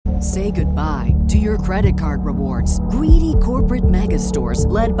Say goodbye to your credit card rewards. Greedy corporate mega stores,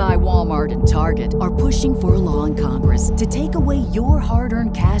 led by Walmart and Target, are pushing for a law in Congress to take away your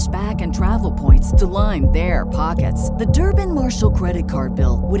hard-earned cash back and travel points to line their pockets. The Durbin-Marshall credit card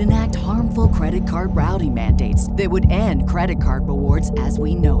bill would enact harmful credit card routing mandates that would end credit card rewards as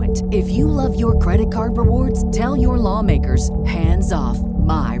we know it. If you love your credit card rewards, tell your lawmakers, hands off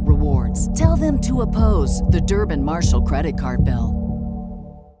my rewards. Tell them to oppose the Durbin-Marshall credit card bill.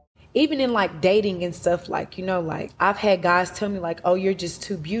 Even in like dating and stuff, like, you know, like I've had guys tell me like, oh, you're just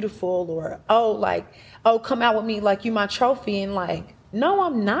too beautiful, or oh, come out with me like you my trophy. And like, no,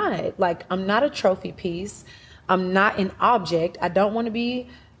 I'm not. Like, I'm not a trophy piece. I'm not an object. I don't want to be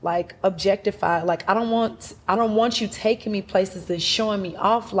like objectified. Like, I don't want you taking me places and showing me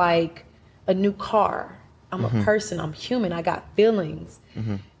off like a new car. I'm a person. I'm human. I got feelings.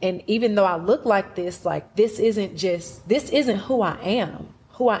 And even though I look like this, like this isn't who I am.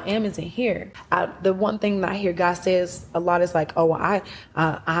 Who I am isn't here. The one thing that I hear God says a lot is like, oh,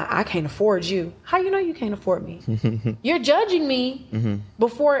 I can't afford you. How you know you can't afford me? You're judging me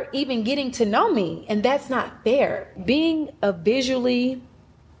before even getting to know me. And that's not fair. Being a visually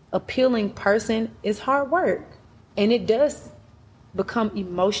appealing person is hard work. And it does become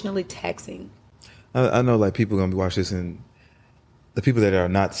emotionally taxing. I know like people are going to watch this, and the people that are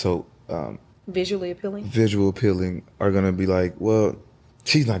not so visual appealing are going to be like, well,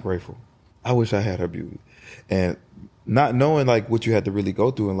 she's not grateful. I wish I had her beauty. And not knowing like what you had to really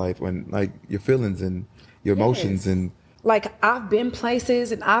go through in life, and like your feelings and your emotions. And like I've been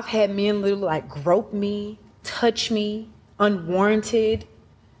places and I've had men literally like grope me, touch me, unwarranted,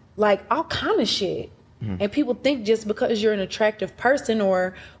 like all kind of shit. And people think just because you're an attractive person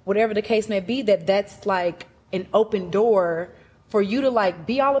or whatever the case may be, that's like an open door for you to like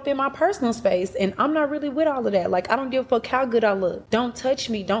be all up in my personal space. And I'm not really with all of that. Like, I don't give a fuck how good I look. Don't touch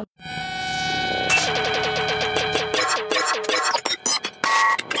me. Don't.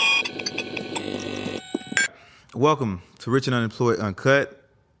 Welcome to Rich and Unemployed Uncut.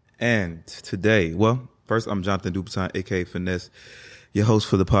 And today, well, first I'm Jonathan Dubuton, aka Finesse, your host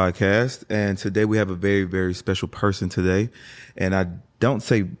for the podcast. And today we have a very, very special person today. And I don't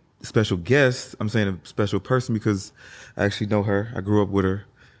say special guest, I'm saying a special person because I actually know her. I grew up with her,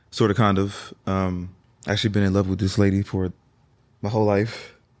 sort of, kind of. Actually been in love with this lady for my whole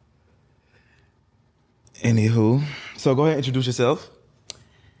life. Anywho, so go ahead and introduce yourself.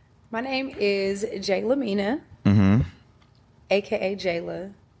 My name is Jelaminah, aka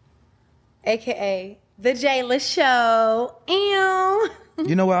Jayla, aka The Jayla Show. Ew.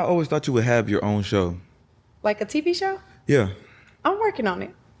 You know what? I always thought you would have your own show. Like a TV show? Yeah. I'm working on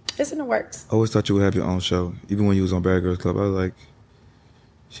it. It's in the works. I always thought you would have your own show. Even when you was on Bad Girls Club, I was like,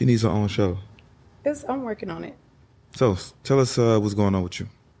 she needs her own show. I'm working on it. So tell us what's going on with you,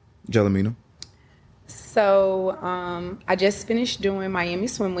 Jelaminah. So I just finished doing Miami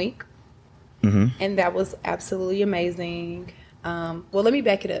Swim Week. And that was absolutely amazing. Well, let me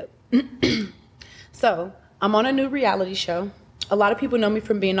back it up. So I'm on a new reality show. A lot of people know me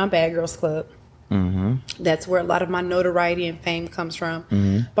from being on Bad Girls Club. That's where a lot of my notoriety and fame comes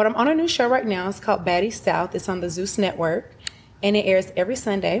from. But I'm on a new show right now. It's called Baddies South. It's on the Zeus Network, and it airs every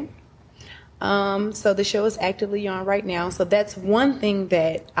Sunday. So the show is actively on right now. So that's one thing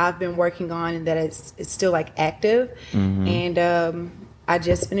that I've been working on, and that it's still like active. And I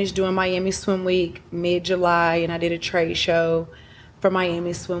just finished doing Miami Swim Week mid-July, and I did a trade show for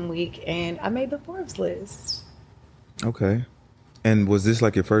Miami Swim Week, and I made the Forbes list. Okay. And was this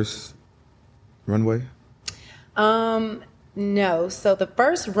like your first runway? No. So the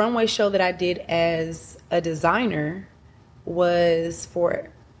first runway show that I did as a designer was for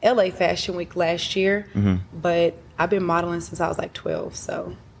LA Fashion Week last year, but I've been modeling since I was like 12.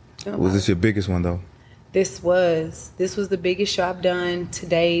 So was this your biggest one though? This was the biggest show I've done to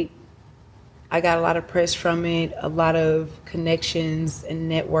date. I got a lot of press from it, a lot of connections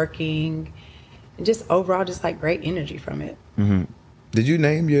and networking, and just overall just like great energy from it. Did you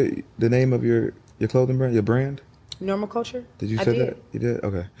name the name of your clothing brand, your brand? Normal Culture. Did you say that? You did?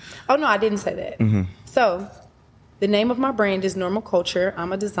 Okay. Oh, no, I didn't say that. So the name of my brand is Normal Culture.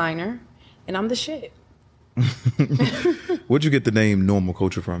 I'm a designer, and I'm the shit. Where'd you get the name Normal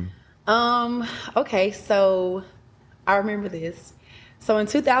Culture from? Okay, so I remember this. So in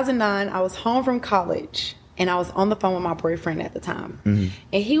 2009, I was home from college, and I was on the phone with my boyfriend at the time.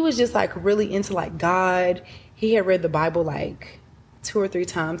 And he was just like really into like God. He had read the Bible like 2 or 3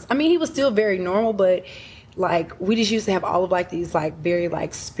 times. I mean, he was still very normal, but like we just used to have all of like these like very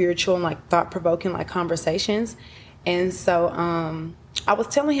like spiritual and like thought-provoking like conversations. And so I was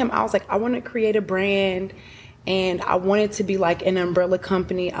telling him, I was like, I want to create a brand And I wanted to be like an umbrella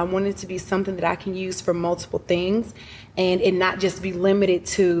company. I wanted to be something that I can use for multiple things and it not just be limited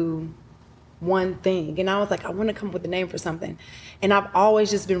to one thing. And I was like, I want to come up with a name for something. And I've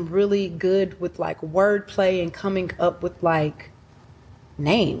always just been really good with like wordplay and coming up with like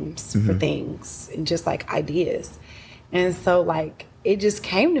names for things and just like ideas. And so like, it just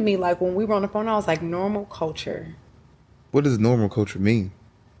came to me like when we were on the phone, I was like, normal culture. What does normal culture mean?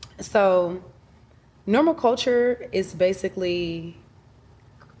 So normal culture is basically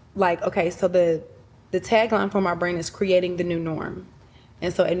like, okay, so the tagline for my brain is creating the new norm.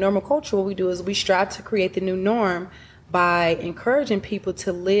 And so at normal culture, what we do is we strive to create the new norm by encouraging people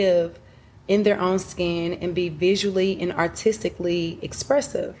to live in their own skin and be visually and artistically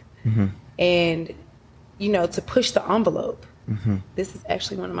expressive. And, you know, to push the envelope. This is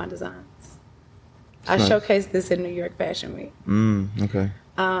actually one of my designs. I showcased this in New York Fashion Week. Okay.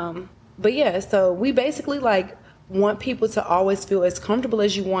 But yeah, so we basically like want people to always feel as comfortable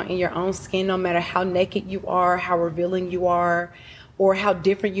as you want in your own skin, no matter how naked you are, how revealing you are, or how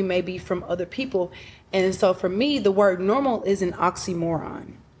different you may be from other people. And so for me, the word normal is an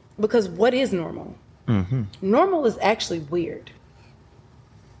oxymoron. Because what is normal? Normal is actually weird.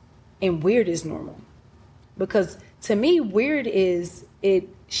 And weird is normal. Because to me, weird is, it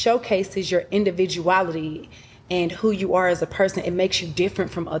showcases your individuality and who you are as a person. It makes you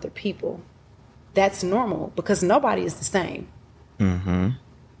different from other people. That's normal because nobody is the same.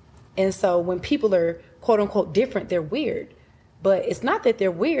 And so when people are quote unquote different, they're weird. But it's not that they're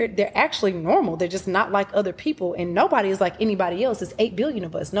weird. They're actually normal. They're just not like other people. And nobody is like anybody else. There's 8 billion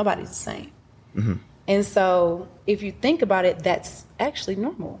of us. Nobody's the same. And so if you think about it, that's actually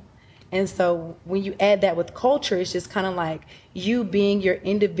normal. And so when you add that with culture, it's just kind of like you being your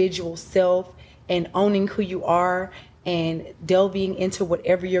individual self and owning who you are and delving into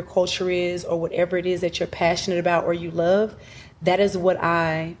whatever your culture is or whatever it is that you're passionate about or you love. That is what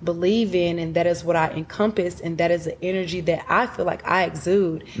I believe in, and that is what I encompass, and that is the energy that I feel like I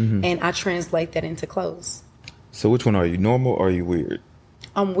exude, and I translate that into clothes. So which one are you, normal or are you weird?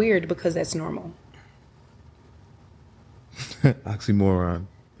 I'm weird because that's normal. Oxymoron.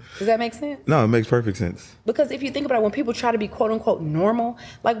 Does that make sense? No, it makes perfect sense. Because if you think about it, when people try to be quote unquote normal,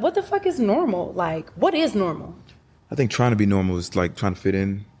 like what the fuck is normal? Like what is normal? I think trying to be normal is like trying to fit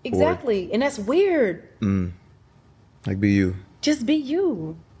in. Exactly. And that's weird. Like be you. Just be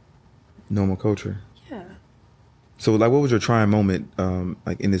you. Normal culture. Yeah. So like what was your trying moment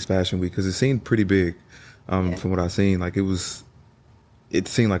like in this fashion week? Because it seemed pretty big from what I've seen. Like it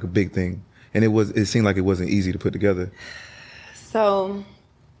seemed like a big thing. And it seemed like it wasn't easy to put together. So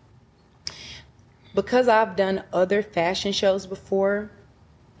because I've done other fashion shows before,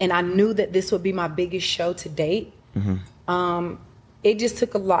 and I knew that this would be my biggest show to date, it just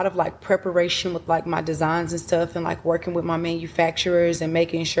took a lot of like preparation with like my designs and stuff, and like working with my manufacturers and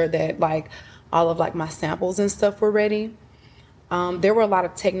making sure that like all of like my samples and stuff were ready. There were a lot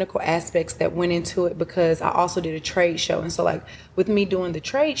of technical aspects that went into it because I also did a trade show. And so like with me doing the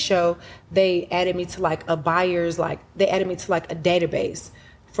trade show, they added me to like a database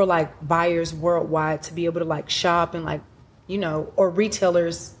for like buyers worldwide to be able to like shop and like, you know, or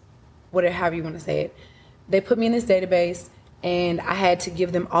retailers, whatever, however you want to say it. They put me in this database and I had to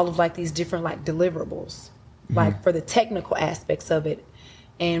give them all of like these different like deliverables, like for the technical aspects of it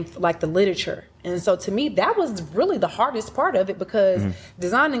and like the literature. And so to me, that was really the hardest part of it because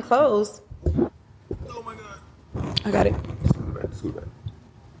designing clothes. Oh my God. I got it. Scoot back.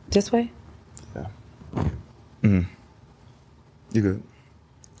 This way? Yeah. You good.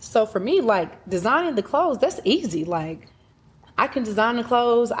 So for me, like designing the clothes, that's easy. Like I can design the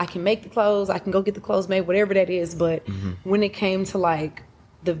clothes, I can make the clothes, I can go get the clothes made, whatever that is. But when it came to like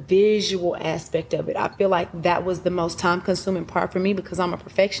the visual aspect of it, I feel like that was the most time consuming part for me because I'm a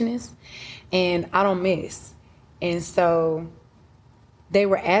perfectionist and I don't miss. And so they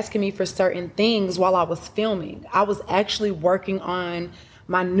were asking me for certain things while I was filming. I was actually working on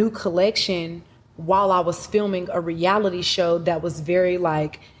my new collection while I was filming a reality show that was very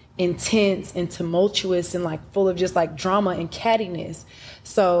like intense and tumultuous and like full of just like drama and cattiness.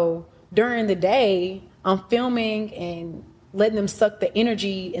 So during the day, I'm filming and letting them suck the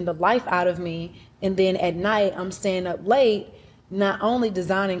energy and the life out of me. And then at night, I'm staying up late, not only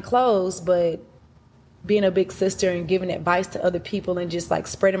designing clothes, but being a big sister and giving advice to other people and just like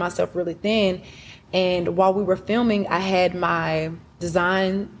spreading myself really thin. And while we were filming, I had my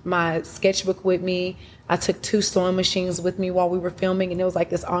sketchbook with me. I took 2 sewing machines with me while we were filming, and it was like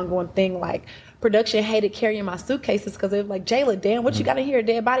this ongoing thing. Like production hated carrying my suitcases because they were like, Jayla, damn, what you got in here, a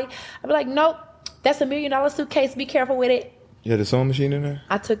dead body? I'd be like, nope, that's $1 million suitcase. Be careful with it. You had a sewing machine in there?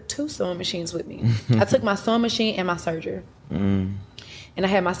 I took 2 sewing machines with me. I took my sewing machine and my serger. And I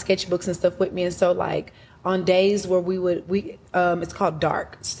had my sketchbooks and stuff with me. And so like on days where it's called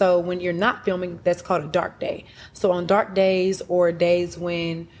dark. So when you're not filming, that's called a dark day. So on dark days or days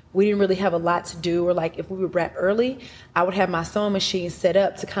when we didn't really have a lot to do, or like if we would wrap early, I would have my sewing machine set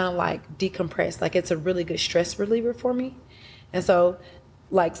up to kind of like decompress. Like it's a really good stress reliever for me. And so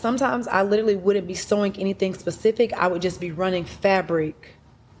like sometimes I literally wouldn't be sewing anything specific. I would just be running fabric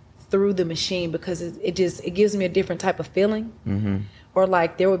through the machine because it gives me a different type of feeling. Or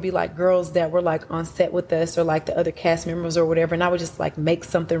like there would be like girls that were like on set with us, or like the other cast members or whatever, and I would just like make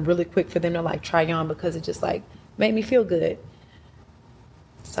something really quick for them to like try on because it just like made me feel good.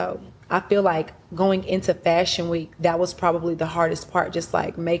 So I feel like going into Fashion Week, that was probably the hardest part, just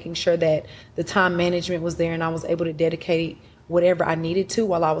like making sure that the time management was there and I was able to dedicate whatever I needed to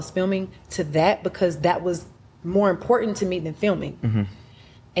while I was filming to that, because that was more important to me than filming.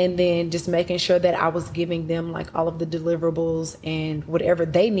 And then just making sure that I was giving them like all of the deliverables and whatever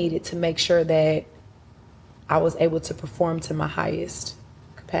they needed to make sure that I was able to perform to my highest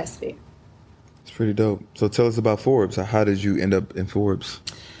capacity. It's pretty dope. So tell us about Forbes. How did you end up in Forbes?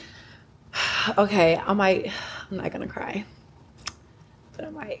 Okay, I'm not gonna cry, but I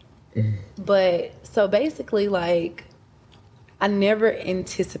might. But so basically, like, I never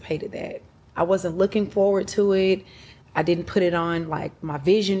anticipated that. I wasn't looking forward to it. I didn't put it on like my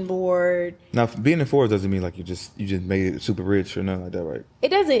vision board. Now, being in Forbes doesn't mean like you just made it super rich or nothing like that, right?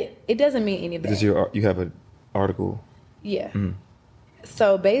 It doesn't mean any of that. Just you have an article. Yeah.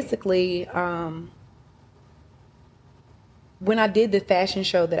 So basically, when I did the fashion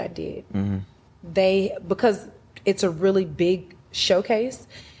show that I did, because it's a really big showcase,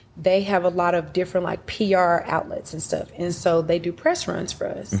 they have a lot of different like PR outlets and stuff, and so they do press runs for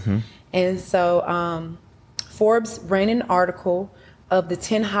us. And so Forbes ran an article of the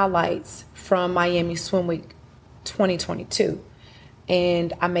 10 highlights from Miami Swim Week 2022.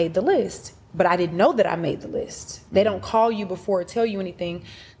 And I made the list, but I didn't know that I made the list. They don't call you before or tell you anything.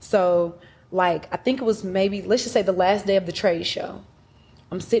 So like, I think it was maybe, let's just say the last day of the trade show.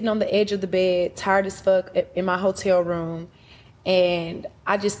 I'm sitting on the edge of the bed, tired as fuck in my hotel room. And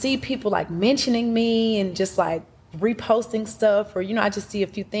I just see people like mentioning me and just like reposting stuff, or, I just see a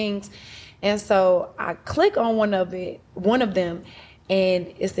few things. And so I click on one of them,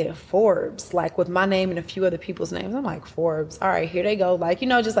 and it said Forbes, like with my name and a few other people's names. I'm like, Forbes, all right, here they go. Like,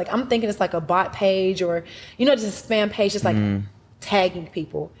 just like, I'm thinking it's like a bot page or, just a spam page, just like tagging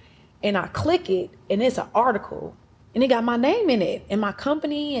people. And I click it, and it's an article, and it got my name in it and my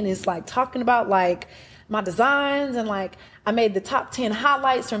company. And it's like talking about like my designs, and like I made the top 10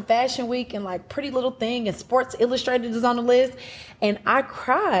 highlights from Fashion Week, and like Pretty Little Thing and Sports Illustrated is on the list. And I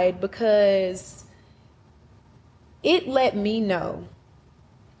cried because it let me know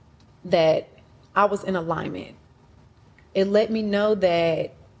that I was in alignment. It let me know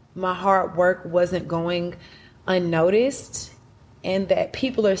that my hard work wasn't going unnoticed, and that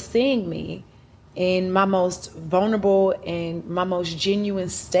people are seeing me in my most vulnerable and my most genuine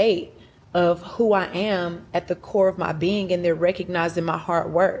state of who I am at the core of my being, and they're recognizing my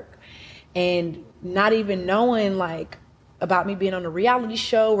hard work. And not even knowing like about me being on a reality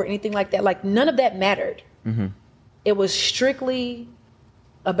show or anything like that, like none of that mattered. It was strictly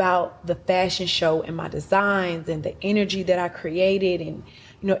about the fashion show and my designs and the energy that I created, and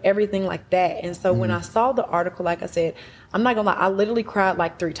everything like that. And so when I saw the article, like I said, I'm not gonna lie, I literally cried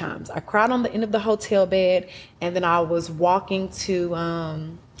like 3 times. I cried on the end of the hotel bed, and then I was walking to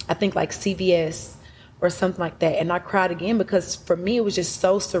I think like CVS or something like that, and I cried again, because for me it was just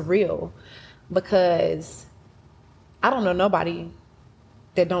so surreal, because I don't know nobody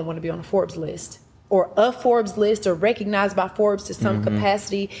that don't want to be on a Forbes list, or a Forbes list, or recognized by Forbes to some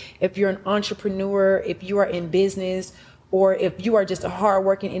capacity. If you're an entrepreneur, if you are in business, or if you are just a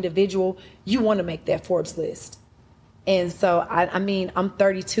hardworking individual, you want to make that Forbes list. And so, I mean, I'm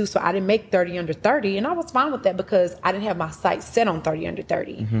 32, so I didn't make 30 under 30, and I was fine with that because I didn't have my sights set on 30 under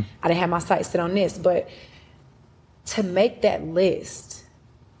 30. I didn't have my sights set on this, but to make that list,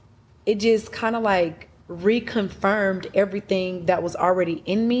 it just kind of like reconfirmed everything that was already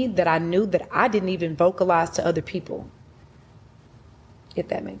in me that I knew that I didn't even vocalize to other people, if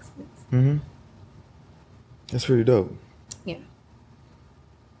that makes sense. That's pretty dope. Yeah.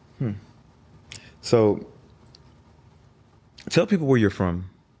 So tell people where you're from.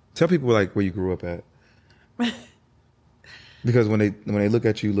 Tell people like where you grew up at. Because when they look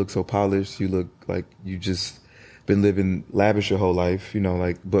at you, you look so polished. You look like you just been living lavish your whole life,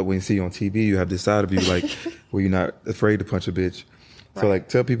 but when you see you on TV, you have this side of you like where you're not afraid to punch a bitch. Right. So like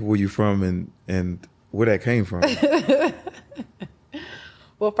tell people where you're from and where that came from.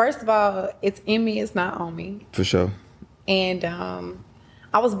 Well, first of all, it's in me, it's not on me. For sure. And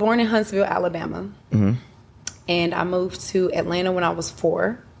I was born in Huntsville, Alabama. Mm-hmm. And I moved to Atlanta when I was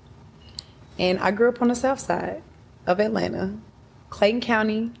 4. And I grew up on the south side of Atlanta, Clayton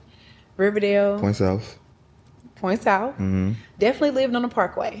County, Riverdale. Point South. Point South. Mm-hmm. Definitely lived on the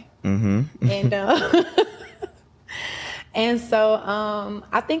Parkway. Mm-hmm. And and so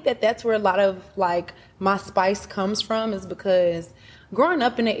I think that that's where a lot of like my spice comes from, is because growing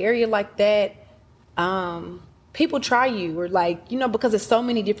up in an area like that, people try you, or like, you know, because there's so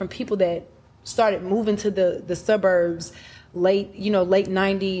many different people that started moving to the suburbs late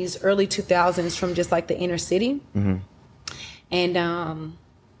 90s, early 2000s from just like the inner city. Mm-hmm. And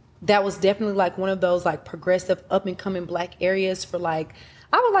that was definitely like one of those like progressive up and coming Black areas for like,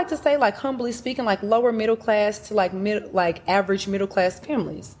 I would like to say, like, humbly speaking, like lower middle class to like average middle class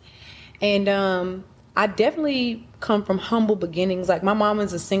families. And I definitely come from humble beginnings. Like, my mom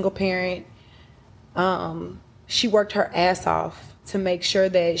was a single parent. She worked her ass off to make sure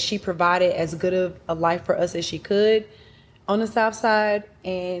that she provided as good of a life for us as she could on the South Side.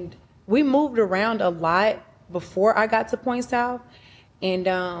 And we moved around a lot before I got to Point South. And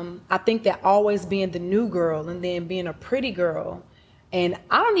I think that always being the new girl and then being a pretty girl. And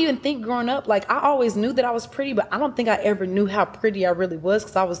I don't even think growing up, like, I always knew that I was pretty, but I don't think I ever knew how pretty I really was,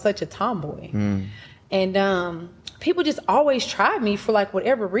 because I was such a tomboy. And people just always tried me for like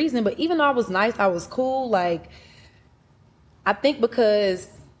whatever reason. But even though I was nice, I was cool. Like, I think because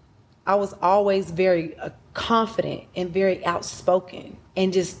I was always very confident and very outspoken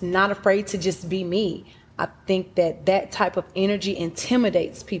and just not afraid to just be me. I think that type of energy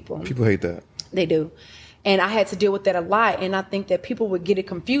intimidates people. People hate that. They do. And I had to deal with that a lot. And I think that people would get it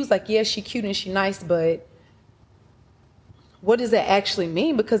confused. Like, yeah, she cute and she nice, but what does that actually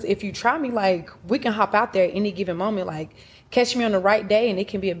mean? Because if you try me, like, we can hop out there at any given moment. Like, catch me on the right day and it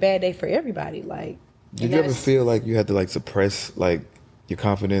can be a bad day for everybody. Like, did you ever feel like you had to like suppress like your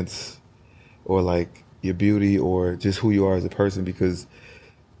confidence or like your beauty or just who you are as a person, because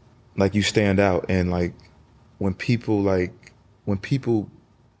like you stand out, and like when people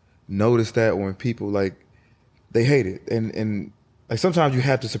notice that, or when people like they hate it, and like sometimes you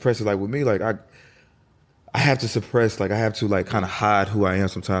have to suppress it. Like with me, like I have to suppress, like I have to like kind of hide who I am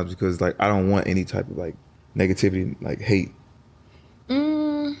sometimes, because like I don't want any type of like negativity, like hate.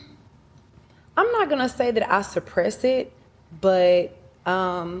 I'm not gonna say that I suppress it, but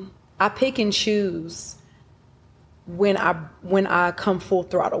I pick and choose when I come full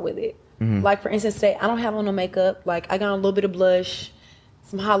throttle with it. Mm-hmm. Like, for instance, today I don't have on no makeup. Like, I got a little bit of blush,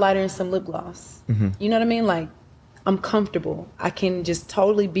 some highlighter, and some lip gloss. Mm-hmm. You know what I mean? Like, I'm comfortable. I can just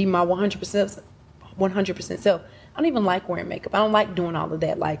totally be my 100% self. I don't even like wearing makeup. I don't like doing all of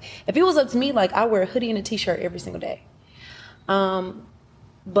that. Like, if it was up to me, like, I wear a hoodie and a t-shirt every single day.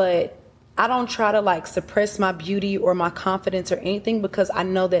 But I don't try to like suppress my beauty or my confidence or anything, because I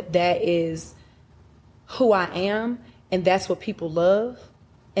know that that is who I am, and that's what people love,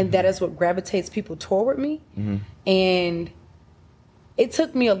 and mm-hmm. that is what gravitates people toward me. Mm-hmm. And it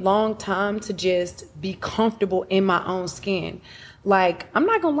took me a long time to just be comfortable in my own skin. Like, I'm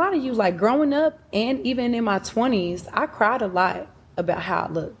not gonna lie to you, like growing up and even in my 20s, I cried a lot about how I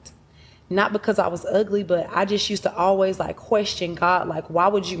looked. Not because I was ugly, but I just used to always like question God, like, why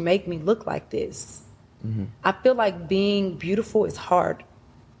would you make me look like this? Mm-hmm. I feel like being beautiful is hard.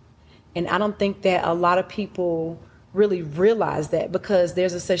 And I don't think that a lot of people really realize that, because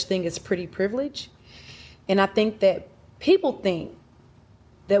there's a such thing as pretty privilege. And I think that people think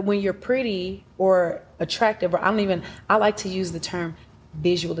that when you're pretty or attractive, or I like to use the term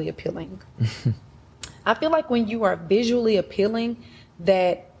visually appealing. I feel like when you are visually appealing,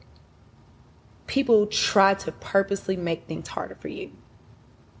 that people try to purposely make things harder for you.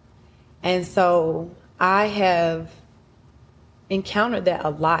 And so I have encountered that a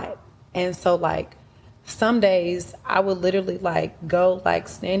lot. And so like some days I would literally like go like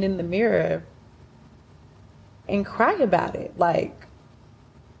stand in the mirror and cry about it. Like,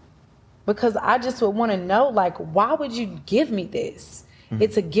 because I just would want to know, like, why would you give me this? Mm-hmm.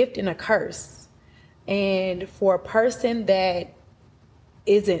 It's a gift and a curse. And for a person that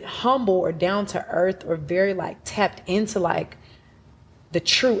isn't humble or down to earth or very like tapped into like the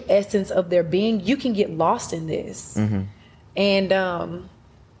true essence of their being, you can get lost in this. Mm-hmm. And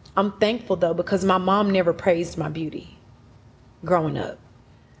I'm thankful though, because my mom never praised my beauty growing up.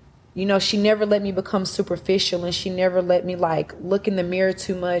 You know, she never let me become superficial, and she never let me like look in the mirror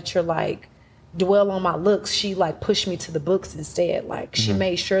too much or like dwell on my looks. She like pushed me to the books instead. Like she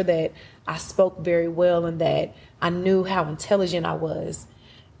made sure that I spoke very well and that I knew how intelligent I was.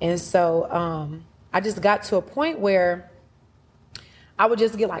 And so I just got to a point where I would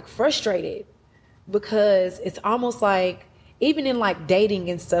just get like frustrated because it's almost like, even in like dating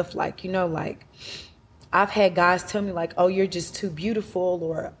and stuff, like, you know, like I've had guys tell me like, oh, you're just too beautiful,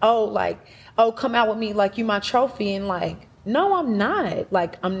 or oh, come out with me like you my trophy. And like, no, I'm not.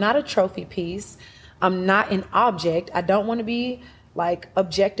 Like, I'm not a trophy piece. I'm not an object. I don't want to be like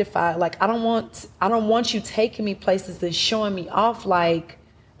objectified. Like, I don't want you taking me places and showing me off like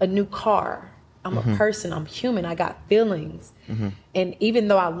a new car. I'm a person. I'm human. I got feelings. And even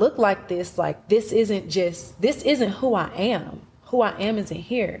though I look like this, like this isn't who I am. Who I am isn't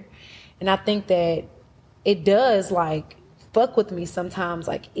here. And I think that it does like fuck with me sometimes,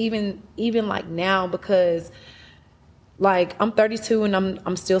 like even like now, because like I'm 32 and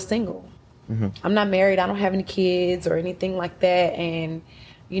I'm still single. I'm not married. I don't have any kids or anything like that. And,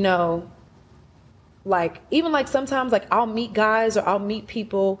 you know, like even like sometimes like I'll meet guys or I'll meet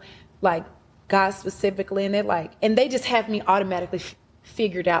people, like guys specifically, and they're like, and they just have me automatically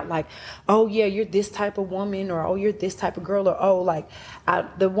figured out like, oh yeah, you're this type of woman, or oh, you're this type of girl, or oh, like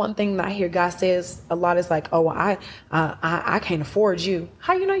the one thing that I hear guys says a lot is like, oh, I can't afford you.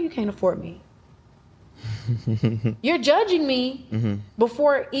 How you know you can't afford me? You're judging me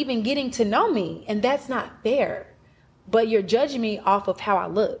before even getting to know me, and that's not fair. But you're judging me off of how I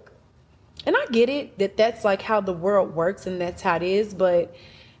look. And I get it that that's like how the world works and that's how it is, but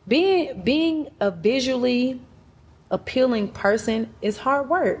being a visually appealing person is hard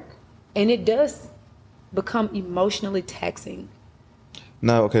work, and it does become emotionally taxing.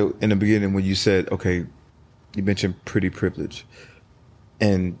 Now, okay, in the beginning when you said, okay, you mentioned pretty privilege,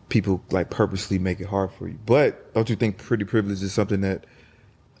 and people like purposely make it hard for you. But don't you think pretty privilege is something that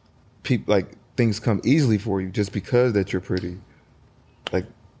people like things come easily for you just because that you're pretty? Like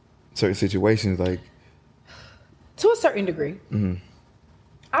certain situations, like to a certain degree.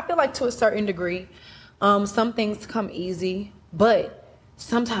 I feel like to a certain degree, some things come easy, but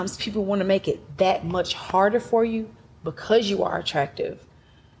sometimes people want to make it that much harder for you because you are attractive,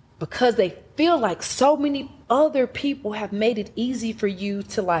 because they feel like so many other people have made it easy for you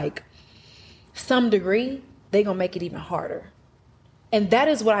to like some degree, they gonna make it even harder. And that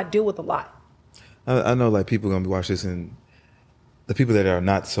is what I deal with a lot. I know like people are gonna be watching this, and the people that are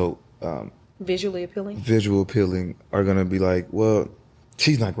not so visual appealing are gonna be like, well,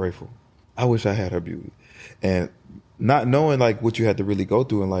 she's not grateful. I wish I had her beauty. And not knowing like what you had to really go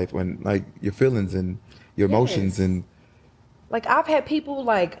through in life, and like your feelings and your emotions. And like I've had people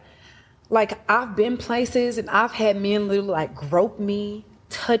like I've been places and I've had men literally like grope me,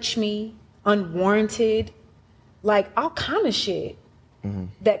 touch me unwarranted, like all kind of shit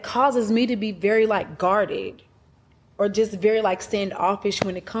that causes me to be very like guarded, or just very like standoffish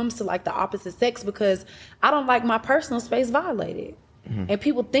when it comes to like the opposite sex, because I don't like my personal space violated. And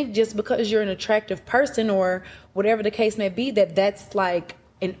people think just because you're an attractive person or whatever the case may be, that that's like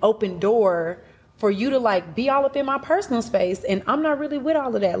an open door for you to like be all up in my personal space. And I'm not really with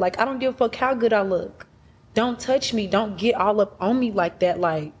all of that. Like, I don't give a fuck how good I look. Don't touch me. Don't get all up on me like that.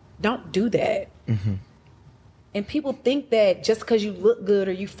 Like, don't do that. And people think that just because you look good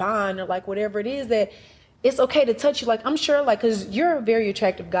or you fine or like whatever it is, that it's okay to touch you. Like, I'm sure, like, because you're a very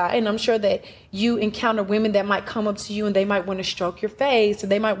attractive guy, and I'm sure that you encounter women that might come up to you and they might want to stroke your face, or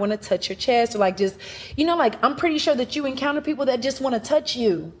they might want to touch your chest, or like just, you know, like I'm pretty sure that you encounter people that just want to touch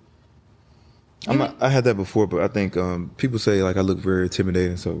you. I had that before, but I think people say like I look very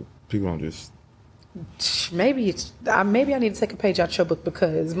intimidating, so people don't just. Maybe I need to take a page out your book,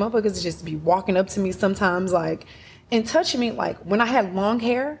 because motherfuckers just be walking up to me sometimes, like, and touching me. Like when I had long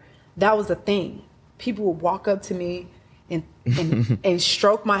hair, that was a thing. People would walk up to me and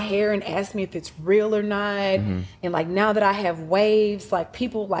stroke my hair and ask me if it's real or not. And like now that I have waves, like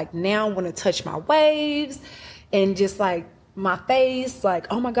people like now want to touch my waves and just like my face, like,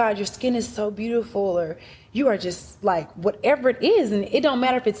 oh my God, your skin is so beautiful, or you are just like whatever it is. And it don't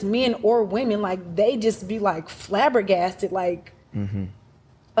matter if it's men or women, like they just be like flabbergasted, like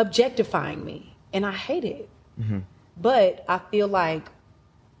objectifying me. And I hate it. But I feel like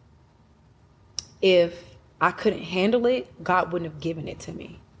if I couldn't handle it, God wouldn't have given it to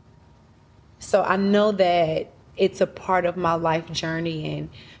me. So I know that it's a part of my life journey, and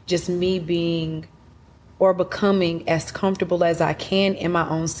just me being or becoming as comfortable as I can in my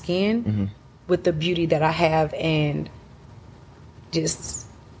own skin with the beauty that I have, and just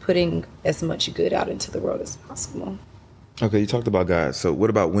putting as much good out into the world as possible. Okay, you talked about guys. So what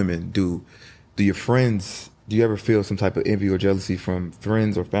about women? Do your friends, do you ever feel some type of envy or jealousy from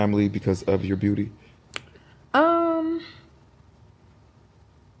friends or family because of your beauty?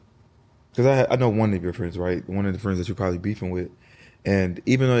 Because I know one of your friends, right? One of the friends that you're probably beefing with. And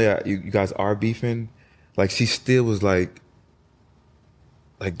even though you guys are beefing, like she still was like,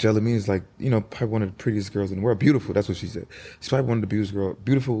 like Jelaminah is like, probably one of the prettiest girls in the world. Beautiful, that's what she said. She's probably one of the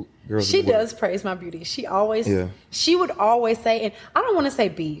beautiful girls She in the world. does praise my beauty. She would always say, and I don't want to say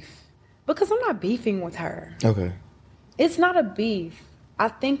beef because I'm not beefing with her. Okay. It's not a beef. I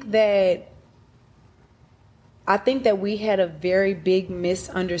think that we had a very big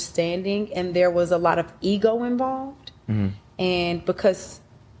misunderstanding and there was a lot of ego involved. Mm-hmm. And because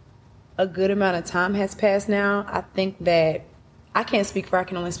a good amount of time has passed now, I think that I can't speak for her, I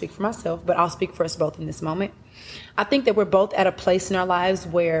can only speak for myself, but I'll speak for us both in this moment. I think that we're both at a place in our lives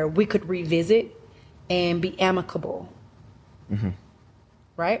where we could revisit and be amicable. Mm-hmm.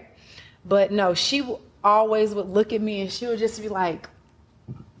 Right? But no, she always would look at me and she would just be like,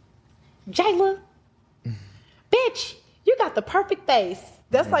 Jayla, bitch, you got the perfect face.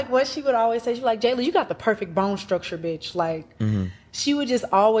 That's like what she would always say. She'd be like, Jayla, you got the perfect bone structure, bitch. Like, she would just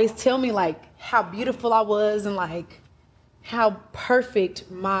always tell me like how beautiful I was and like how perfect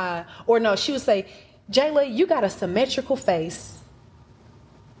she would say, Jayla, you got a symmetrical face.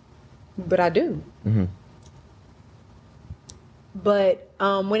 But I do. Mm-hmm. But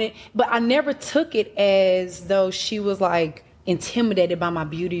I never took it as though she was like intimidated by my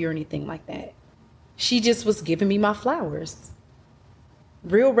beauty or anything like that. She just was giving me my flowers.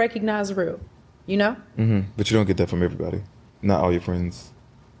 Real recognize real, Mm-hmm. But you don't get that from everybody. Not all your friends.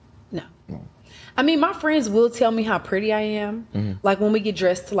 No. I mean, my friends will tell me how pretty I am. Mm-hmm. Like when we get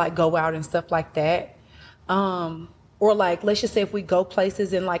dressed to like go out and stuff like that. Or like, let's just say if we go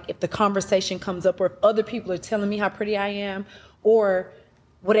places and like if the conversation comes up or if other people are telling me how pretty I am or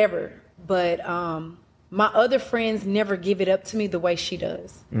whatever. But my other friends never give it up to me the way she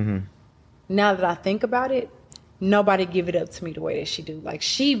does. Mm-hmm. Now that I think about it, nobody give it up to me the way that she do. Like,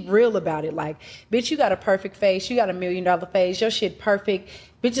 she real about it. Like, bitch, you got a perfect face. You got $1 million face. Your shit perfect.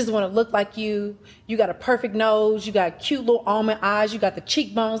 Bitches want to look like you. You got a perfect nose. You got cute little almond eyes. You got the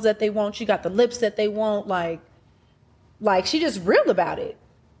cheekbones that they want. You got the lips that they want. Like she just real about it.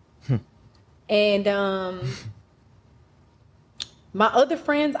 And my other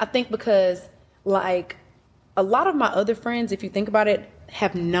friends, I think because, like, a lot of my other friends, if you think about it,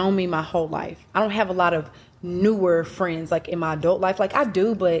 have known me my whole life. I don't have a lot of newer friends like in my adult life. Like I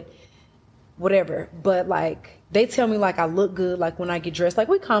do, but whatever. But like they tell me like I look good like when I get dressed. Like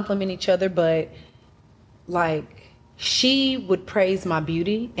we compliment each other, but like she would praise my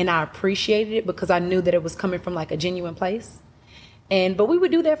beauty and I appreciated it because I knew that it was coming from like a genuine place. But we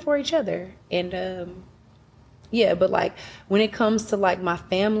would do that for each other. And yeah, but like when it comes to like my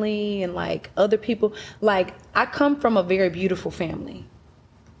family and like other people, like I come from a very beautiful family.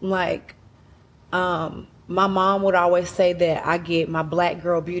 Like, my mom would always say that I get my black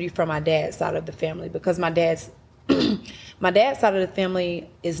girl beauty from my dad's side of the family because my dad's side of the family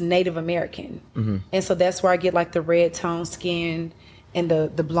is Native American. Mm-hmm. And so that's where I get like the red tone skin and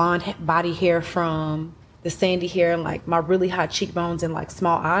the blonde body hair from, the sandy hair and like my really high cheekbones and like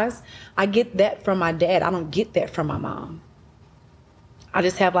small eyes. I get that from my dad. I don't get that from my mom. I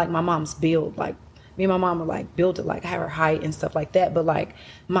just have like my mom's build. Like me and my mom are like built it, like have her height and stuff like that. But like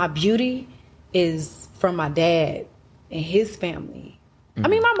my beauty is from my dad and his family. Mm-hmm. I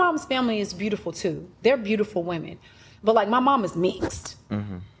mean, my mom's family is beautiful too. They're beautiful women. But like my mom is mixed.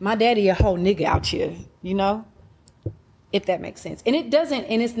 Mm-hmm. My daddy a whole nigga out here, if that makes sense. And it doesn't,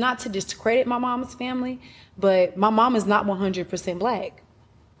 and it's not to discredit my mom's family, but my mom is not 100% black.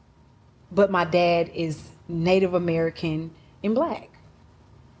 But my dad is Native American and black.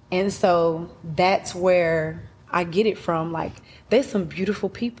 And so that's where I get it from. Like, there's some beautiful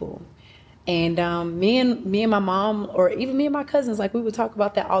people. And me and my mom, or even me and my cousins, like we would talk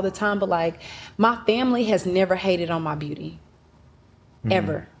about that all the time. But like my family has never hated on my beauty,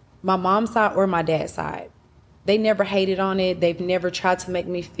 ever. My mom's side or my dad's side. They never hated on it. They've never tried to make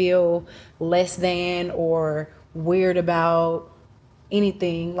me feel less than or weird about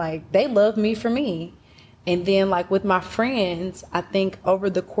anything. Like they love me for me. And then like with my friends, I think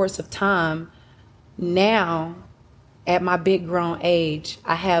over the course of time, now at my big grown age,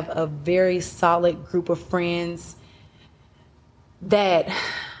 I have a very solid group of friends that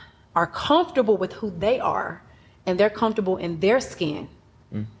are comfortable with who they are and they're comfortable in their skin.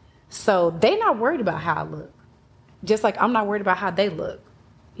 Mm. So they're not worried about how I look. Just like I'm not worried about how they look.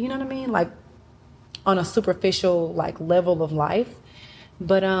 You know what I mean? Like on a superficial like level of life.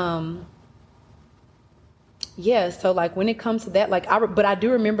 But yeah, so like when it comes to that, like I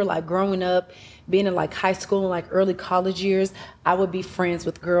do remember like growing up, being in like high school and like early college years, I would be friends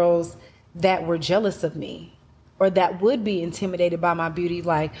with girls that were jealous of me or that would be intimidated by my beauty.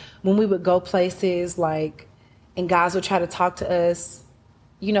 Like when we would go places like, and guys would try to talk to us,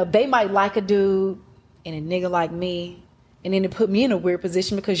 they might like a dude and a nigga like me And then it put me in a weird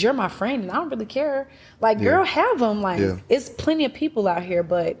position because you're my friend and I don't really care. Like, girl, have them. Like, it's plenty of people out here.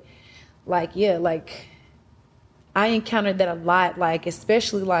 But, like, yeah, like, I encountered that a lot. Like,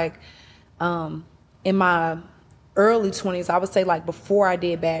 especially, like, in my early 20s, I would say, like, before I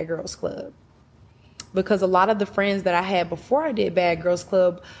did Bad Girls Club. Because a lot of the friends that I had before I did Bad Girls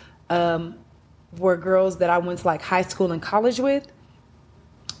Club were girls that I went to, like, high school and college with.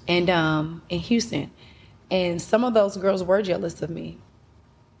 And in Houston. And some of those girls were jealous of me.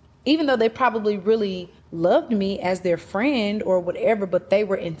 Even though they probably really loved me as their friend or whatever, but they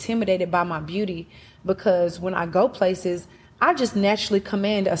were intimidated by my beauty. Because when I go places, I just naturally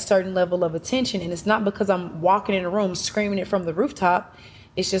command a certain level of attention. And it's not because I'm walking in a room screaming it from the rooftop.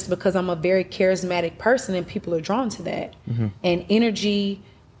 It's just because I'm a very charismatic person and people are drawn to that. Mm-hmm. And energy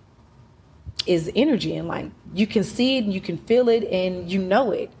is energy. And like, you can see it and you can feel it and you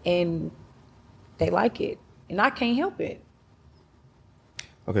know it. And they like it, and I can't help it.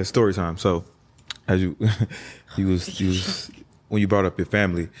 Okay, story time. So, as you was when you brought up your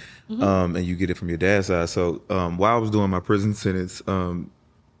family, and you get it from your dad's side. So, while I was doing my prison sentence,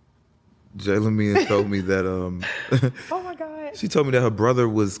 Jelaminah told me that oh my God, she told me that her brother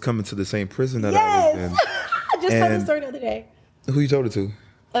was coming to the same prison that I was in. I just told the story the other day. Who you told it to?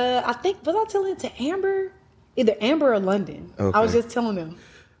 I think was I telling it to Amber, either Amber or London. Okay. I was just telling them.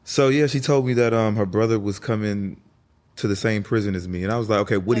 So yeah, she told me that her brother was coming to the same prison as me, and I was like,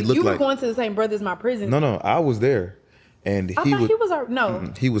 okay, what he look like? You were going to the same brother as my prison? No, I was there, and he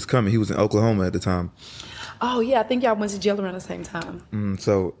was coming. He was in Oklahoma at the time. Oh yeah, I think y'all went to jail around the same time.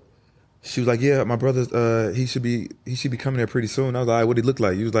 So she was like, yeah, my brother, he should be coming there pretty soon. I was like, all right, what he look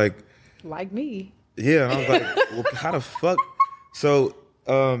like? He was like me. Yeah, and I was like, well, how the fuck? So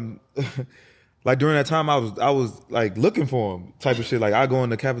like during that time, I was like looking for him, type of shit. Like I go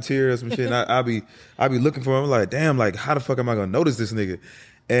in the cafeteria or some shit, and I be looking for him. I'm like, damn, like how the fuck am I gonna notice this nigga?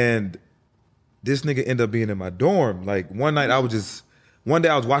 And this nigga ended up being in my dorm. Like one day I was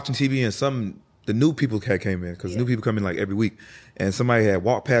watching TV and the new people came in because new people come in like every week, and somebody had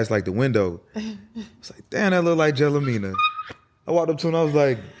walked past like the window. I was like, damn, that look like Jelaminah. I walked up to him, and I was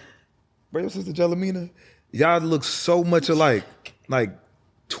like, bro, your sister Jelaminah, y'all look so much alike, like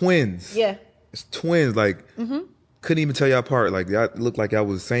twins. Yeah. It's twins, like, couldn't even tell y'all apart. Like, y'all looked like y'all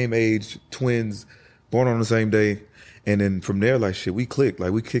was the same age, twins, born on the same day. And then from there, like, shit, we clicked.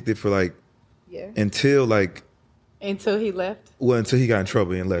 Like, we kicked it for, like, until he left? Well, until he got in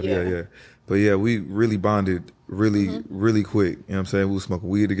trouble and left, yeah. But, yeah, we really bonded really quick. You know what I'm saying? We were smoking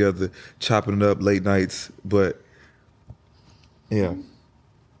weed together, chopping it up late nights. But, yeah.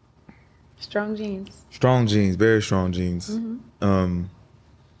 Strong genes. Strong genes, very strong genes.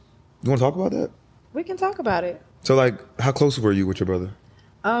 You want to talk about that? We can talk about it. So, like, how close were you with your brother?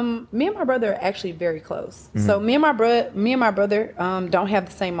 Me and my brother are actually very close. So me and my brother don't have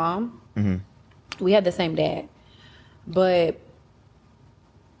the same mom. We have the same dad. But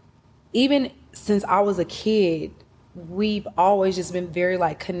even since I was a kid, we've always just been very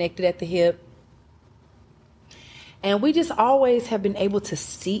like connected at the hip. And we just always have been able to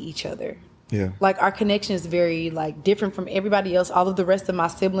see each other. Yeah. Like our connection is very like different from everybody else, all of the rest of my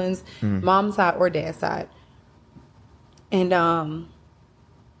siblings, mom's side or dad's side. And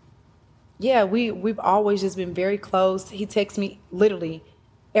we've always just been very close. He texts me literally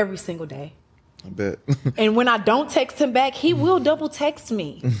every single day. I bet. And when I don't text him back, he will double text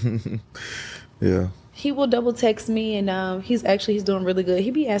me. Yeah. He will double text me, and he's doing really good.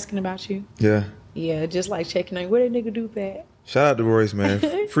 He be asking about you. Yeah. Yeah, just like checking on you. Where that nigga do that? Shout out to Royce, man.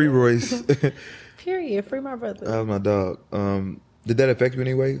 Free Royce. Period. Free my brother. That was my dog. Did that affect you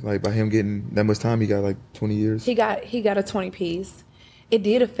anyway? Like by him getting that much time, he got like 20 years? He got a 20 piece. It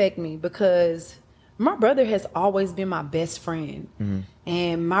did affect me because my brother has always been my best friend.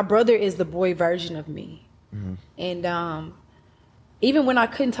 And my brother is the boy version of me. And even when I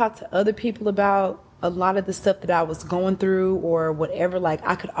couldn't talk to other people about a lot of the stuff that I was going through or whatever, like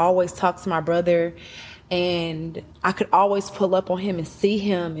I could always talk to my brother, and I could always pull up on him and see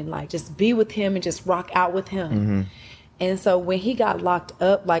him and like just be with him and just rock out with him. And so when he got locked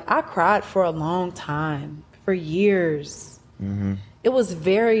up, like I cried for a long time, for years. It was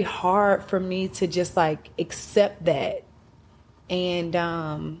very hard for me to just like accept that.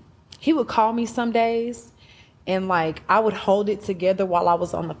 And he would call me some days, and like I would hold it together while I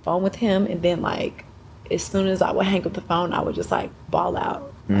was on the phone with him, and then like as soon as I would hang up the phone, I would just like bawl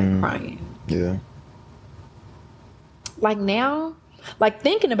out, like crying. Yeah. Like now, like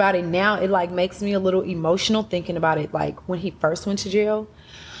thinking about it now, it like makes me a little emotional thinking about it like when he first went to jail.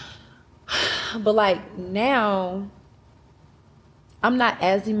 But like now, I'm not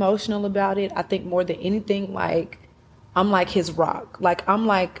as emotional about it. I think more than anything, like I'm like his rock. Like, I'm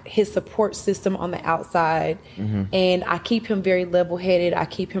like his support system on the outside. And I keep him very level-headed. I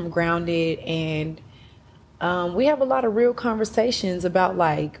keep him grounded. And we have a lot of real conversations about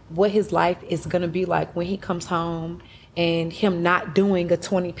like what his life is going to be like when he comes home, and him not doing a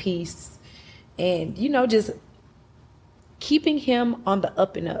 20-piece, and, you know, just keeping him on the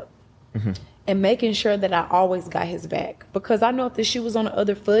up and up. And making sure that I always got his back. Because I know if the shoe was on the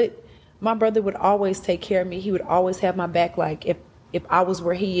other foot, my brother would always take care of me. He would always have my back. Like, if I was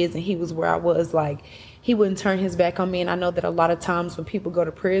where he is and he was where I was, like, he wouldn't turn his back on me. And I know that a lot of times when people go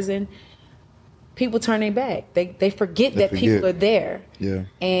to prison, people turn their back. They forget that people are there. Yeah.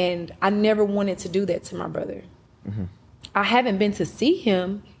 And I never wanted to do that to my brother. I haven't been to see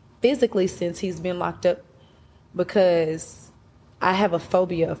him physically since he's been locked up, because I have a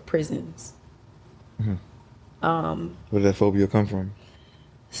phobia of prisons. Where did that phobia come from?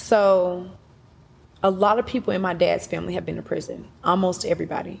 So a lot of people in my dad's family have been to prison. Almost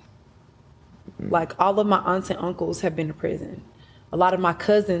everybody. Like, all of my aunts and uncles have been to prison. A lot of my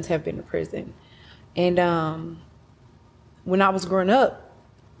cousins have been to prison. And when I was growing up,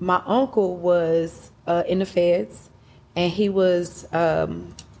 my uncle was in the feds, and he was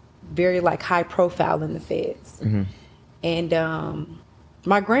very like high profile in the feds. And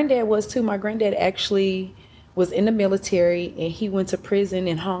my granddad was too. My granddad actually was in the military, and he went to prison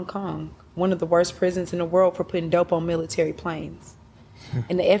in Hong Kong, one of the worst prisons in the world, for putting dope on military planes.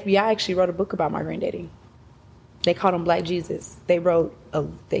 And the FBI actually wrote a book about my granddaddy. They called him Black Jesus. They wrote a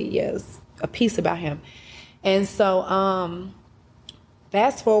piece about him. And so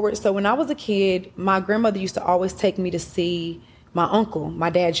fast forward, so when I was a kid, my grandmother used to always take me to see my uncle, my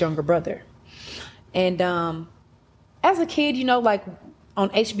dad's younger brother. And as a kid, you know, like on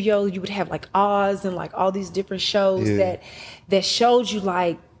HBO, you would have like Oz and like all these different shows that showed you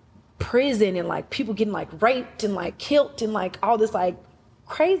like prison and like people getting like raped and like killed and like all this like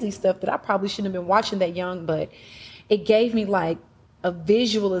crazy stuff that I probably shouldn't have been watching that young, but it gave me like a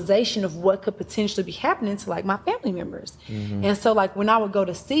visualization of what could potentially be happening to like my family members. And so like when I would go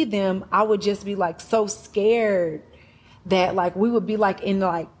to see them, I would just be like so scared that like we would be like in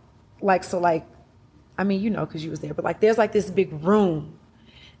like so like, I mean, you know, because you was there, but like there's like this big room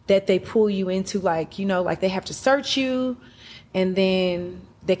that they pull you into, like, you know, like they have to search you, and then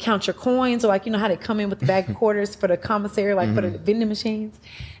they count your coins, or like, you know how they come in with the bag of quarters for the commissary, like for the vending machines.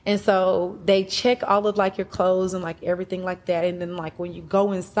 And so they check all of like your clothes and like everything like that. And then like when you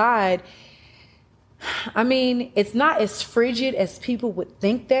go inside, I mean, it's not as frigid as people would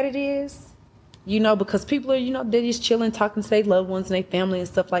think that it is, you know, because people are, you know, they're just chilling, talking to their loved ones and their family and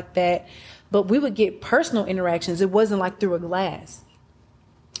stuff like that. But we would get personal interactions. It wasn't like through a glass.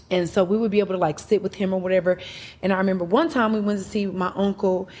 And so we would be able to like sit with him or whatever. And I remember one time we went to see my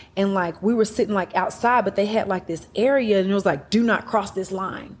uncle, and like we were sitting like outside, but they had like this area, and it was like, do not cross this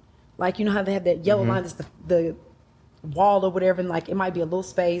line. Like, you know how they have that yellow line, that's the wall or whatever, and like it might be a little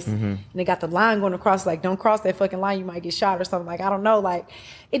space, and they got the line going across, like, don't cross that fucking line, you might get shot or something. Like, I don't know, like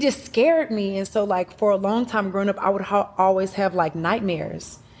it just scared me. And so like for a long time growing up, I would always have like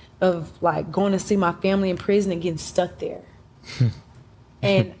nightmares of like going to see my family in prison and getting stuck there.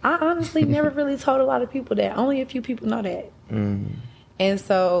 And I honestly never really told a lot of people that. Only a few people know that. And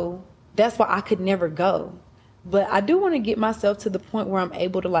so that's why I could never go. But I do want to get myself to the point where I'm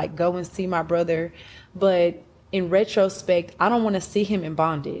able to like go and see my brother. But in retrospect, I don't want to see him in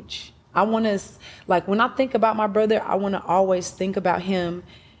bondage. I want to, like, when I think about my brother, I want to always think about him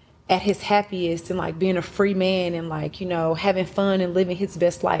at his happiest and like being a free man and like, you know, having fun and living his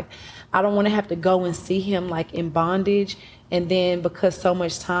best life. I don't want to have to go and see him like in bondage. And then because so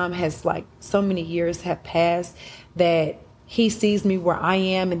much time has, like, so many years have passed, that he sees me where I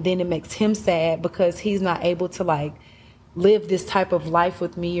am, and then it makes him sad because he's not able to like live this type of life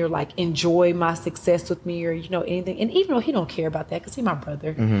with me, or like enjoy my success with me, or, you know, anything. And even though he don't care about that because he's my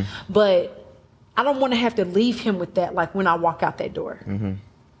brother, but I don't want to have to leave him with that, like when I walk out that door.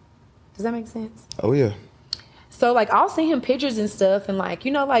 Does that make sense? Oh yeah. So like I'll send him pictures and stuff, and like,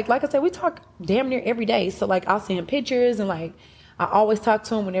 you know, like I said, we talk damn near every day. So like I'll send him pictures, and like I always talk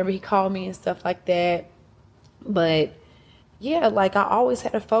to him whenever he called me and stuff like that. But yeah, like I always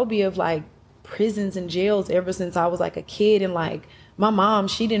had a phobia of like prisons and jails ever since I was like a kid. And like my mom,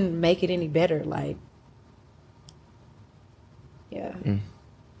 she didn't make it any better. Like, yeah.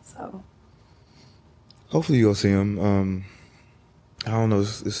 So hopefully you'll see him. I don't know.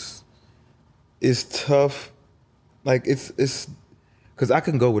 It's tough. Like it's because I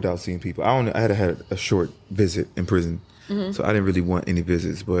can go without seeing people. I had a short visit in prison, so I didn't really want any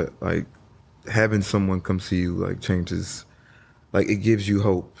visits. But like having someone come see you like changes, like it gives you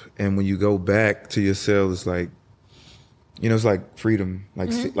hope. And when you go back to your cell, it's like you know, it's like freedom, like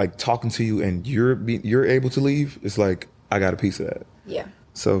like talking to you and you're able to leave. It's like I got a piece of that. Yeah.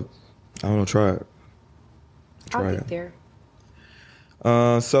 So I don't know. Try it. I'll get there.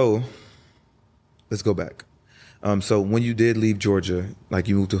 So let's go back. So when you did leave Georgia, like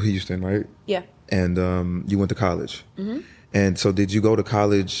you moved to Houston, right? Yeah. And you went to college. And so did you go to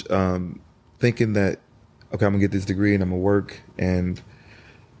college thinking that, okay, I'm gonna get this degree and I'm gonna work, and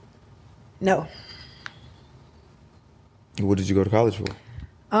No. what did you go to college for?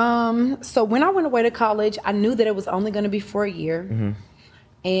 So when I went away to college, I knew that it was only going to be for a year.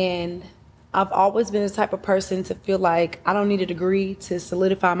 And I've always been the type of person to feel like I don't need a degree to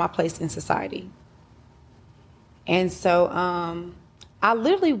solidify my place in society. And so I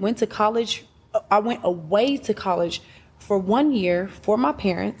literally went to college. I went away to college for 1 year for my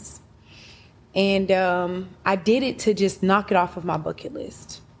parents. And I did it to just knock it off of my bucket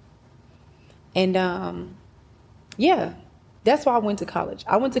list. And yeah, that's why I went to college.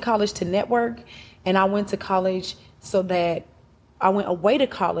 I went to college to network, and I went to college so that I went away to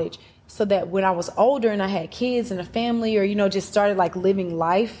college so that when I was older and I had kids and a family, or, you know, just started like living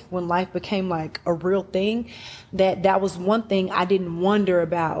life, when life became like a real thing, that was one thing I didn't wonder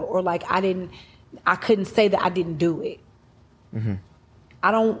about, or like I couldn't say that I didn't do it.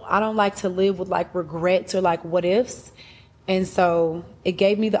 I don't like to live with like regrets or like what ifs. And so it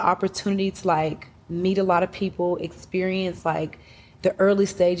gave me the opportunity to like meet a lot of people, experience like the early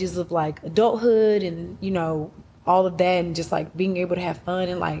stages of like adulthood and, you know, all of that, and just like being able to have fun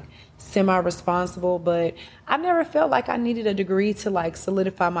and like semi-responsible. But I never felt like I needed a degree to like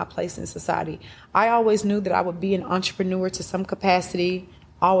solidify my place in society. I always knew that I would be an entrepreneur to some capacity.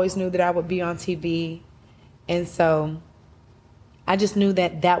 Always knew that I would be on TV. And so I just knew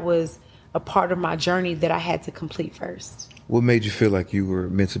that that was a part of my journey that I had to complete first. What made you feel like you were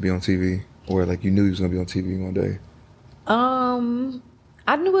meant to be on TV, or like you knew you was gonna be on TV one day?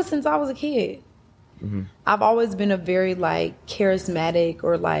 I knew it since I was a kid. I've always been a very like charismatic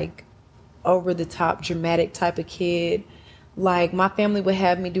or like over the top dramatic type of kid. Like my family would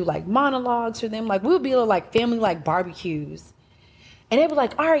have me do like monologues for them. Like we would be like family like barbecues. And they were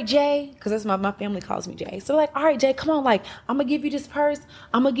like, all right, Jay, because that's my family calls me Jay. So like, all right, Jay, come on, like, I'm going to give you this purse.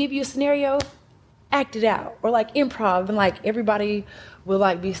 I'm going to give you a scenario. Act it out. Or like improv. And like everybody will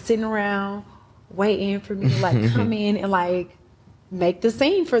like be sitting around waiting for me to like come in and like make the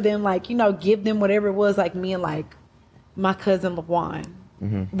scene for them. Like, you know, give them whatever it was, like me and like my cousin LaJuan.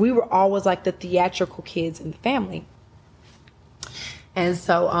 We were always like the theatrical kids in the family. And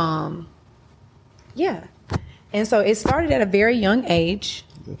so, yeah. And so it started at a very young age.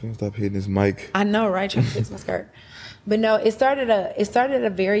 Stop hitting his mic. I know, right? Trying to fix my skirt. But no, it started at a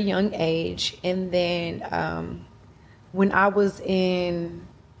very young age. And then when I was in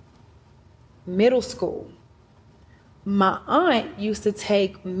middle school, my aunt used to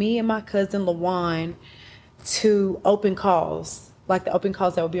take me and my cousin LaJuan to open calls. Like the open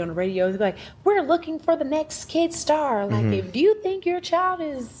calls that would be on the radio. They'd be like, we're looking for the next kid star. Like, if you think your child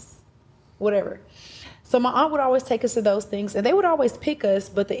is whatever. So my aunt would always take us to those things, and they would always pick us.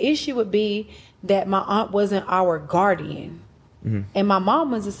 But the issue would be that my aunt wasn't our guardian. And my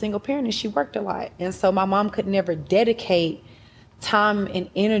mom was a single parent, and she worked a lot. And so my mom could never dedicate time and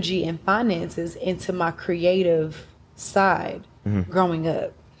energy and finances into my creative side growing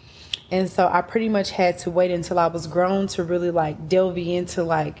up. And so I pretty much had to wait until I was grown to really like delve into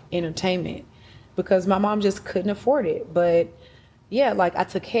like entertainment, because my mom just couldn't afford it. But yeah, like I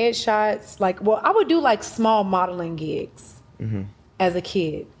took headshots. Like, well, I would do like small modeling gigs as a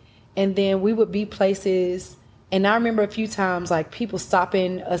kid. And then we would be places. And I remember a few times like people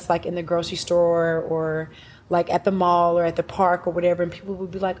stopping us like in the grocery store or like at the mall or at the park or whatever. And people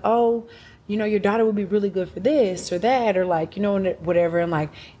would be like, oh, you know, your daughter would be really good for this or that, or like, you know, whatever. And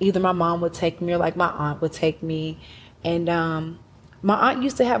like either my mom would take me or like my aunt would take me. And my aunt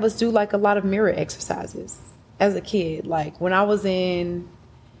used to have us do like a lot of mirror exercises as a kid. Like when I was in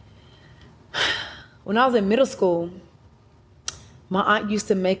middle school, my aunt used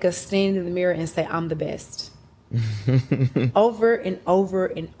to make us stand in the mirror and say, I'm the best. Over and over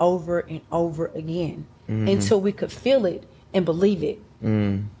and over and over again until we could feel it and believe it.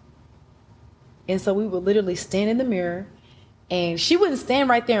 And so we would literally stand in the mirror, and she wouldn't stand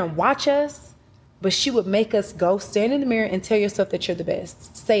right there and watch us, but she would make us go stand in the mirror and tell yourself that you're the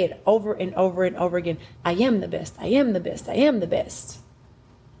best. Say it over and over and over again. I am the best. I am the best. I am the best.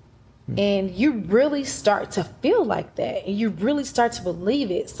 And you really start to feel like that, and you really start to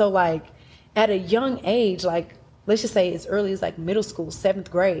believe it. So like at a young age, like let's just say as early as like middle school, 7th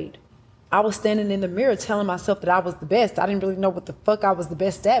grade, I was standing in the mirror telling myself that I was the best. I didn't really know what the fuck I was the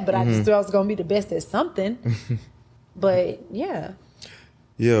best at, but I just knew I was going to be the best at something. But yeah.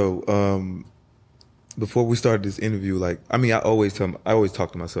 Yo, before we started this interview, like, I mean, I always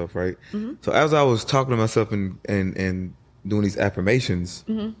talk to myself, right? Mm-hmm. So as I was talking to myself and doing these affirmations,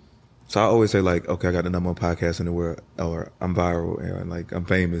 Mm-hmm. so I always say like, okay, I got the #1 podcast in the world, or I'm viral, and like I'm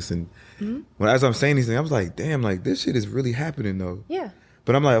famous. And as I'm saying these things, I was like, damn, like this shit is really happening though. Yeah.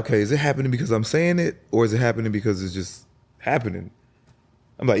 But I'm like, okay, is it happening because I'm saying it, or is it happening because it's just happening?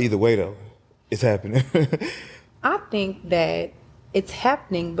 I'm like, either way though, it's happening. I think that it's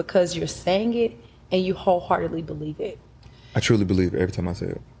happening because you're saying it and you wholeheartedly believe it. I truly believe it every time I say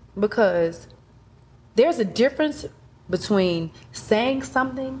it. Because there's a difference between saying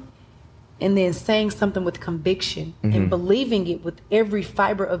something and then saying something with conviction and believing it with every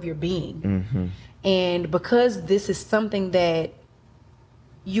fiber of your being. And because this is something that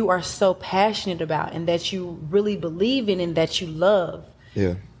you are so passionate about and that you really believe in and that you love,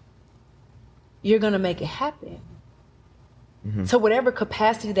 you're going to make it happen. To whatever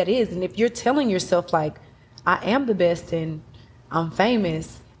capacity that is. And if you're telling yourself like, I am the best and I'm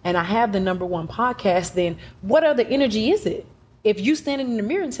famous and I have the #1 podcast, then what other energy is it? If you standing in the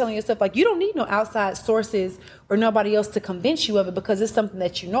mirror and telling yourself like, you don't need no outside sources or nobody else to convince you of it, because it's something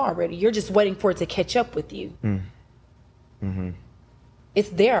that you know already. You're just waiting for it to catch up with you. It's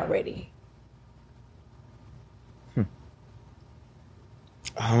there already.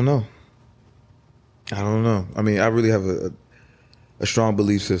 I don't know. I mean, I really have a strong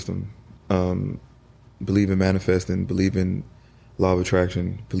belief system. Believe in manifesting, believe in law of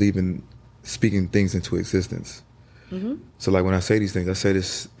attraction, believe in speaking things into existence. So like when I say these things, I say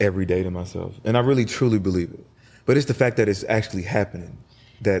this every day to myself. And I really truly believe it. But it's the fact that it's actually happening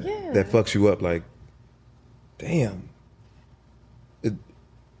that fucks you up. Like, damn.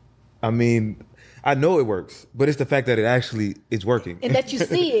 I mean, I know it works, but it's the fact that it's working. And that you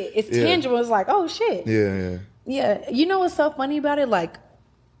see it. It's tangible. It's like, oh shit. Yeah. You know what's so funny about it? Like,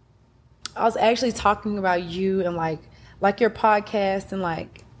 I was actually talking about you and like your podcast and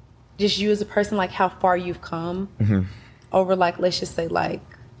like just you as a person, like how far you've come over like, let's just say like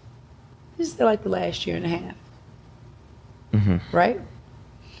the last year and a half. Right?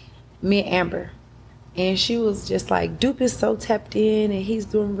 Me and Amber. And she was just like, Dupe is so tapped in and he's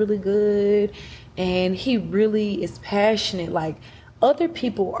doing really good. And he really is passionate. Like, other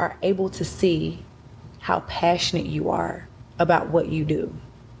people are able to see how passionate you are about what you do.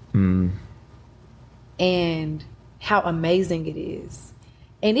 And how amazing it is.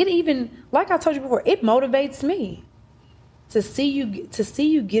 And it even, like I told you before, it motivates me to see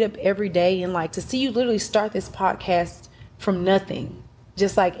you get up every day and like to see you literally start this podcast from nothing.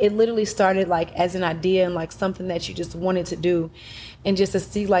 Just like it literally started like as an idea and like something that you just wanted to do, and just to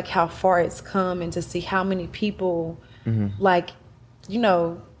see like how far it's come and to see how many people like, you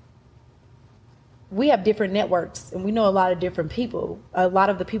know, we have different networks and we know a lot of different people, a lot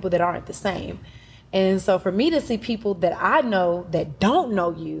of the people that aren't the same. And so for me to see people that I know that don't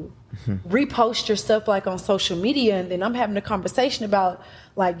know you repost your stuff like on social media, and then I'm having a conversation about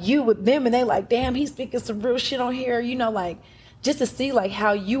like you with them and they like, damn, he's speaking some real shit on here, you know, like just to see like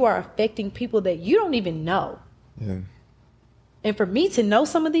how you are affecting people that you don't even know. And for me to know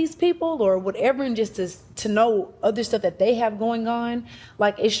some of these people or whatever, and just to know other stuff that they have going on,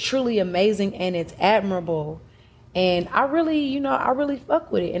 like it's truly amazing and it's admirable. And I really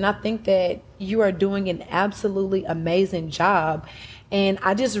fuck with it. And I think that you are doing an absolutely amazing job. And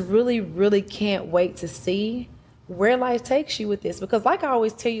I just really, really can't wait to see where life takes you with this. Because like I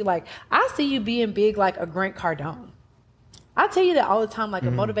always tell you, like, I see you being big like a Grant Cardone. I tell you that all the time, like a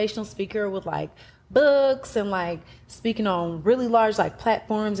motivational speaker with like books and like speaking on really large like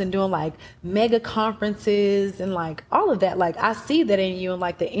platforms and doing like mega conferences and like all of that. Like I see that in you and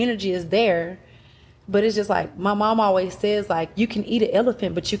like the energy is there. But it's just like my mom always says, like, you can eat an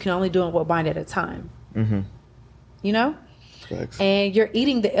elephant, but you can only do it one bite at a time. You know? Facts. And you're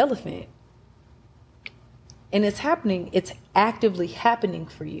eating the elephant. And it's happening. It's actively happening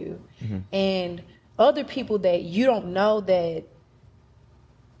for you. And other people that you don't know that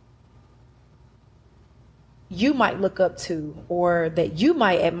you might look up to or that you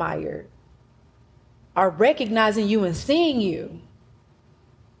might admire are recognizing you and seeing you.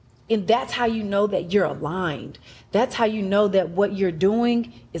 And that's how you know that you're aligned. That's how you know that what you're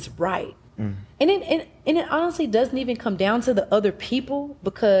doing is right. And it honestly doesn't even come down to the other people,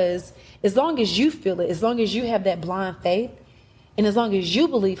 because as long as you feel it, as long as you have that blind faith, and as long as you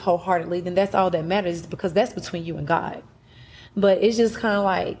believe wholeheartedly, then that's all that matters, because that's between you and God. But it's just kind of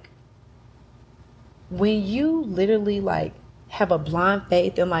like when you literally like have a blind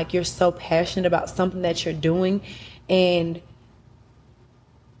faith and like you're so passionate about something that you're doing, and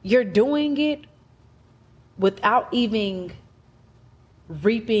you're doing it without even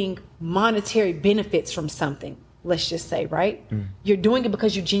reaping monetary benefits from something, let's just say, right? You're doing it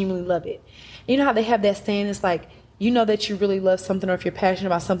because you genuinely love it. You know how they have that saying, it's like, you know that you really love something, or if you're passionate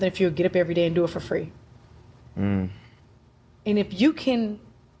about something, if you'll get up every day and do it for free. And if you can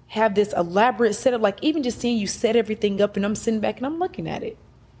have this elaborate setup, like even just seeing you set everything up, and I'm sitting back and I'm looking at it,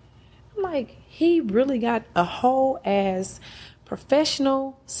 I'm like, he really got a whole ass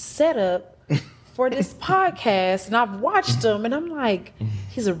professional setup for this podcast. And I've watched him, and I'm like,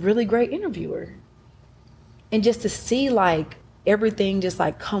 he's a really great interviewer. And just to see like everything just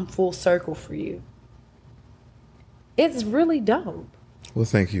like come full circle for you, it's really dope. Well,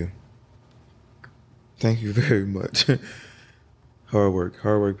 thank you. Thank you very much. Hard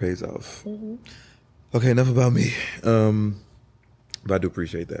work pays off. Okay, enough about me. But I do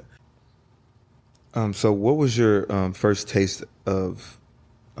appreciate that. So what was your first taste of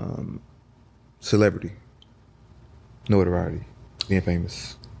celebrity, notoriety, being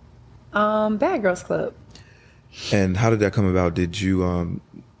famous? Bad Girls Club. And how did that come about? Did you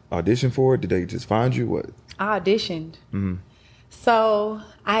audition for it? Did they just find you? What? I auditioned. So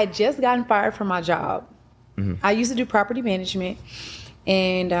I had just gotten fired from my job. I used to do property management,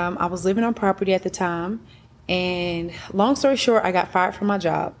 and I was living on property at the time. And long story short, I got fired from my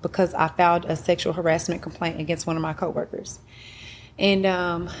job because I filed a sexual harassment complaint against one of my coworkers. And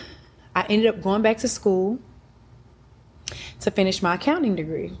I ended up going back to school to finish my accounting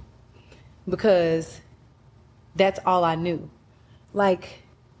degree because that's all I knew. Like,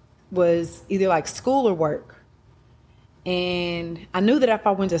 was either like school or work. And I knew that if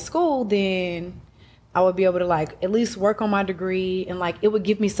I went to school, then I would be able to like at least work on my degree, and like it would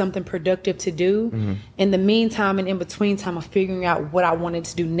give me something productive to do in the meantime and in between time of figuring out what I wanted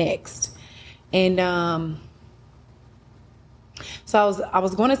to do next. And so I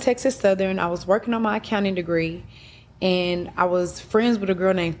was going to Texas Southern. I was working on my accounting degree, and I was friends with a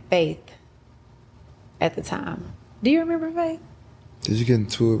girl named Faith at the time. Do you remember Faith? Did you get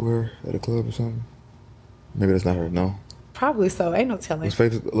into it with her at a club or something? Maybe that's not her, no? Probably so. Ain't no telling. Was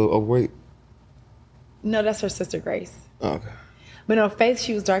Faith a little overweight? No, that's her sister Grace. Oh, okay. But no, Faith,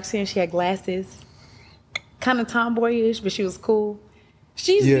 she was dark skinned. She had glasses. Kind of tomboyish, but she was cool.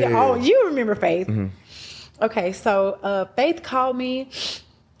 You remember Faith. Okay, so Faith called me,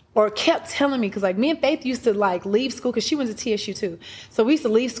 or kept telling me, because like me and Faith used to like leave school, because she went to TSU too. So we used to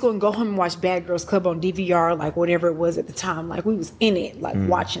leave school and go home and watch Bad Girls Club on DVR, like whatever it was at the time. Like we was in it, like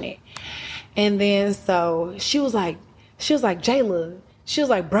watching it. And then so she was like, Jayla, she was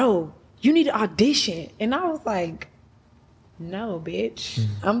like, bro, you need to audition. And I was like, no, bitch.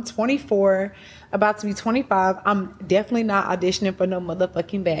 I'm 24, about to be 25. I'm definitely not auditioning for no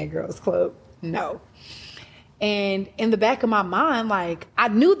motherfucking Bad Girls Club. No. And in the back of my mind, like, I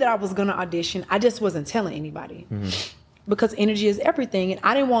knew that I was going to audition. I just wasn't telling anybody. Because energy is everything. And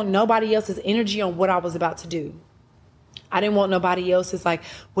I didn't want nobody else's energy on what I was about to do. I didn't want nobody else's, like,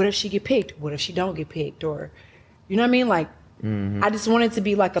 what if she get picked? What if she don't get picked? Or, you know what I mean? Like, I just wanted to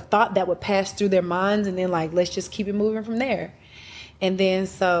be like a thought that would pass through their minds, and then like, let's just keep it moving from there. And then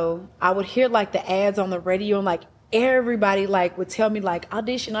so I would hear like the ads on the radio, and like everybody like would tell me like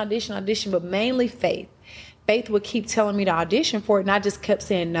audition, but mainly Faith. Faith would keep telling me to audition for it, and I just kept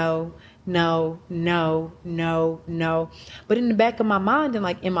saying no. But in the back of my mind and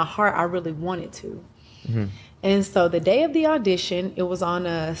like in my heart, I really wanted to. And so the day of the audition, it was on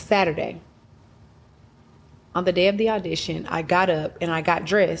a Saturday. On the day of the audition, I got up and I got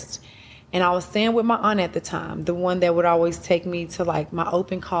dressed, and I was staying with my aunt at the time, the one that would always take me to like my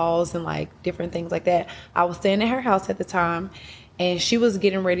open calls and like different things like that. I was staying at her house at the time, and she was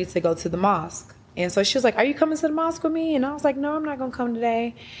getting ready to go to the mosque. And so she was like, are you coming to the mosque with me? And I was like, no, I'm not going to come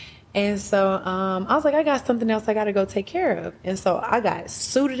today. And so I was like, I got something else I got to go take care of. And so I got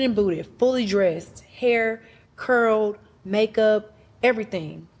suited and booted, fully dressed, hair curled, makeup,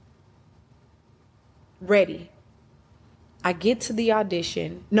 everything ready. I get to the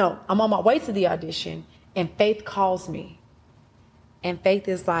audition. No, I'm on my way to the audition, and Faith calls me. And Faith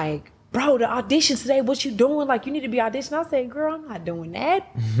is like, bro, the audition today, what you doing? Like, you need to be auditioning. I said, girl, I'm not doing that.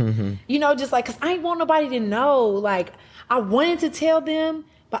 You know, just like, because I ain't want nobody to know. Like, I wanted to tell them,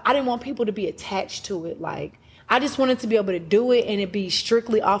 but I didn't want people to be attached to it. Like, I just wanted to be able to do it and it be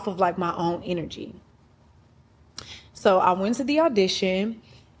strictly off of like my own energy. So I went to the audition,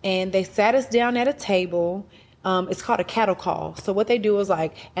 and they sat us down at a table. It's called a cattle call. So what they do is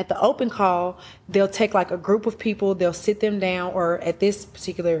like at the open call, they'll take like a group of people, they'll sit them down, or at this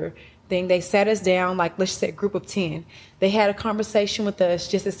particular thing, they sat us down, like let's say a group of 10. They had a conversation with us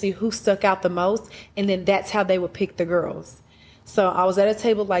just to see who stuck out the most, and then that's how they would pick the girls. So I was at a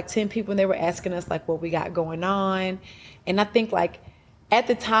table with like 10 people and they were asking us like what we got going on. And I think like at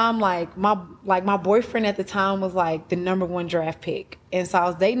the time, like my boyfriend at the time was like the #1 draft pick. And so I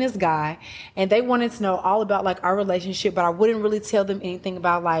was dating this guy and they wanted to know all about like our relationship, but I wouldn't really tell them anything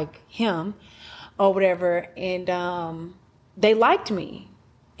about like him or whatever. And they liked me.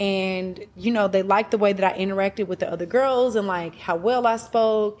 And, you know, they liked the way that I interacted with the other girls and like how well I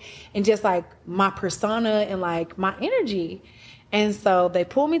spoke and just like my persona and like my energy. And so they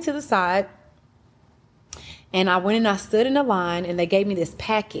pulled me to the side and I went and I stood in a line and they gave me this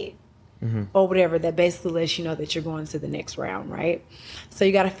packet or whatever that basically lets you know that you're going to the next round, right? So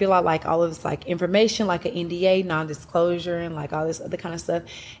you got to fill out like all of this like information, like an NDA, non-disclosure, and like all this other kind of stuff.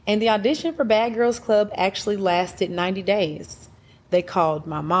 And the audition for Bad Girls Club actually lasted 90 days. They called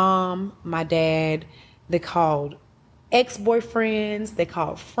my mom, my dad, they called ex-boyfriends, they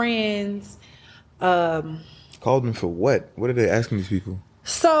called friends. Called them for what? What are they asking these people?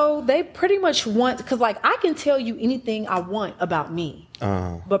 So they pretty much want, because like I can tell you anything I want about me,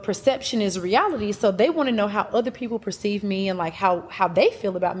 but perception is reality. So they want to know how other people perceive me and like how they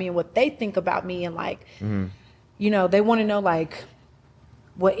feel about me and what they think about me. And like, you know, they want to know like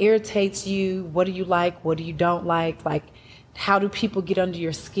what irritates you, what do you like, what do you don't like how do people get under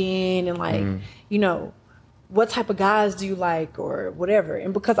your skin and like, you know, what type of guys do you like or whatever.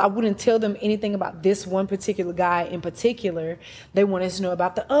 And because I wouldn't tell them anything about this one particular guy in particular, they wanted to know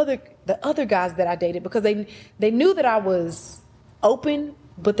about the other guys that I dated because they knew that I was open,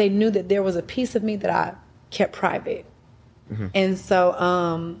 but they knew that there was a piece of me that I kept private. And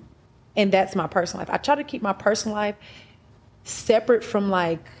so, and that's my personal life. I try to keep my personal life separate from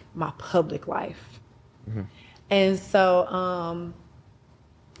like my public life. And so,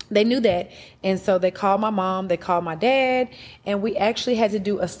 they knew that. And so they called my mom, they called my dad, and we actually had to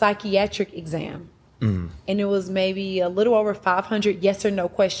do a psychiatric exam. And it was maybe a little over 500 yes or no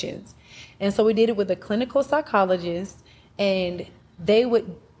questions. And so we did it with a clinical psychologist, and they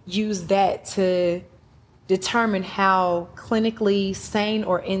would use that to determine how clinically sane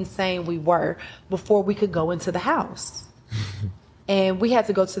or insane we were before we could go into the house. And we had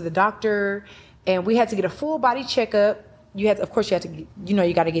to go to the doctor, and we had to get a full body checkup. You got to get,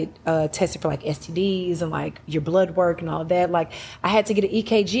 you got to get tested for like STDs and like your blood work and all that. Like I had to get an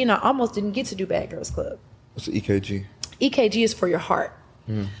EKG and I almost didn't get to do Bad Girls Club. What's the EKG? EKG is for your heart.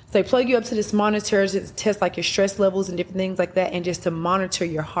 So they plug you up to this monitor to test like your stress levels and different things like that and just to monitor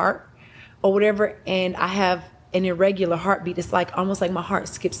your heart or whatever. And I have an irregular heartbeat. It's like almost like my heart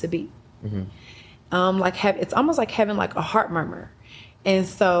skips a beat. It's almost like having like a heart murmur. And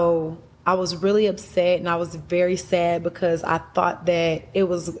so I was really upset and I was very sad because I thought that it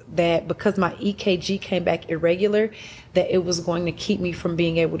was that because my EKG came back irregular, that it was going to keep me from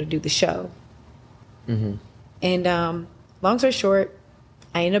being able to do the show. And long story short,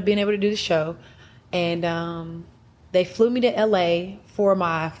 I ended up being able to do the show. And they flew me to LA for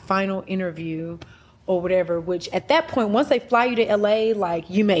my final interview or whatever, which at that point, once they fly you to LA, like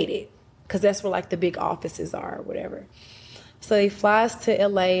you made it. Because that's where like the big offices are or whatever. So they fly us to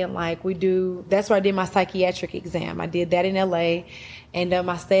LA and like that's where I did my psychiatric exam. I did that in LA and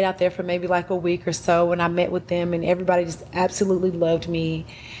I stayed out there for maybe like a week or so and I met with them and everybody just absolutely loved me.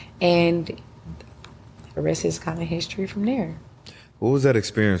 And the rest is kind of history from there. What was that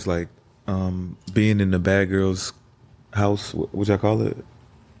experience like being in the Bad Girls house? What y'all call it?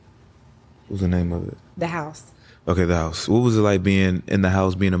 What was the name of it? The house. Okay, the house. What was it like being in the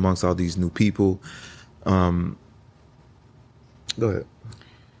house, being amongst all these new people? Go ahead.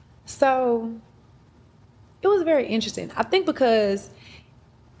 So it was very interesting. I think because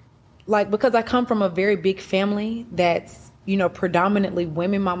I come from a very big family that's, predominantly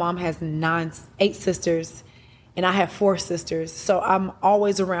women. My mom has 8 sisters and I have 4 sisters. So I'm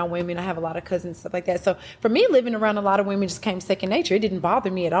always around women. I have a lot of cousins, stuff like that. So for me, living around a lot of women just came second nature. It didn't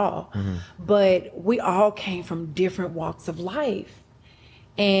bother me at all. But we all came from different walks of life.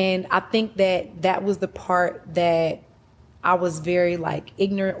 And I think that was the part that I was very like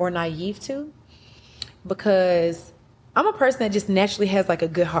ignorant or naive to, because I'm a person that just naturally has like a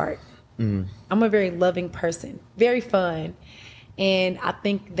good heart. I'm a very loving person, very fun. And I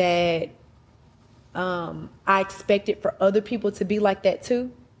think that I expected for other people to be like that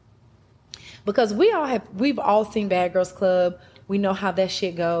too, because we've all seen Bad Girls Club. We know how that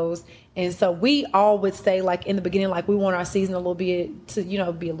shit goes. And so we all would say like in the beginning, like we want our season a little bit to,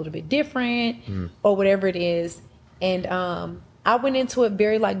 be a little bit different or whatever it is. And I went into it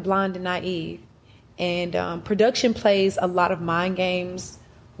very like blind and naive. And production plays a lot of mind games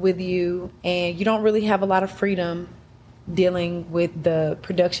with you, and you don't really have a lot of freedom dealing with the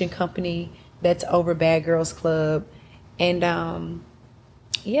production company that's over Bad Girls Club. And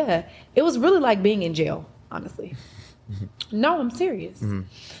yeah, it was really like being in jail, honestly. No, I'm serious.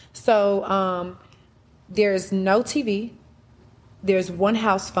 So there's no TV, there's one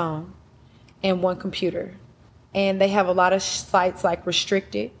house phone and one computer, and they have a lot of sites like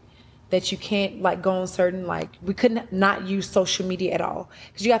restricted that you can't like go on certain, like we could not use social media at all,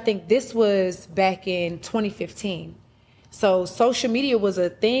 because you gotta think this was back in 2015. So social media was a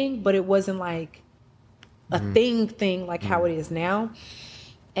thing, but it wasn't like a thing like how it is now.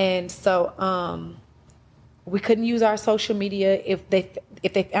 And so we couldn't use our social media. If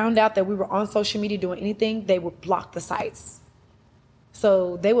they found out that we were on social media doing anything, they would block the sites.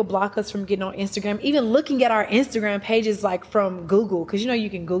 So they would block us from getting on Instagram, even looking at our Instagram pages, like from Google, because you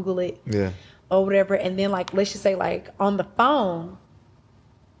can Google it, or whatever. And then like, let's just say like on the phone,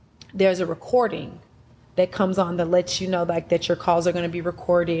 there's a recording that comes on that lets you know like that your calls are going to be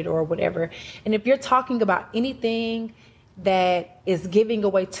recorded or whatever. And if you're talking about anything that is giving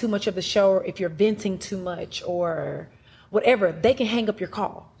away too much of the show, or if you're venting too much or whatever, they can hang up your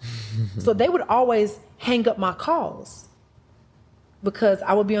call. So they would always hang up my calls, because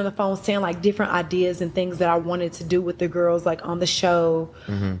I would be on the phone saying like different ideas and things that I wanted to do with the girls, like on the show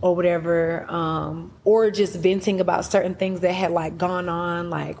or whatever, or just venting about certain things that had like gone on,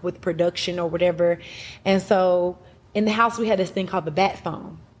 like with production or whatever. And so in the house, we had this thing called the bat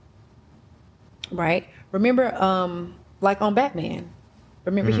phone, right? Remember, like on Batman,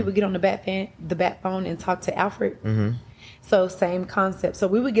 remember he would get on the bat phone and talk to Alfred? So same concept. So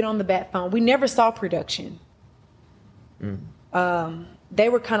we would get on the bat phone. We never saw production. They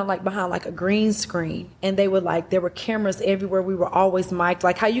were kind of like behind like a green screen, and they would like, there were cameras everywhere. We were always mic'd.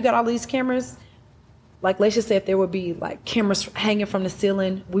 Like how you got all these cameras? Like, let's just say if there would be like cameras hanging from the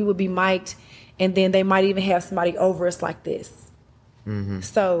ceiling, we would be mic'd, and then they might even have somebody over us like this.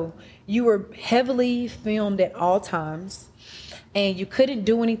 So you were heavily filmed at all times, and you couldn't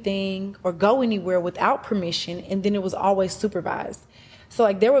do anything or go anywhere without permission. And then it was always supervised. So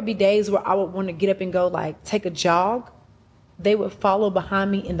like there would be days where I would want to get up and go like take a jog. They would follow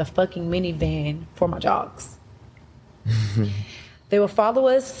behind me in the fucking minivan for my jogs. They would follow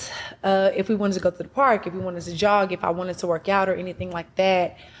us if we wanted to go to the park, if we wanted to jog, if I wanted to work out or anything like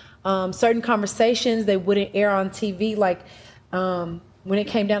that. Certain conversations they wouldn't air on TV, like when it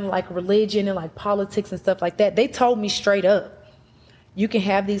came down to like religion and like politics and stuff like that. They told me straight up, you can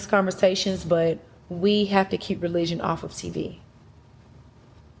have these conversations, but we have to keep religion off of TV.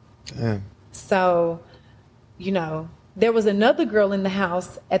 Damn. So, there was another girl in the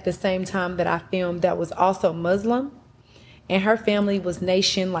house at the same time that I filmed that was also Muslim, and her family was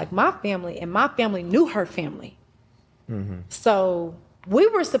nation like my family, and my family knew her family. So we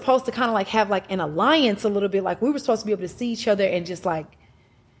were supposed to kind of like have like an alliance a little bit. Like we were supposed to be able to see each other and just like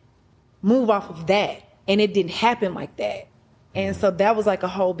move off of that. And it didn't happen like that. And so that was like a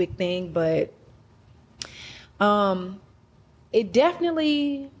whole big thing. But it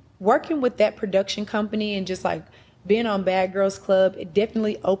definitely, working with that production company and just like being on Bad Girls Club, it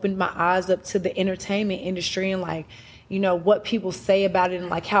definitely opened my eyes up to the entertainment industry and like, what people say about it, and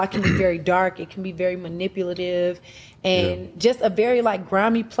like how it can be very dark. It can be very manipulative and just a very like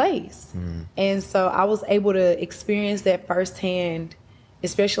grimy place. And so I was able to experience that firsthand,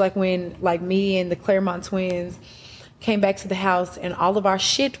 especially like when like me and the Claremont twins came back to the house and all of our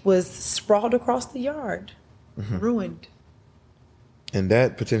shit was sprawled across the yard, ruined. And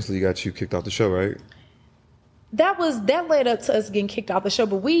that potentially got you kicked off the show, right? That led up to us getting kicked off the show,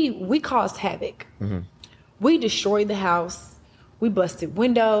 but we caused havoc. We destroyed the house. We busted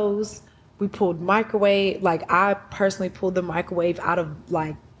windows. We pulled microwave. Like I personally pulled the microwave out of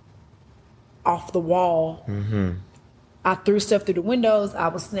like off the wall. I threw stuff through the windows. I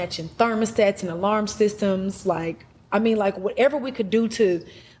was snatching thermostats and alarm systems. Like, I mean, like whatever we could do to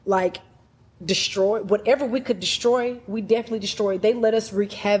like destroy, whatever we could destroy, we definitely destroyed. They let us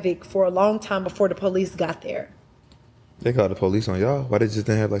wreak havoc for a long time before the police got there. They called the police on y'all? Why they just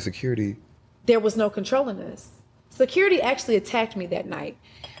didn't have like security? There was no controlling us. Security actually attacked me that night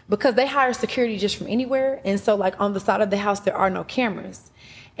because they hire security just from anywhere. And so like on the side of the house, there are no cameras.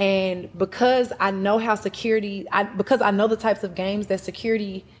 And because I know how because I know the types of games that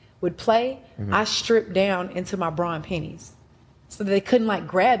security would play, I stripped down into my bra and panties so that they couldn't like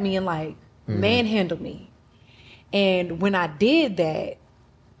grab me and like manhandle me. And when I did that,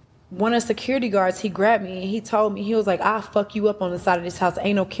 one of the security guards, he grabbed me and he told me, he was like, I'll fuck you up on the side of this house.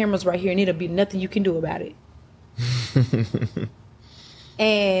 Ain't no cameras right here and it'll be nothing you can do about it.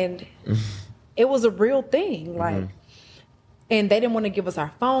 And it was a real thing. Like, and they didn't want to give us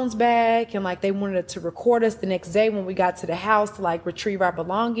our phones back. And like, they wanted to record us the next day when we got to the house to like retrieve our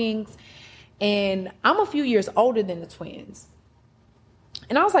belongings. And I'm a few years older than the twins.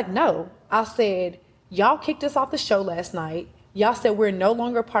 And I was like, no. I said, y'all kicked us off the show last night. Y'all said we're no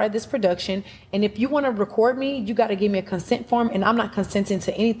longer part of this production. And if you want to record me, you got to give me a consent form. And I'm not consenting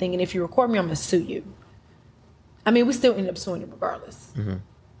to anything. And if you record me, I'm going to sue you. I mean, we still end up suing him regardless. Mm-hmm.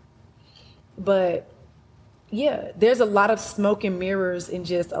 But yeah, there's a lot of smoke and mirrors and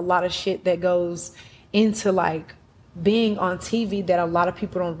just a lot of shit that goes into like being on TV that a lot of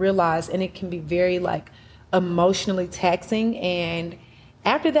people don't realize. And it can be very like emotionally taxing. And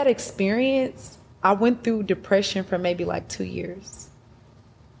after that experience, I went through depression for maybe like 2 years.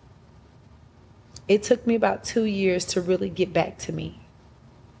 It took me about 2 years to really get back to me.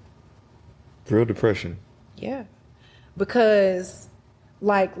 Real depression. Yeah. Because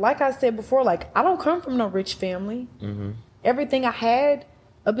like I said before, like I don't come from no rich family. Mm-hmm. Everything I had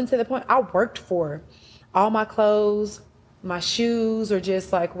up until the point I worked for, all my clothes, my shoes, or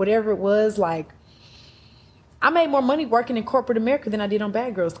just like whatever it was, like I made more money working in corporate America than I did on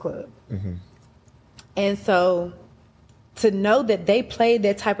Bad Girls Club. Mm-hmm. And so to know that they played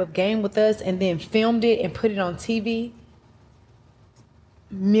that type of game with us and then filmed it and put it on TV,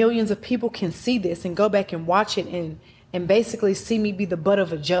 millions of people can see this and go back and watch it and basically see me be the butt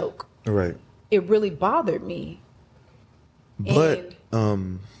of a joke. Right. It really bothered me. But, I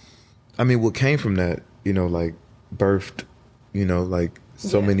mean, what came from that, you know, like birthed, you know, like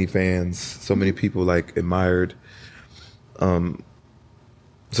so many fans, so many people like admired,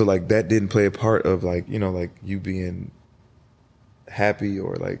 so like that didn't play a part of like, you know, like you being happy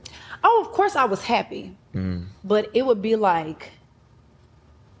or like. Oh, of course I was happy. But it would be like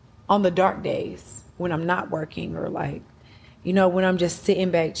on the dark days when I'm not working or like, you know, when I'm just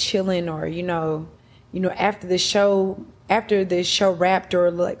sitting back chilling or, you know, after the show wrapped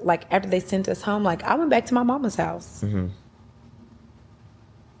or like after they sent us home, like I went back to my mama's house. Mm-hmm.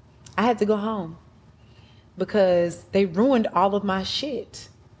 I had to go home because they ruined all of my shit.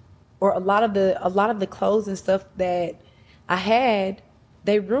 Or a lot of the clothes and stuff that I had,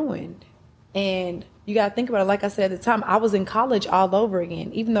 they ruined. And you got to think about it. Like I said at the time, I was in college all over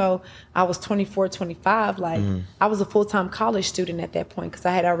again. Even though I was 24, 25, like I was a full-time college student at that point because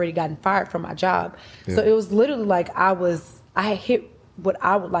I had already gotten fired from my job. Yeah. So it was literally like I had hit what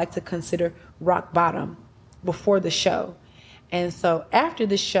I would like to consider rock bottom before the show. And so after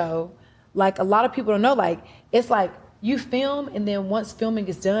the show, like a lot of people don't know, like it's like you film and then once filming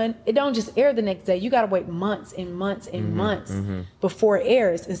is done, it don't just air the next day. You got to wait months and months and months before it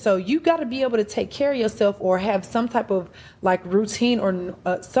airs. And so you got to be able to take care of yourself or have some type of like routine or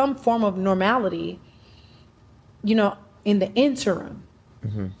some form of normality, you know, in the interim.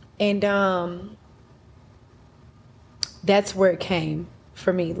 Mm-hmm. And that's where it came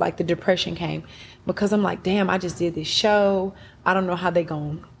for me, like the depression came. Because I'm like, damn, I just did this show. I don't know how they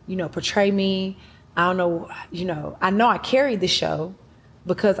gonna, you know, portray me. I don't know, you know, I know I carried the show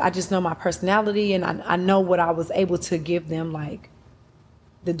because I just know my personality and I know what I was able to give them, like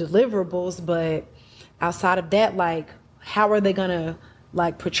the deliverables. But outside of that, like, how are they gonna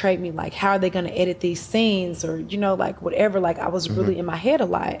like portray me? Like, how are they gonna edit these scenes or, you know, like whatever, like I was really in my head a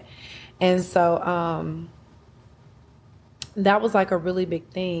lot. And so, that was like a really big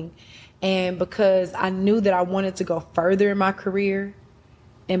thing. And because I knew that I wanted to go further in my career,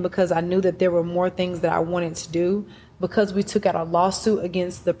 and because I knew that there were more things that I wanted to do, because we took out a lawsuit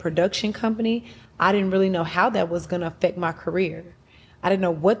against the production company, I didn't really know how that was going to affect my career. I didn't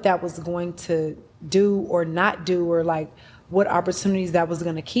know what that was going to do or not do, or like what opportunities that was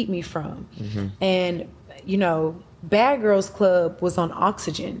going to keep me from. Mm-hmm. And, you know, Bad Girls Club was on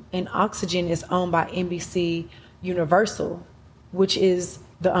Oxygen, and Oxygen is owned by NBC Universal, which is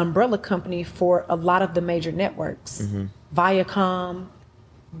the umbrella company for a lot of the major networks. Mm-hmm. Viacom,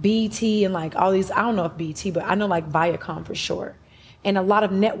 BT, and like all these, I don't know if BT, but I know like Viacom for sure. And a lot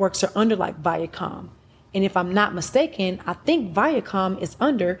of networks are under like Viacom. And if I'm not mistaken, I think Viacom is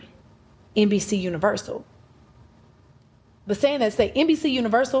under NBC Universal. But saying that, say NBC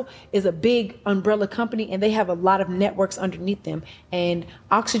Universal is a big umbrella company and they have a lot of networks underneath them. And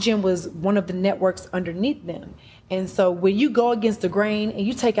Oxygen was one of the networks underneath them. And so when you go against the grain and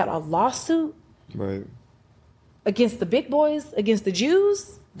you take out a lawsuit against the big boys, against the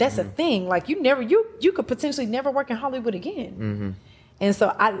Jews, that's a thing. Like you could potentially never work in Hollywood again. Mm-hmm. And so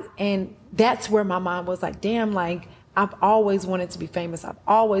and that's where my mind was like, damn, like I've always wanted to be famous. I've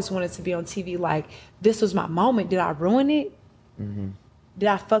always wanted to be on TV. Like this was my moment. Did I ruin it? Mm-hmm. Did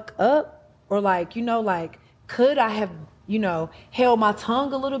I fuck up? Or like, you know, like could I have, you know, held my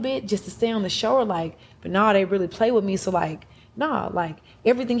tongue a little bit just to stay on the show? Or like, but no, they really play with me. So like, no, like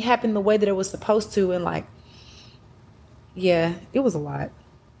everything happened the way that it was supposed to. And like, yeah, it was a lot.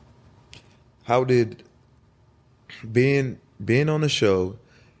 how did being on the show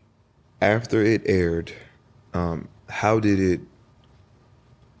after it aired, how did it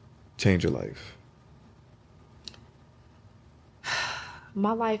change your life?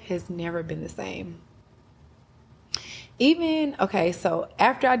 My life has never been the same. Even, okay, so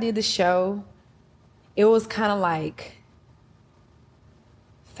after I did the show, it was kind of like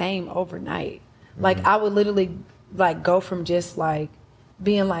fame overnight. Like I would literally like go from just like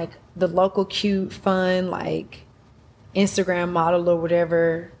being like the local cute, fun, like Instagram model or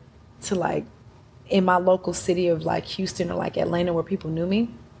whatever to like in my local city of like Houston or like Atlanta where people knew me.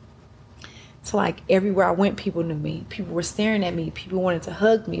 To like everywhere I went, people knew me. People were staring at me. People wanted to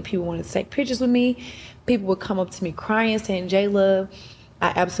hug me. People wanted to take pictures with me. People would come up to me crying, saying, J-Love,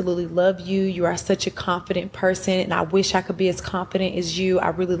 I absolutely love you. You are such a confident person, and I wish I could be as confident as you. I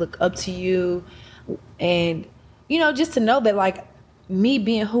really look up to you. And, you know, just to know that, like, me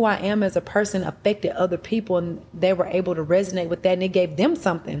being who I am as a person affected other people, and they were able to resonate with that, and it gave them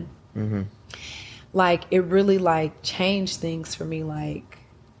something. Mm-hmm. Like, it really, like, changed things for me. Like,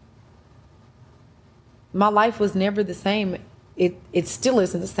 my life was never the same. It still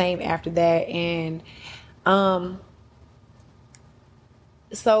isn't the same after that. And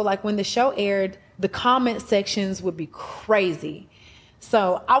so like when the show aired, the comment sections would be crazy.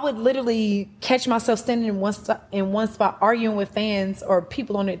 So I would literally catch myself standing in one spot arguing with fans or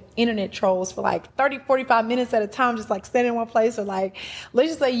people on the internet trolls for like 30, 45 minutes at a time, just like standing in one place. Or like, let's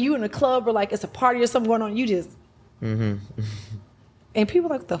just say you in a club or like it's a party or something going on, you just... Mm-hmm. And people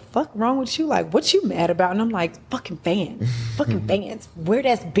like, the fuck wrong with you? Like, what you mad about? And I'm like, fucking fans. Fucking fans. Weird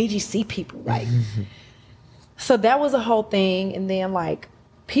ass BGC people. Like, so that was a whole thing. And then like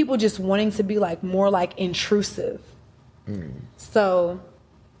people just wanting to be like more like intrusive. So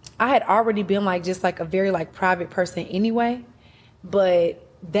I had already been like just like a very like private person anyway. But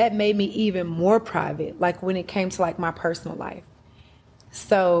that made me even more private, like when it came to like my personal life.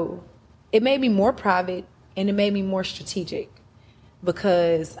 So it made me more private and it made me more strategic.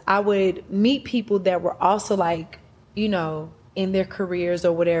 Because I would meet people that were also like, you know, in their careers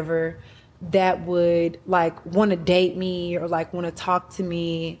or whatever, that would like want to date me or like want to talk to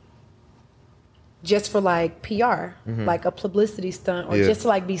me just for like PR, like a publicity stunt or just to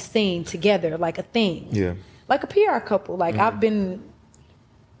like be seen together, like a thing. Yeah. Like a PR couple. Like I've been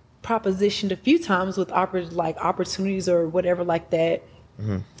propositioned a few times with opportunities or whatever like that.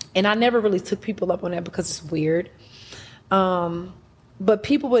 And I never really took people up on that because it's weird. But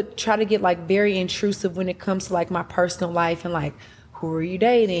people would try to get like very intrusive when it comes to like my personal life and like, who are you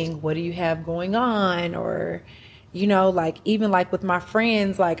dating? What do you have going on? Or, you know, like even like with my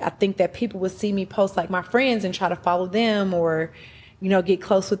friends, like I think that people would see me post like my friends and try to follow them or, you know, get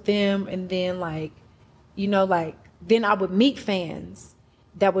close with them. And then like, you know, like then I would meet fans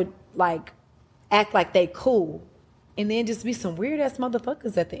that would like act like they cool and then just be some weird ass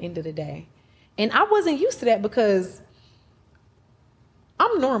motherfuckers at the end of the day. And I wasn't used to that because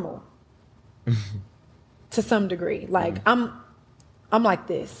I'm normal to some degree. Like I'm like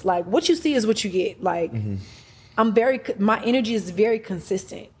this. Like what you see is what you get. Like my energy is very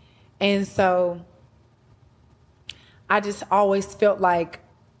consistent. And so I just always felt like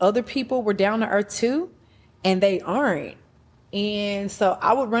other people were down to earth too, and they aren't. And so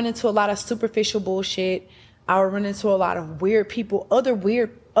I would run into a lot of superficial bullshit. I would run into a lot of weird people,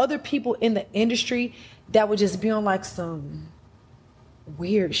 other people in the industry that would just be on like some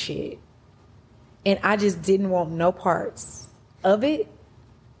weird shit. And I just didn't want no parts of it.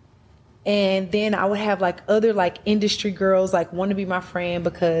 And then I would have like other like industry girls like want to be my friend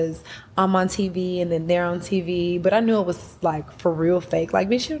because I'm on TV and then they're on TV. But I knew it was like for real fake. Like,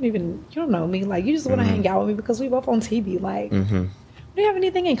 bitch, you don't know me. Like, you just want to hang out with me because we both on TV. Like, we don't have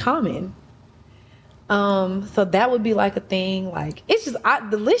anything in common. So that would be like a thing. Like, it's just,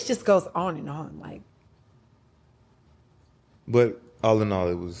 the list just goes on and on. Like, but all in all,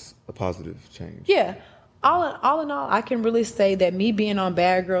 it was a positive change. Yeah. All in all, I can really say that me being on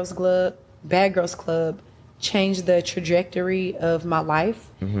Bad Girls Club changed the trajectory of my life.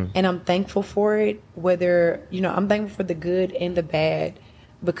 And I'm thankful for it. Whether, you know, I'm thankful for the good and the bad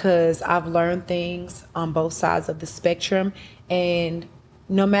because I've learned things on both sides of the spectrum. And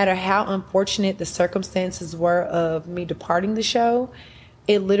no matter how unfortunate the circumstances were of me departing the show,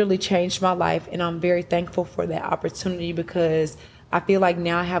 it literally changed my life. And I'm very thankful for that opportunity because I feel like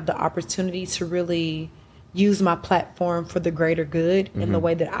now I have the opportunity to really use my platform for the greater good in the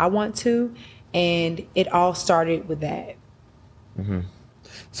way that I want to. And it all started with that.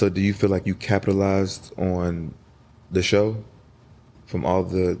 So do you feel like you capitalized on the show from all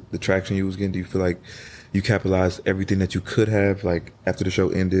the traction you was getting? Do you feel like you capitalized everything that you could have, like after the show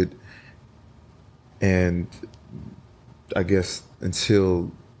ended? and I guess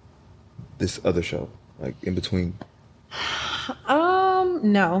until this other show, like in between?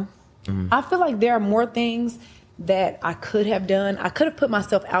 No. I feel like there are more things that I could have done. I could have put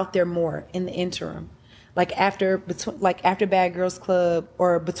myself out there more in the interim. Like after Bad Girls Club,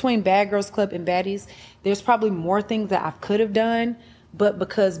 or between Bad Girls Club and Baddies, there's probably more things that I could have done. But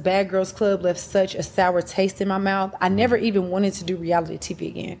because Bad Girls Club left such a sour taste in my mouth, I never even wanted to do reality TV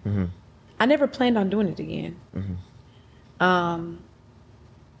again. I never planned on doing it again.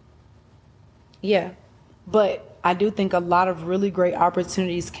 Yeah. But I do think a lot of really great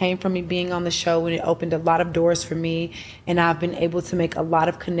opportunities came from me being on the show, and it opened a lot of doors for me. And I've been able to make a lot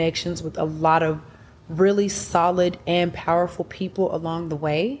of connections with a lot of really solid and powerful people along the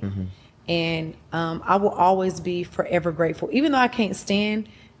way. And I will always be forever grateful, even though I can't stand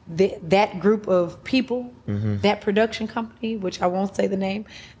that group of people, that production company, which I won't say the name.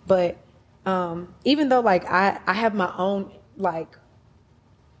 But even though like I have my own like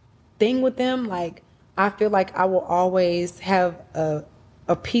thing with them, like I feel like I will always have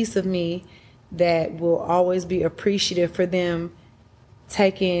a piece of me that will always be appreciative for them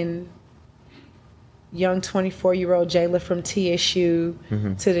taking young 24-year-old Jayla from TSU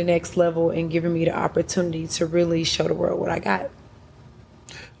to the next level and giving me the opportunity to really show the world what I got.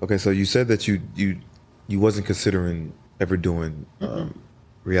 Okay, so you said that you wasn't considering ever doing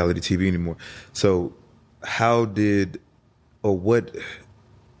reality TV anymore. So how did, or what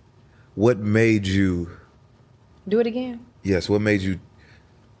made you do it again? Yes, what made you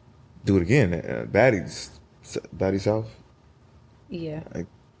do it again? Baddies South? Yeah.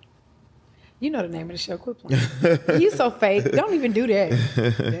 You know the name of the show. Quit playing. You so fake. Don't even do that.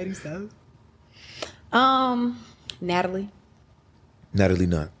 Baddies South. Natalie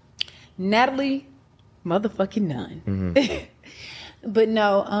Nunn. Natalie motherfucking Nunn. But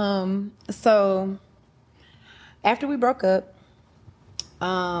no, so after we broke up,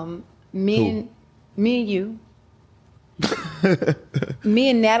 me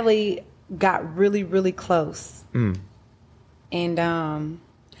and Natalie got really, really close. And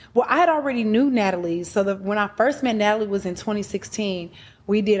well, I had already knew Natalie. So when I first met Natalie was in 2016.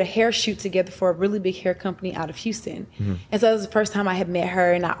 We did a hair shoot together for a really big hair company out of Houston. And so that was the first time I had met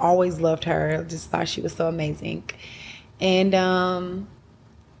her, and I always loved her. I just thought she was so amazing. And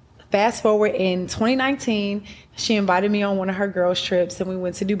fast forward in 2019, she invited me on one of her girls' trips, and we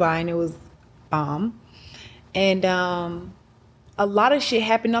went to Dubai, and it was bomb. And a lot of shit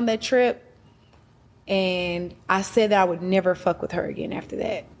happened on that trip, and I said that I would never fuck with her again after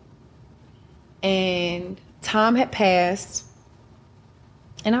that. And time had passed,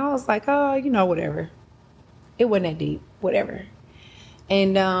 and I was like, oh, whatever. It wasn't that deep, whatever.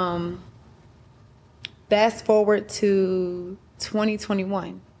 And fast forward to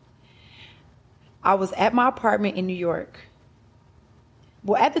 2021. I was at my apartment in New York.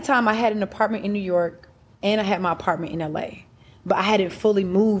 Well, at the time, I had an apartment in New York, and I had my apartment in LA. But I hadn't fully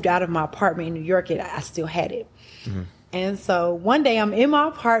moved out of my apartment in New York yet. I still had it. And so one day I'm in my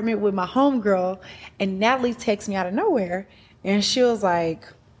apartment with my homegirl, and Natalie texts me out of nowhere, and she was like,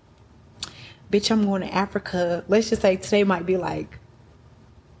 bitch, I'm going to Africa. Let's just say today might be like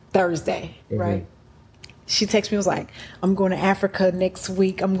Thursday, right? She texted me, was like, I'm going to Africa next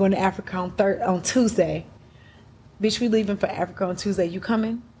week. I'm going to Africa on Tuesday. Bitch, we leaving for Africa on Tuesday. You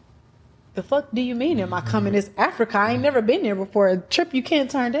coming? The fuck do you mean? Am I coming? It's Africa. I ain't never been there before. A trip you can't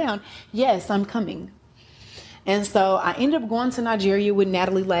turn down. Yes, I'm coming. And so I ended up going to Nigeria with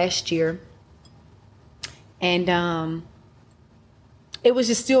Natalie last year. And it was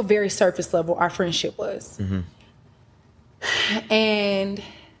just still very surface level, our friendship was. And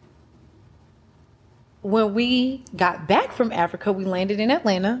when we got back from Africa, we landed in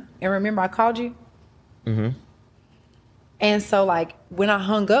Atlanta. And remember, I called you? And so, like, when I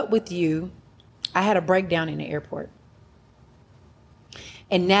hung up with you, I had a breakdown in the airport.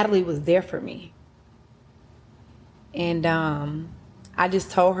 And Natalie was there for me. And I just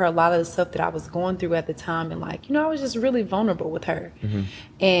told her a lot of the stuff that I was going through at the time. And, like, I was just really vulnerable with her.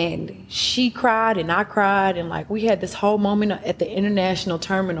 And she cried and I cried. And, like, we had this whole moment at the international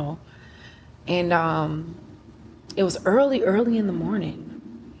terminal. And it was early in the morning.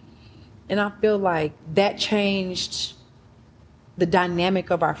 And I feel like that changed the dynamic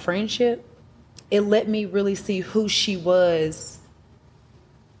of our friendship. It let me really see who she was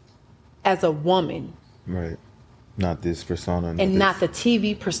as a woman. Right. Not this persona. And not the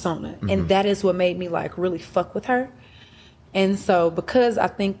TV persona. And that is what made me like really fuck with her. And so because I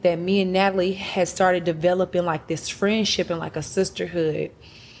think that me and Natalie had started developing like this friendship and like a sisterhood,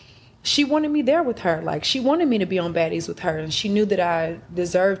 she wanted me there with her. Like she wanted me to be on Baddies with her. And she knew that I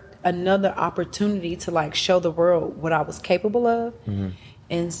deserved another opportunity to like show the world what I was capable of. Mm-hmm.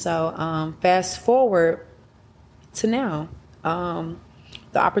 And so fast forward to now,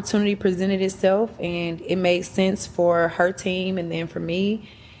 the opportunity presented itself and it made sense for her team and then for me.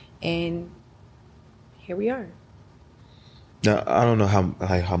 And here we are. Now, I don't know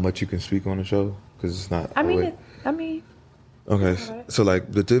how much you can speak on the show because it's not. Okay, so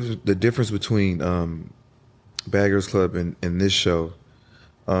like the difference between Bad Girls Club and this show,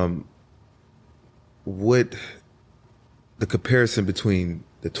 what the comparison between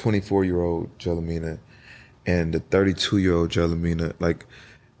the 24-year-old Jelaminah and the 32-year-old Jelaminah, like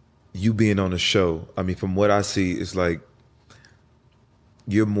you being on the show. I mean, from what I see, it's like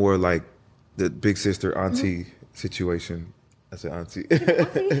you're more like the big sister auntie situation. I said auntie.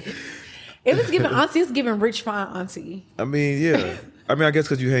 It was giving auntie. It's giving rich fine auntie. I mean, yeah. I mean, I guess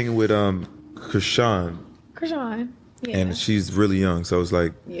because you're hanging with Krishan. Yeah. And she's really young, so it's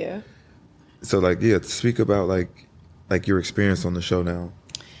like. Yeah. So like, yeah, speak about like your experience on the show now.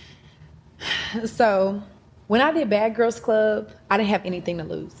 So when I did Bad Girls Club, I didn't have anything to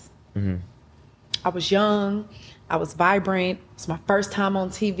lose. Mm-hmm. I was young. I was vibrant. It was my first time on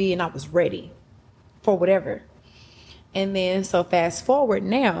TV, and I was ready for whatever. And then, so fast forward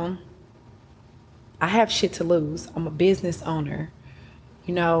now, I have shit to lose. I'm a business owner.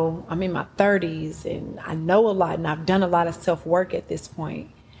 You know, I'm in my 30s and I know a lot and I've done a lot of self-work at this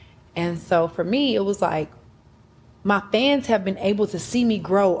point. And so for me, it was like, my fans have been able to see me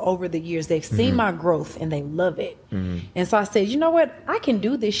grow over the years. They've seen my growth and they love it. Mm-hmm. And so I said, you know what? I can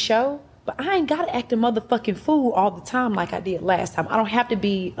do this show, but I ain't got to act a motherfucking fool all the time like I did last time. I don't have to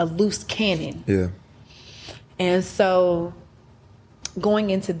be a loose cannon. Yeah. And so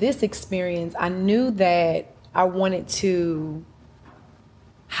going into this experience, I knew that I wanted to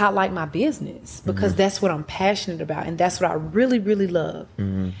highlight my business because that's what I'm passionate about and that's what I really, really love.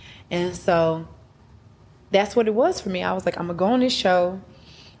 Mm-hmm. And so that's what it was for me. I was like, I'm going to go on this show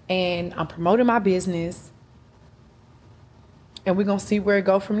and I'm promoting my business and we're going to see where it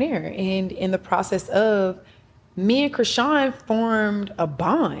go from there. And in the process of, me and Krishan formed a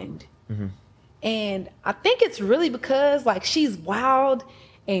bond. Mm-hmm. And I think it's really because like she's wild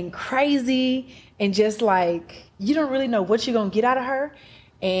and crazy and just like you don't really know what you're going to get out of her.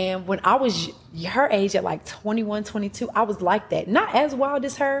 And when I was her age at like 21, 22, I was like that. Not as wild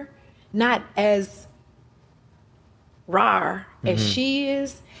as her, not as raw as she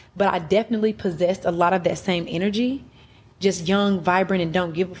is, but I definitely possessed a lot of that same energy. Just young, vibrant, and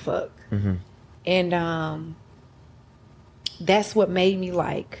don't give a fuck. Mm-hmm. And that's what made me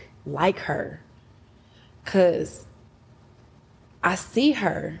like her. Because I see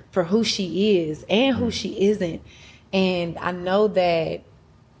her for who she is and who she isn't. And I know that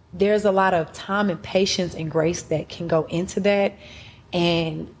there's a lot of time and patience and grace that can go into that.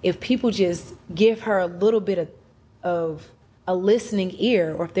 And if people just give her a little bit of a listening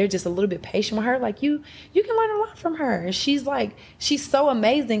ear, or if they're just a little bit patient with her, like you can learn a lot from her. And she's so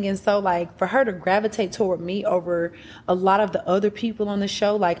amazing. And so like for her to gravitate toward me over a lot of the other people on the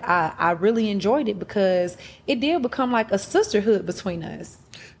show, like I really enjoyed it because it did become like a sisterhood between us.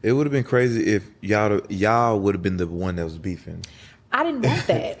 It would have been crazy if y'all would have been the one that was beefing. I didn't want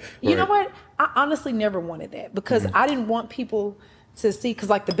that. You know what? I honestly never wanted that because I didn't want people to see, because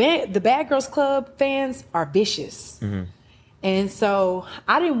like the Bad Girls Club fans are vicious. Mm-hmm. And so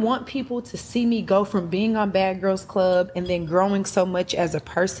I didn't want people to see me go from being on Bad Girls Club and then growing so much as a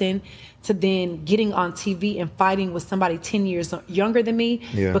person to then getting on TV and fighting with somebody 10 years younger than me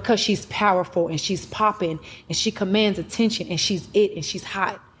because she's powerful and she's popping and she commands attention and she's it and she's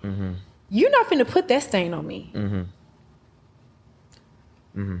hot. Mm-hmm. You're not finna put that stain on me. Mm-hmm.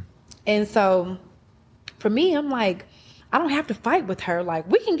 Mm-hmm. And so for me, I'm like, I don't have to fight with her. Like,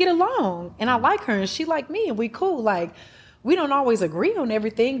 we can get along and I like her and she like me and we cool. Like, we don't always agree on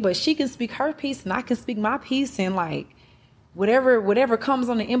everything, but she can speak her piece and I can speak my piece and like whatever comes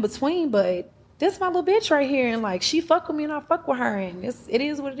on the in between. But this my little bitch right here, and like she fuck with me and I fuck with her, and it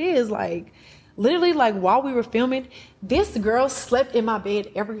is what it is. Like literally, like while we were filming, this girl slept in my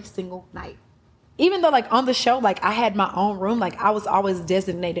bed every single night. Even though like on the show, like I had my own room, like I was always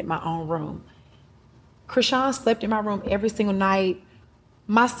designated my own room. Krishan slept in my room every single night.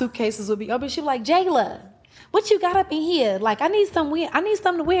 My suitcases would be open. She'd be like, Jayla, what you got up in here? Like, I need something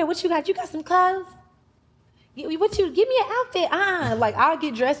to wear. What you got? You got some clothes? Give me an outfit. Like, I'll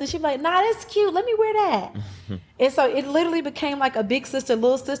get dressed and she'd be like, nah, that's cute. Let me wear that. And so it literally became like a big sister,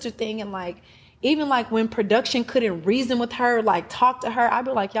 little sister thing. And like, even like when production couldn't reason with her, like talk to her, I'd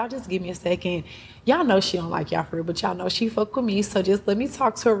be like, y'all just give me a second. Y'all know she don't like y'all for real, but y'all know she fuck with me. So just let me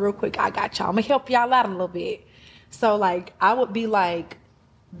talk to her real quick. I got y'all. I'm going to help y'all out a little bit. So like, I would be like,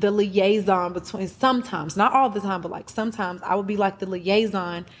 the liaison between, sometimes, not all the time, but like sometimes I would be like the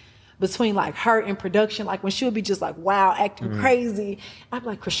liaison between like her and production. Like when she would be just like, wow, acting crazy. I'd be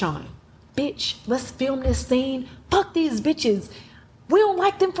like, Krishan, bitch, let's film this scene. Fuck these bitches. We don't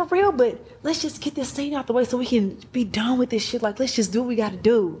like them for real, but let's just get this scene out the way so we can be done with this shit. Like, let's just do what we got to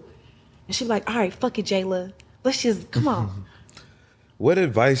do. And she'd be like, all right, fuck it, Jayla. Let's just, come on. What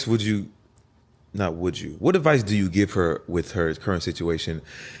advice what advice do you give her with her current situation?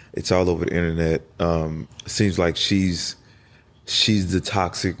 It's all over the internet. Seems like she's the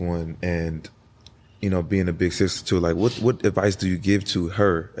toxic one, and you know, being a big sister to her. Like, what advice do you give to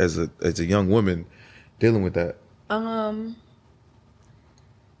her as a young woman dealing with that?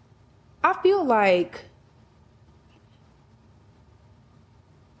 I feel like,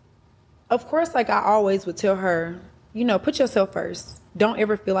 of course, like I always would tell her, you know, put yourself first. Don't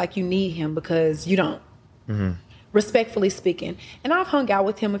ever feel like you need him, because you don't. Respectfully speaking. And I've hung out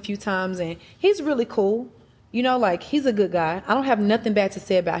with him a few times, and he's really cool. You know, like, he's a good guy. I don't have nothing bad to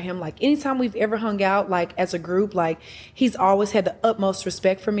say about him. Like, anytime we've ever hung out, like, as a group, like, he's always had the utmost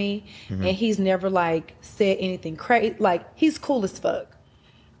respect for me. And he's never, like, said anything crazy. Like, he's cool as fuck.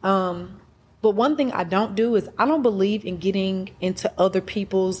 But one thing I don't do is I don't believe in getting into other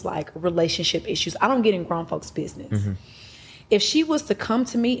people's, like, relationship issues. I don't get in grown folks' business. If she was to come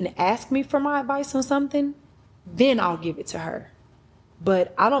to me and ask me for my advice on something, then I'll give it to her.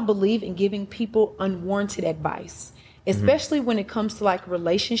 But I don't believe in giving people unwarranted advice, especially when it comes to like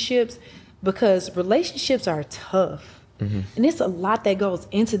relationships, because relationships are tough. And it's a lot that goes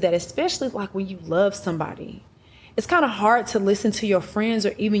into that, especially like when you love somebody. It's kind of hard to listen to your friends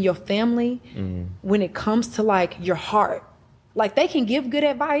or even your family when it comes to like your heart. Like, they can give good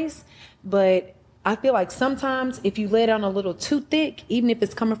advice, but I feel like sometimes if you lay down a little too thick, even if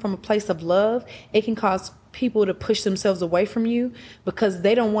it's coming from a place of love, it can cause people to push themselves away from you because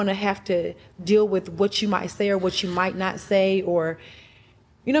they don't want to have to deal with what you might say or what you might not say, or,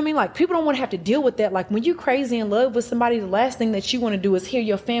 you know what I mean? Like, people don't want to have to deal with that. Like, when you're crazy in love with somebody, the last thing that you want to do is hear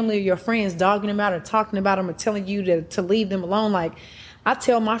your family or your friends dogging them out or talking about them or telling you to leave them alone. Like, I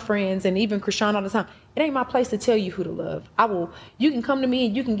tell my friends and even Krishan all the time, it ain't my place to tell you who to love. You can come to me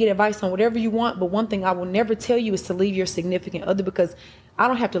and you can get advice on whatever you want, but one thing I will never tell you is to leave your significant other, because I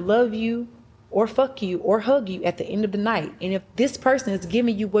don't have to love you or fuck you or hug you at the end of the night. And if this person is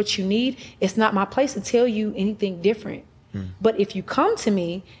giving you what you need, it's not my place to tell you anything different. But if you come to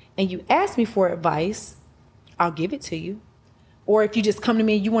me and you ask me for advice, I'll give it to you. Or if you just come to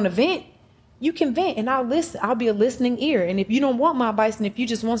me and you want to vent, you can vent and I'll listen. I'll be a listening ear. And if you don't want my advice and if you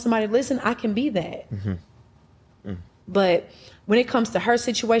just want somebody to listen, I can be that. But when it comes to her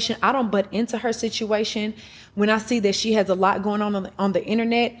situation, I don't butt into her situation. When I see that she has a lot going on the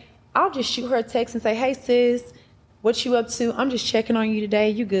internet, I'll just shoot her a text and say, hey, sis, what you up to? I'm just checking on you today.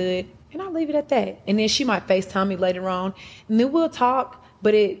 You good? And I'll leave it at that. And then she might FaceTime me later on, and then we'll talk.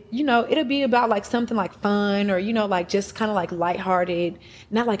 But it'll be about like something like fun or, like just kind of like lighthearted,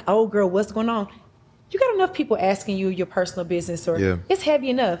 not like, oh girl, what's going on? You got enough people asking you your personal business, or it's heavy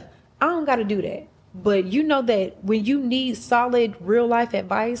enough. I don't got to do that. But you know that when you need solid real life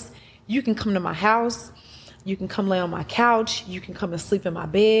advice, you can come to my house. You can come lay on my couch. You can come and sleep in my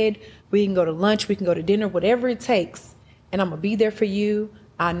bed. We can go to lunch. We can go to dinner, whatever it takes. And I'm going to be there for you.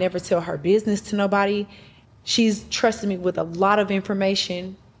 I never tell her business to nobody. She's trusted me with a lot of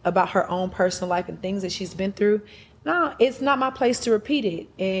information about her own personal life and things that she's been through. No, it's not my place to repeat it.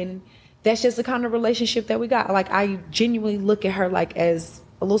 And that's just the kind of relationship that we got. Like, I genuinely look at her like as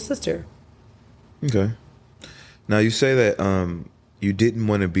a little sister. Okay. Now, you say that you didn't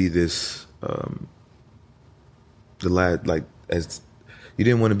want to be this, you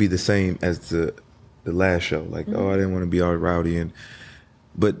didn't want to be the same as the last show. Like, I didn't want to be all rowdy,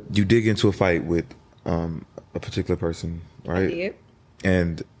 but you dig into a fight with a particular person, right? I did.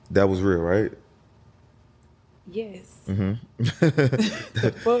 And that was real, right? Yes.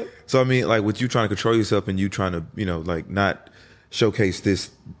 So, I mean, like, with you trying to control yourself and you trying to, like, not showcase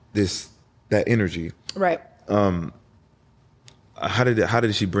that energy. Right. How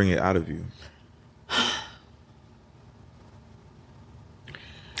did she bring it out of you?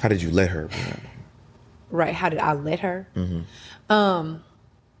 How did you let her bring it out of you? Right. How did I let her?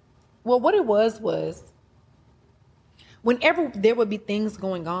 Well, what it was whenever there would be things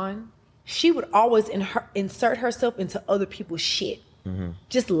going on, she would always insert herself into other people's shit,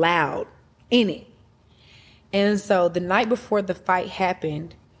 just loud in it. And so the night before the fight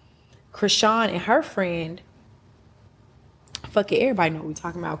happened, Krishan and her friend, fuck it, everybody know what we're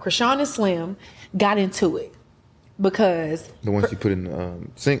talking about. Krishan and Slim got into it because the one she put in the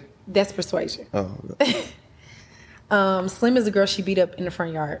sink. That's persuasion. Oh. Slim is the girl she beat up in the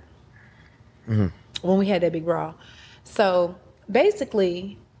front yard when we had that big brawl. So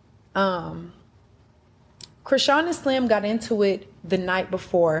basically, Krishan and Slim got into it the night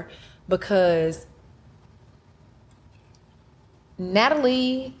before because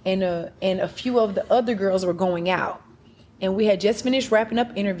Natalie and a few of the other girls were going out. And we had just finished wrapping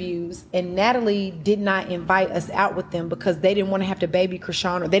up interviews, and Natalie did not invite us out with them because they didn't want to have to baby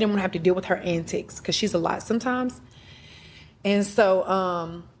Krishan, or they didn't want to have to deal with her antics because she's a lot sometimes. And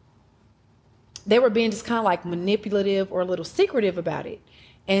so they were being just kind of like manipulative or a little secretive about it.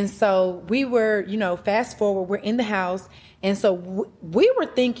 And so we were, fast forward, we're in the house. And so we were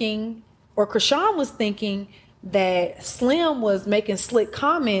thinking, or Krishan was thinking, that Slim was making slick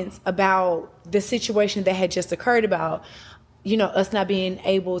comments about the situation that had just occurred about, us not being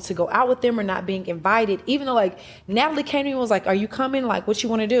able to go out with them or not being invited, even though like Natalie came to me and was like, are you coming? Like, what you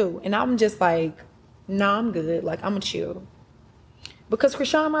want to do? And I'm just like, nah, I'm good. Like, I'm gonna chill. Because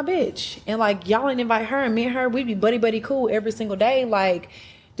Krishan my bitch. And like, y'all didn't invite her, and me and her, we'd be buddy cool every single day. Like,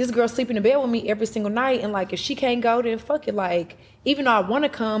 this girl sleep in the bed with me every single night. And like, if she can't go, then fuck it. Like, even though I want to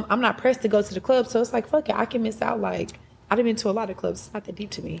come, I'm not pressed to go to the club. So it's like, fuck it, I can miss out. Like, I've been to a lot of clubs. It's not that deep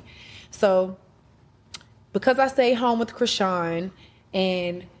to me. So because I stayed home with Krishan,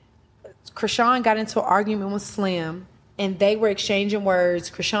 and Krishan got into an argument with Slim, and they were exchanging words.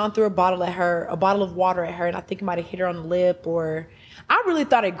 Krishan threw a bottle of water at her, and I think it might have hit her on the lip, or I really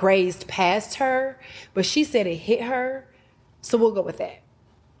thought it grazed past her, but she said it hit her. So we'll go with that.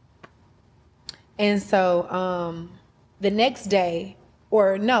 And so the next day,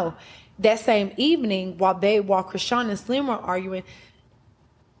 or no, that same evening, while Krishan and Slim were arguing,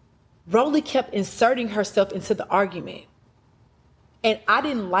 Rolly kept inserting herself into the argument. And I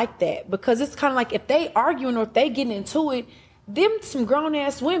didn't like that, because it's kind of like, if they arguing or if they getting into it, them some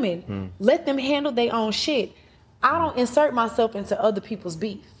grown-ass women, let them handle their own shit. I don't insert myself into other people's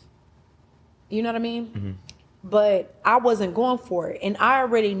beef. You know what I mean? Mm-hmm. But I wasn't going for it. And I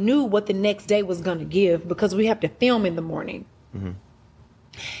already knew what the next day was going to give, because we have to film in the morning. Mm-hmm.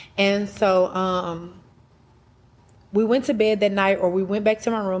 And so we went to bed that night, or we went back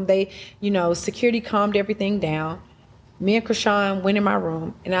to my room. They, security calmed everything down. Me and Krishan went in my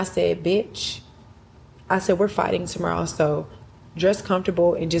room, and I said, bitch, we're fighting tomorrow. So dress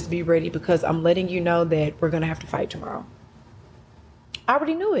comfortable and just be ready, because I'm letting you know that we're going to have to fight tomorrow. I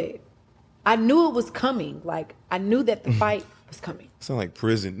already knew it. I knew it was coming. Like, I knew that the fight was coming. Sound like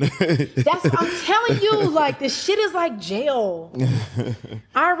prison. That's what I'm telling you. Like, this shit is like jail.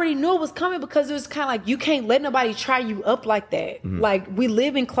 I already knew it was coming, because it was kind of like, you can't let nobody try you up like that. Mm-hmm. Like, we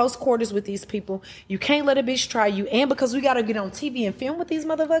live in close quarters with these people. You can't let a bitch try you. And because we got to get on TV and film with these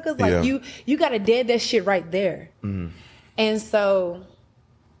motherfuckers, like, you got to dead that shit right there. Mm-hmm. And so,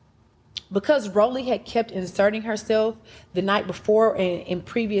 because Rolly had kept inserting herself the night before and in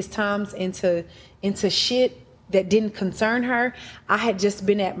previous times into shit that didn't concern her, I had just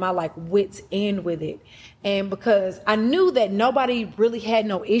been at my like wit's end with it. And because I knew that nobody really had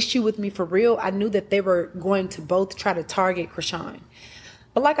no issue with me for real, I knew that they were going to both try to target Krishan.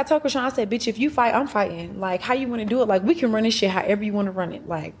 But like I told Krishan, I said, bitch, if you fight, I'm fighting. Like, how you want to do it? Like, we can run this shit however you want to run it.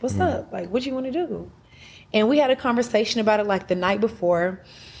 Like, what's up? Like, what you want to do? And we had a conversation about it like the night before.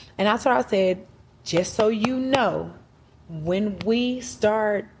 And I told her, I said, just so you know, when we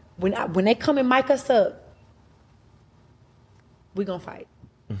start, when they come and mic us up, we're going to fight.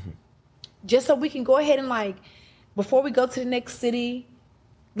 Mm-hmm. Just so we can go ahead and like, before we go to the next city,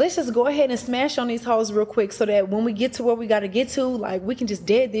 let's just go ahead and smash on these hoes real quick, so that when we get to where we got to get to, like, we can just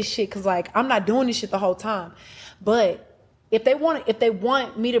dead this shit. Cause like, I'm not doing this shit the whole time. But if they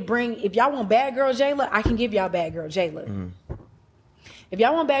want me to bring, if y'all want Bad Girl Jayla, I can give y'all Bad Girl Jayla. Mm-hmm. If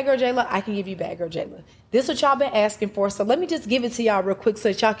y'all want Bad Girl Jayla, I can give you Bad Girl Jayla. This is what y'all been asking for. So let me just give it to y'all real quick, so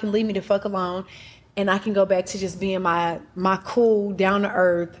that y'all can leave me the fuck alone. And I can go back to just being my cool,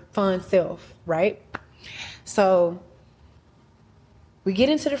 down-to-earth, fun self, right? So we get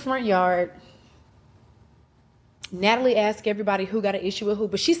into the front yard. Natalie asks everybody who got an issue with who,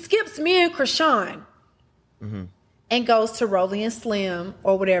 but she skips me and Krishan, mm-hmm. and goes to Rolly and Slim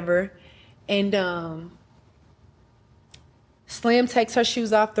or whatever. And Slim takes her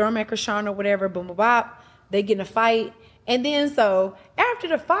shoes off, throw them at Krishan or whatever, boom, boom, bop. They get in a fight. And then so after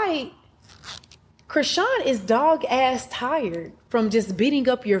the fight, Krishan is dog ass tired from just beating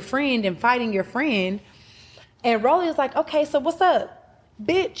up your friend and fighting your friend. And Rolly is like, okay, so what's up?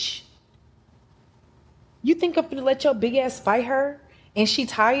 Bitch, you think I'm gonna let your big ass fight her and she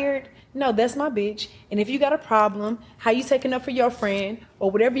tired? No, that's my bitch. And if you got a problem, how you taking up for your friend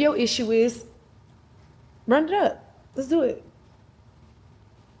or whatever your issue is, run it up. Let's do it.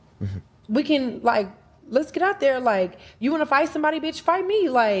 Mm-hmm. We can like let's get out there. Like, you want to fight somebody, bitch, fight me.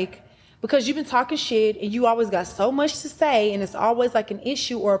 Like, because you've been talking shit and you always got so much to say and it's always like an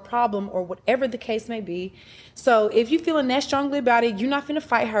issue or a problem or whatever the case may be. So if you're feeling that strongly about it, you're not finna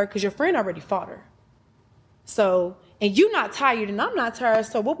fight her because your friend already fought her. So, and you not tired and I'm not tired.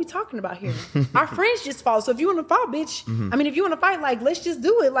 So what we talking about here? Our friends just fought. So if you want to fight, bitch, I mean, if you want to fight, like, let's just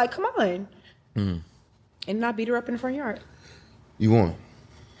do it. Like, come on. And not beat her up in the front yard. You won.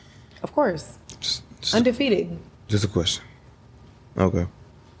 Of course. Just Undefeated. Just a question. Okay.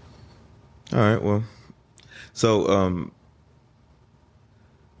 All right. Well, so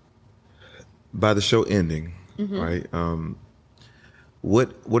by the show ending, right?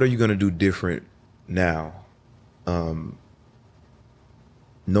 What are you gonna do different now?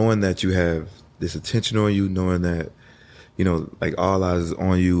 Knowing that you have this attention on you, knowing that, you know, like all eyes is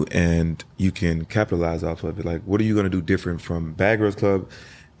on you and you can capitalize off of it. Like, what are you gonna do different from Bad Girls Club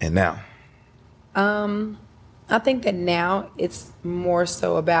and now? I think that now it's more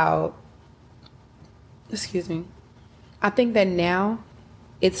so about, I think that now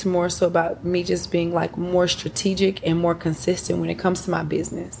it's more so about me just being like more strategic and more consistent when it comes to my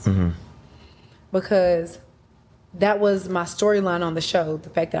business. Because that was my storyline on the show. The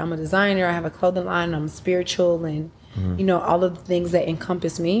fact that I'm a designer, I have a clothing line, I'm spiritual and, you know, all of the things that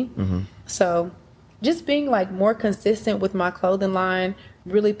encompass me. So just being like more consistent with my clothing line,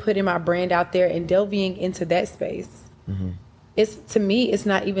 really putting my brand out there and delving into that space. It's, to me, it's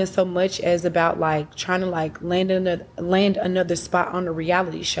not even so much as about like trying to like land another spot on a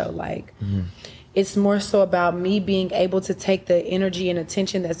reality show. Like, it's more so about me being able to take the energy and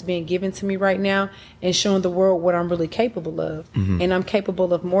attention that's being given to me right now and showing the world what I'm really capable of. And I'm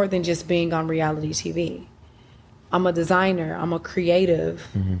capable of more than just being on reality TV. I'm a designer. I'm a creative.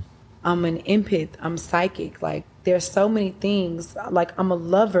 I'm an empath. I'm psychic. Like, there's so many things. Like, I'm a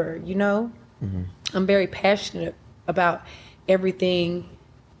lover, you know? I'm very passionate about everything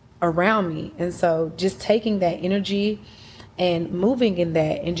around me. And so just taking that energy and moving in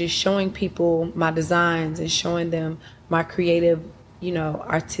that and just showing people my designs and showing them my creative, you know,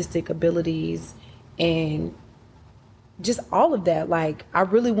 artistic abilities and just all of that. Like, I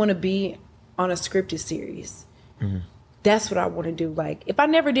really want to be on a scripted series. That's what I want to do. Like, if I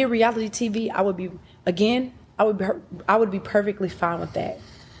never did reality TV, I would be perfectly fine with that.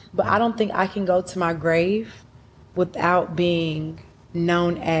 But I don't think I can go to my grave without being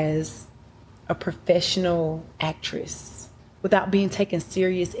known as a professional actress, without being taken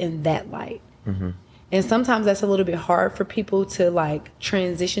serious in that light. And sometimes that's a little bit hard for people to like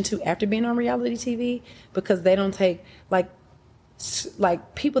transition to after being on reality TV, because they don't take like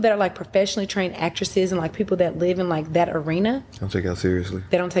people that are like professionally trained actresses and like people that live in like that arena. Don't take it seriously.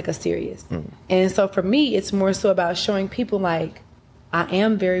 They don't take us serious. And so for me, it's more so about showing people like I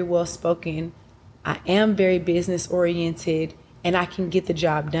am very well spoken, I am very business oriented, and I can get the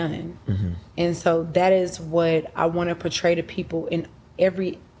job done. And so that is what I want to portray to people in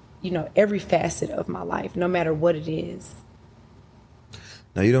every facet of my life, no matter what it is.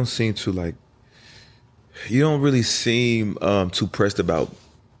 Now, you don't seem to like, you don't really seem too pressed about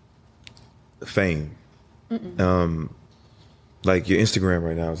fame. Like, your Instagram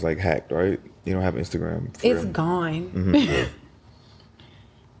right now is like hacked, right? You don't have Instagram. It's gone.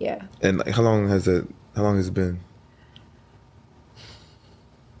 Yeah. And like, how long has it been?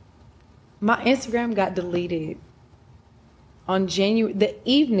 My Instagram got deleted on the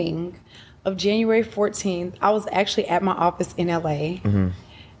evening of January 14th. I was actually at my office in LA.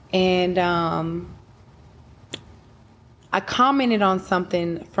 And I commented on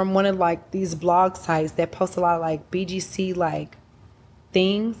something from one of like these blog sites that post a lot of like BGC like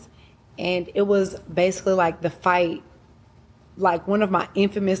things. And it was basically like the fight, like one of my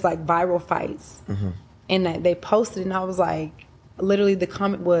infamous like viral fights. And they posted, and I was like, literally the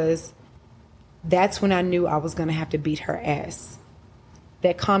comment was, that's when I knew I was gonna have to beat her ass.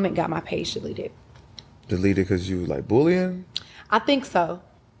 That comment got my page deleted. Deleted because you like bullying? I think so.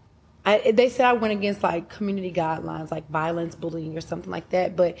 They said I went against like community guidelines, like violence, bullying, or something like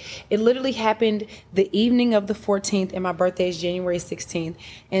that. But it literally happened the evening of the 14th, and my birthday is January 16th.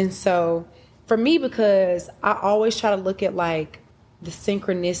 And so for me, because I always try to look at like the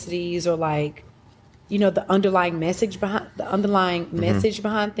synchronicities or like, you know, the underlying message behind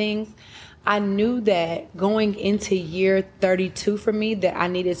things. I knew that going into year 32 for me, that I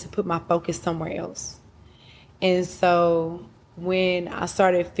needed to put my focus somewhere else. And so when I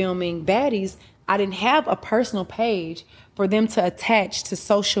started filming Baddies, I didn't have a personal page for them to attach to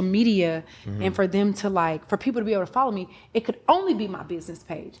social media and for them to for people to be able to follow me, it could only be my business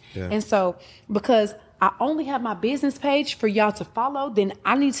page. Yeah. And so because I only have my business page for y'all to follow, then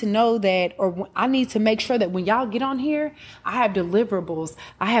I need to know that, or I need to make sure that when y'all get on here, I have deliverables.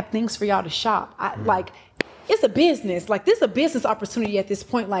 I have things for y'all to shop. It's a business. This is a business opportunity at this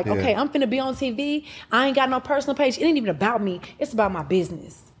point. Okay, I'm finna be on TV. I ain't got no personal page. It ain't even about me. It's about my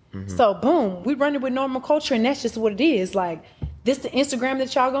business. So boom, we running with normal culture, and that's just what it is. This the Instagram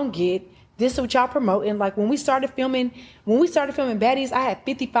that y'all gonna get. This is what y'all promoting. When we started filming Baddies, I had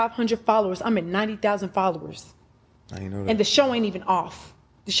 5,500 followers. I'm at 90,000 followers. I didn't know that. And the show ain't even off.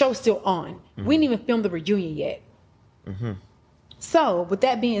 The show's still on. We ain't even filmed the reunion yet. So with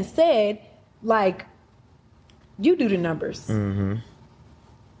that being said, you do the numbers.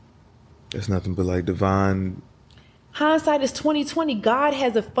 It's nothing but divine. Hindsight is 2020. God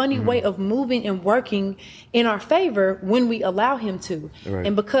has a funny way of moving and working in our favor when we allow him to. Right.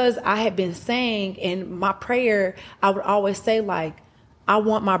 And because I had been saying in my prayer, I would always say I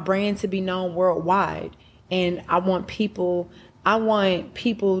want my brand to be known worldwide. And I want people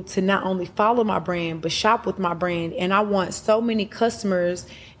to not only follow my brand, but shop with my brand. And I want so many customers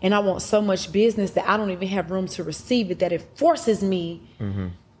and I want so much business that I don't even have room to receive it, that it forces me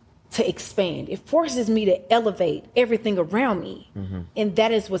to expand. It forces me to elevate everything around me. And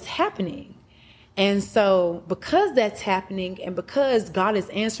that is what's happening. And so because that's happening and because God is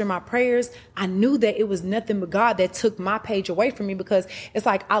answering my prayers, I knew that it was nothing but God that took my page away from me, because it's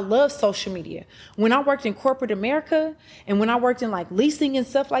I love social media. When I worked in corporate America and when I worked in leasing and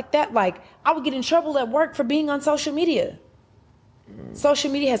stuff like that, I would get in trouble at work for being on social media.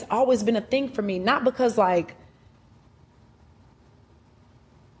 Social media has always been a thing for me, not because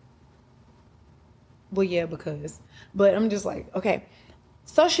but I'm just okay.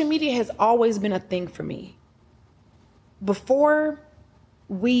 Social media has always been a thing for me. Before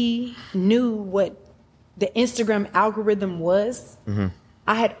we knew what the Instagram algorithm was,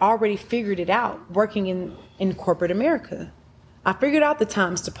 I had already figured it out working in corporate America. I figured out the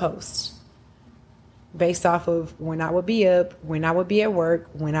times to post based off of when I would be up, when I would be at work,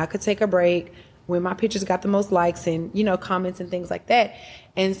 when I could take a break, when my pictures got the most likes and, comments and things like that.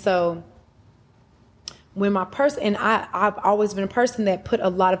 And so when I've always been a person that put a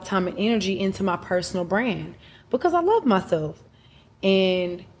lot of time and energy into my personal brand because I love myself.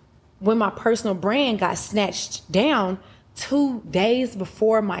 And when my personal brand got snatched down 2 days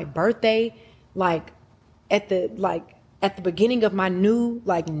before my birthday, at the beginning of my new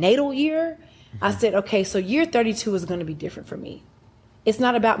natal year, I said, okay, so year 32 is going to be different for me. It's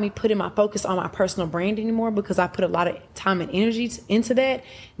not about me putting my focus on my personal brand anymore because I put a lot of time and energy into that.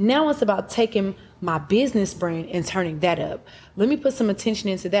 Now it's about taking my business brand and turning that up. Let me put some attention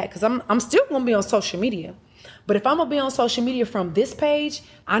into that because I'm still going to be on social media. But if I'm going to be on social media from this page,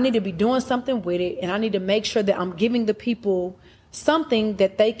 I need to be doing something with it. And I need to make sure that I'm giving the people something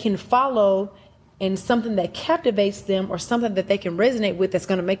that they can follow and something that captivates them or something that they can resonate with that's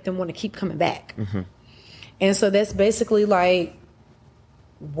going to make them want to keep coming back. And so that's basically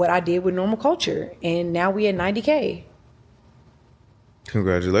what I did with normal culture. And now we at 90K.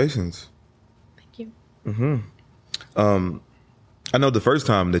 Congratulations. Thank you. I know the first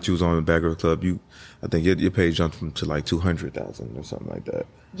time that you was on the Bad Girl Club, I think your page jumped to 200,000 or something like that.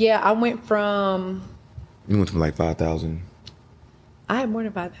 Yeah, I went from... You went from 5,000. I had more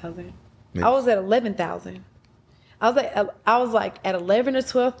than 5,000. I was at 11,000. I was at 11 or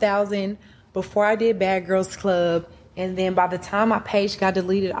 12,000 before I did Bad Girls Club. And then by the time my page got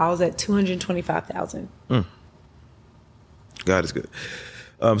deleted, I was at 225,000. God is good.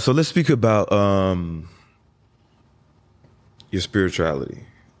 So let's speak about your spirituality.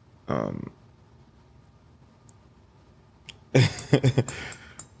 All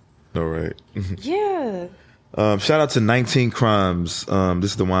right. Yeah. Shout out to 19 Crimes.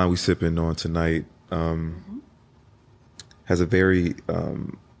 This is the wine we sipping on tonight. Has a very,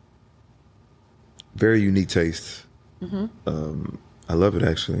 very unique taste. I love it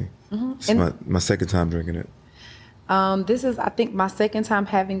actually. It's my second time drinking it. This is, I think, my second time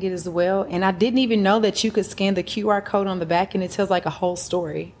having it as well. And I didn't even know that you could scan the QR code on the back and it tells a whole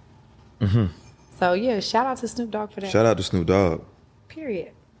story. So yeah, shout out to Snoop Dogg for that. Shout out to Snoop Dogg.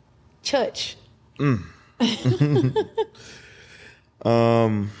 Period. Church. Yeah,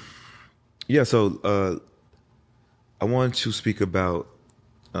 so I wanted to speak about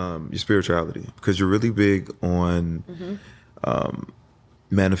your spirituality because you're really big on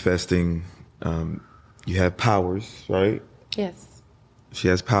manifesting. You have powers, right? Yes. She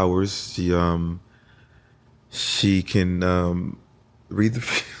has powers. She can read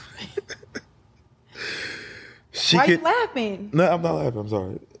the. Why you laughing? No, I'm not laughing. I'm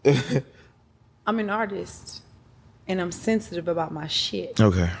sorry. I'm an artist, and I'm sensitive about my shit.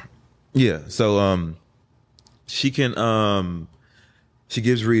 Okay. Yeah. So she can she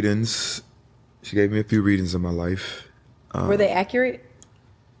gives readings. She gave me a few readings in my life. Were they accurate?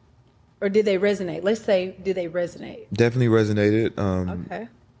 Or did they resonate? Let's say, did they resonate? Definitely resonated. Okay.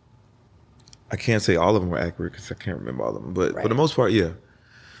 I can't say all of them were accurate because I can't remember all of them, but Right. for the most part, yeah.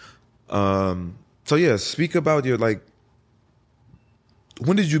 So yeah, speak about your, like,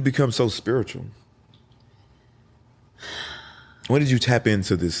 when did you become so spiritual? When did you tap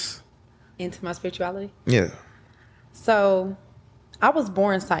into this? Into my spirituality? Yeah. So, I was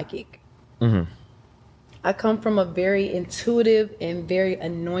born psychic. Mm-hmm. I come from a very intuitive and very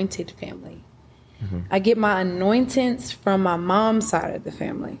anointed family. Mm-hmm. I get my anointings from my mom's side of the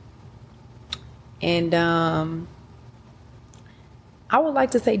family. And I would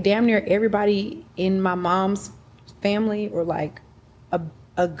like to say damn near everybody in my mom's family, or like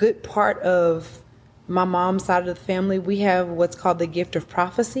a good part of my mom's side of the family, we have what's called the gift of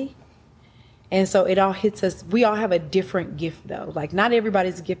prophecy. And so it all hits us. We all have a different gift though. Like not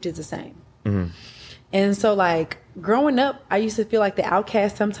everybody's gift is the same. Mm-hmm. And so like growing up, I used to feel like the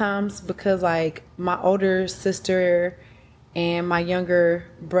outcast sometimes because like my older sister and my younger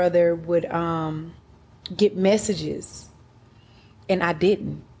brother would get messages and I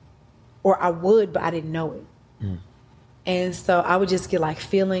didn't, or I would, but I didn't know it. Mm. And so I would just get like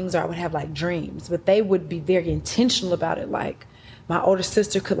feelings, or I would have like dreams, but they would be very intentional about it. Like my older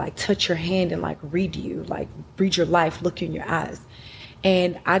sister could like touch your hand and like read you, like read your life, look you in your eyes.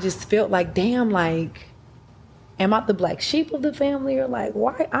 And I just felt like, damn, like, am I the black sheep of the family, or like,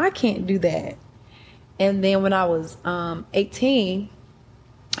 why I can't do that? And then when I was 18,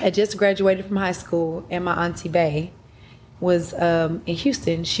 I just graduated from high school, and my auntie Bay was in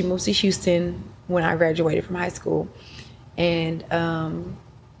Houston. She moved to Houston when I graduated from high school. And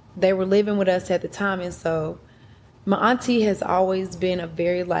they were living with us at the time. And so my auntie has always been a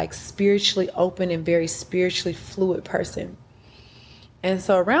very like spiritually open and very spiritually fluid person. And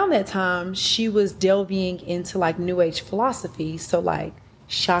so around that time, she was delving into like New Age philosophy. So like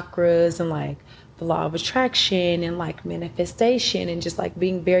chakras and like the law of attraction and like manifestation and just like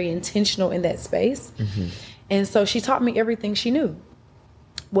being very intentional in that space. Mm-hmm. And so she taught me everything she knew.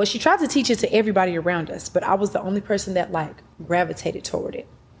 Well, she tried to teach it to everybody around us, but I was the only person that like gravitated toward it.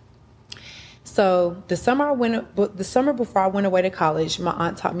 So the summer before I went away to college, my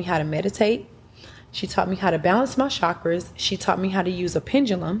aunt taught me how to meditate. She taught me how to balance my chakras. She taught me how to use a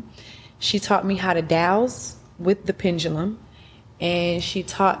pendulum. She taught me how to dowse with the pendulum. And she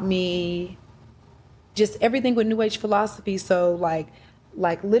taught me just everything with New Age philosophy. So like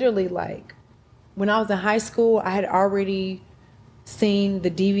literally like when I was in high school, I had already seen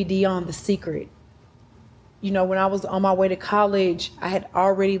the DVD on The Secret. You know, when I was on my way to college, I had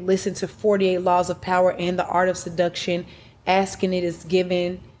already listened to 48 Laws of Power and The Art of Seduction, Asking It Is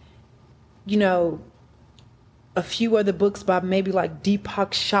Given. You know, a few other books by maybe like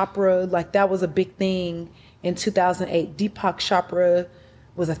Deepak Chopra, like that was a big thing in 2008. Deepak Chopra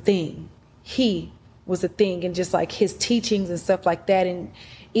was a thing. He was a thing, and just like his teachings and stuff like that. And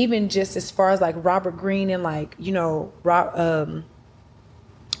even just as far as like Robert Greene and like, you know, Robert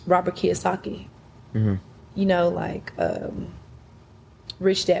Kiyosaki, mm-hmm. You know, like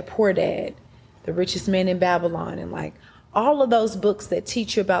Rich Dad, Poor Dad, The Richest Man in Babylon, and like all of those books that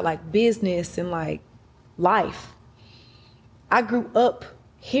teach you about like business and like life. I grew up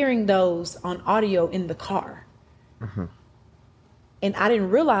hearing those on audio in the car. Mm-hmm. And I didn't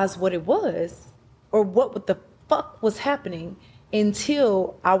realize what it was or what the fuck was happening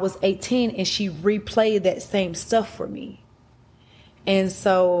until I was 18 and she replayed that same stuff for me. And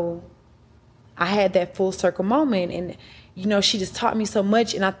so I had that full circle moment, and you know, she just taught me so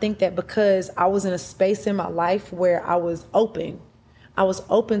much. And I think that because I was in a space in my life where I was open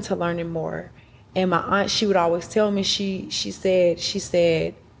to learning more. And my aunt, she would always tell me, she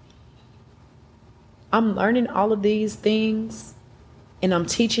said, I'm learning all of these things and I'm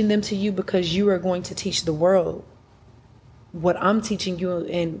teaching them to you because you are going to teach the world what I'm teaching you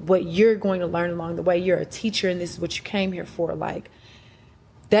and what you're going to learn along the way. You're a teacher and this is what you came here for. Like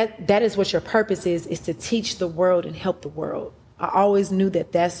that is what your purpose is to teach the world and help the world. I always knew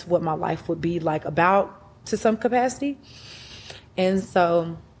that that's what my life would be like about to some capacity. And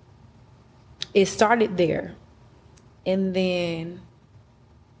so it started there. And then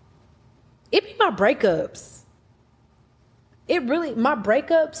it be my breakups. My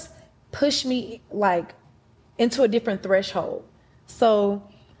breakups pushed me like into a different threshold. So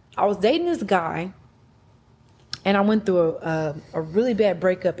I was dating this guy and I went through a really bad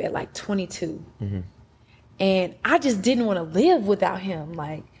breakup at like 22. Mm-hmm. And I just didn't want to live without him.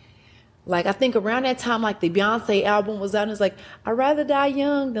 Like I think around that time, like the Beyonce album was out, and it's like, I'd rather die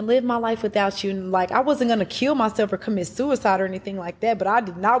young than live my life without you. And like, I wasn't going to kill myself or commit suicide or anything like that, but I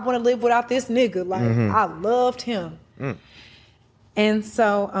did not want to live without this nigga. Like, I loved him. And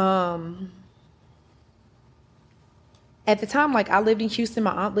so, at the time, like, I lived in Houston,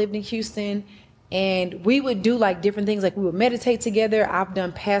 my aunt lived in Houston, and we would do like different things. Like, we would meditate together. I've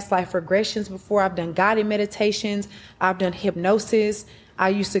done past life regressions before. I've done guided meditations. I've done hypnosis. I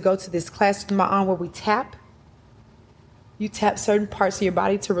used to go to this class with my aunt where we tap. You tap certain parts of your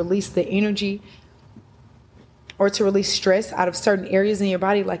body to release the energy or to release stress out of certain areas in your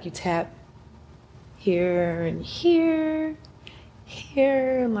body. Like, you tap here and here,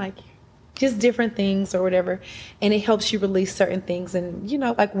 here, and like just different things or whatever. And it helps you release certain things and, you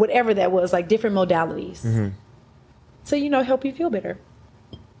know, like whatever that was, like different modalities. So, you know, help you feel better.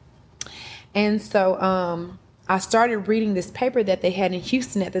 And so, I started reading this paper that they had in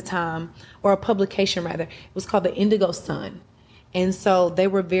Houston at the time, or a publication rather. It was called the Indigo Sun. And so they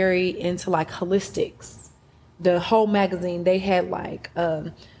were very into like holistics. The whole magazine, they had like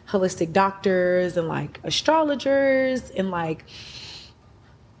holistic doctors and like astrologers and like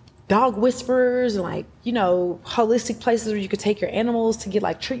dog whisperers and like, you know, holistic places where you could take your animals to get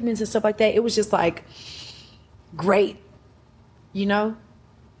like treatments and stuff like that. It was just like great, you know?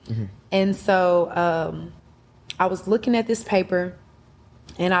 And so, I was looking at this paper,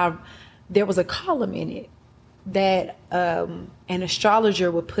 and there was a column in it that an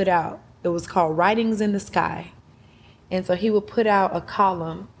astrologer would put out. It was called Writings in the Sky. And so he would put out a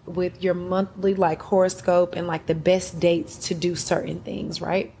column with your monthly like horoscope and like the best dates to do certain things,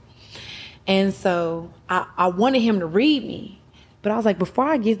 right? And so I wanted him to read me. But I was like, before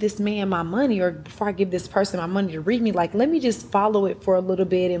I give this man my money, or before I give this person my money to read me, like, let me just follow it for a little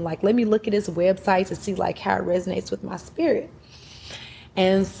bit and like, let me look at his website to see like how it resonates with my spirit.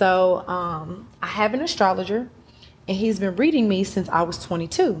 And so I have an astrologer, and he's been reading me since I was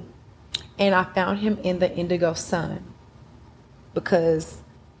 22. And I found him in the Indigo Sun because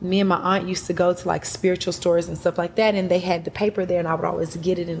me and my aunt used to go to like spiritual stores and stuff like that. And they had the paper there, and I would always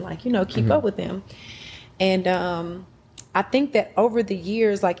get it and like, you know, keep up with them. And, I think that over the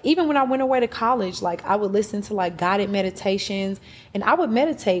years, like even when I went away to college, like I would listen to like guided meditations, and I would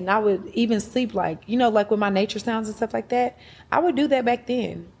meditate, and I would even sleep, like, you know, like with my nature sounds and stuff like that. I would do that back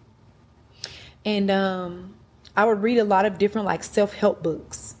then. And I would read a lot of different like self-help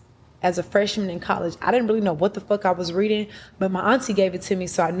books as a freshman in college. I didn't really know what the fuck I was reading, but my auntie gave it to me,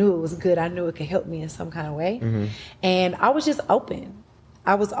 so I knew it was good. I knew it could help me in some kind of way. And I was just open.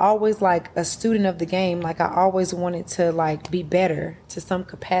 I was always like a student of the game. Like I always wanted to like be better to some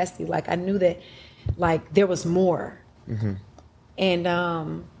capacity. Like I knew that like there was more.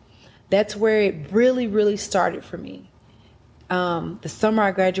 And that's where it really, really started for me. The summer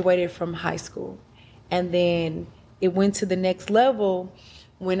I graduated from high school, and then it went to the next level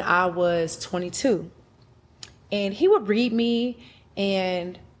when I was 22. And he would read me,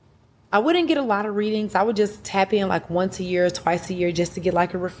 and I wouldn't get a lot of readings. I would just tap in like once a year, twice a year, just to get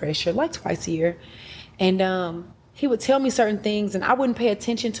like a refresher, like twice a year. And he would tell me certain things, and I wouldn't pay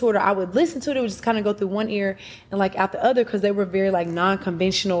attention to it, or I would listen to it. It would just kind of go through one ear and like out the other, because they were very like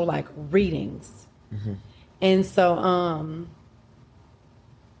non-conventional like readings. And so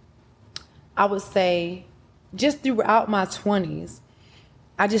I would say just throughout my 20s,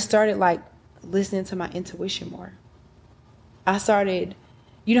 I just started like listening to my intuition more. I started...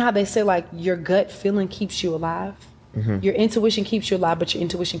 You know how they say like your gut feeling keeps you alive? Your intuition keeps you alive, but your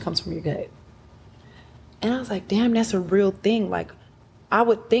intuition comes from your gut. And I was like, damn, that's a real thing. Like I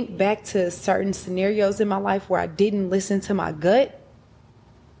would think back to certain scenarios in my life where I didn't listen to my gut,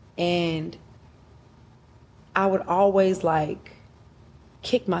 and I would always like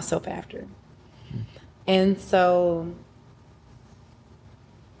kick myself after. And so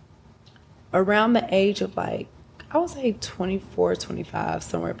around the age of like, I would say 24, 25,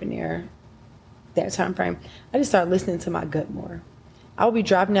 somewhere up in there, that time frame, I just started listening to my gut more. I would be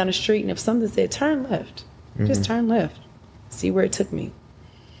driving down the street, and if something said, turn left, just turn left, see where it took me.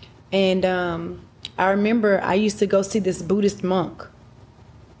 And I remember I used to go see this Buddhist monk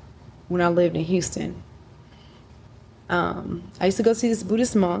when I lived in Houston. I used to go see this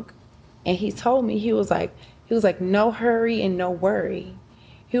Buddhist monk, and he told me, he was like, no hurry and no worry.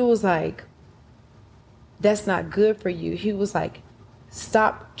 He was like, that's not good for you. He was like,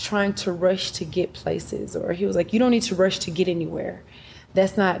 stop trying to rush to get places. Or he was like, you don't need to rush to get anywhere.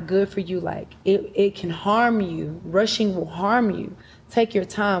 That's not good for you. Like it can harm you. Rushing will harm you. Take your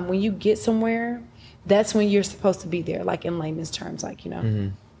time. When you get somewhere, that's when you're supposed to be there. Like in layman's terms, like, you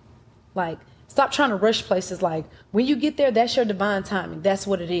know, like Stop trying to rush places. Like, when you get there, that's your divine timing. That's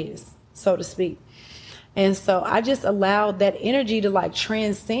what it is, so to speak. And so I just allowed that energy to like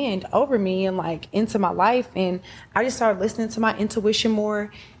transcend over me and like into my life. And I just started listening to my intuition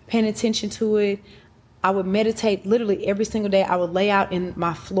more, paying attention to it. I would meditate literally every single day. I would lay out in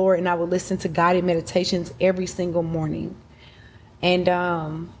my floor and I would listen to guided meditations every single morning. And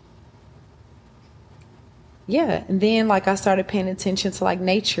yeah, and then like I started paying attention to like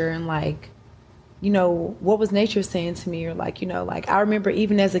nature and like, you know, what was nature saying to me? Or like, you know, like I remember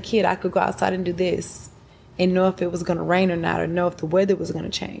even as a kid, I could go outside and do this and know if it was going to rain or not, or know if the weather was going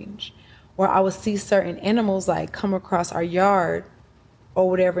to change. Or I would see certain animals like come across our yard or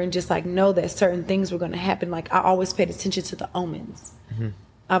whatever and just like know that certain things were going to happen. Like I always paid attention to the omens. Mm-hmm.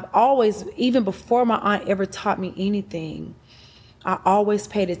 I've always, even before my aunt ever taught me anything, I always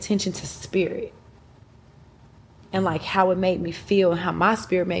paid attention to spirit and like how it made me feel and how my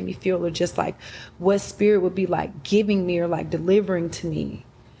spirit made me feel, or just like what spirit would be like giving me or like delivering to me.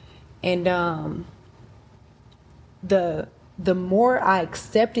 And the more I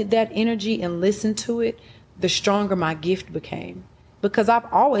accepted that energy and listened to it, the stronger my gift became. Because I've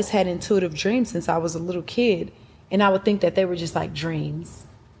always had intuitive dreams since I was a little kid. And I would think that they were just like dreams.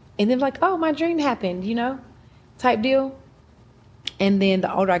 And then like, oh, my dream happened, you know, type deal. And then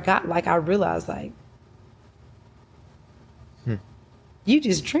the older I got, like I realized like, you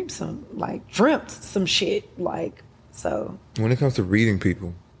just dreamt some shit. Like, so. When it comes to reading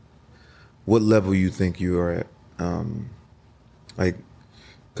people, what level you think you are at? Like,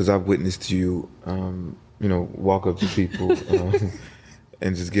 because I've witnessed you, you know, walk up to people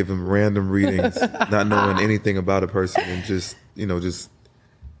and just give them random readings, not knowing anything about a person, and just, you know, just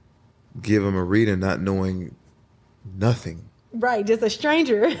give them a reading, not knowing nothing. Right, just a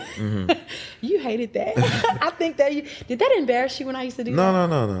stranger. Mm-hmm. You hated that. I think that did that embarrass you when I used to do that?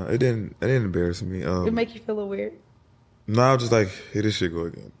 No. It didn't embarrass me. It make you feel a little weird? No, I was just like, here this shit go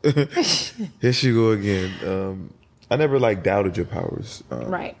again. Here she go again. I never like doubted your powers.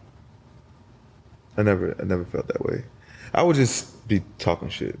 Right. I never felt that way. I would just be talking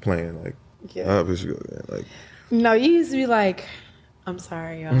shit, playing like, oh, here she go again. Like, no, you used to be like, I'm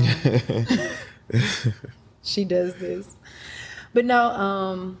sorry, she does this. But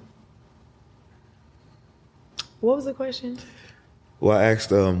no, what was the question? Well, I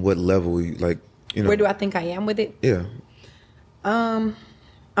asked what level you like, you know. Where do I think I am with it? Yeah. I'm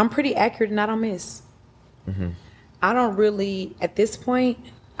pretty accurate and I don't miss. Mm-hmm. I don't really, at this point,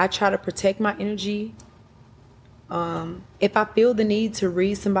 I try to protect my energy. If I feel the need to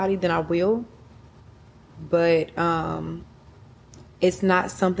read somebody, then I will. But it's not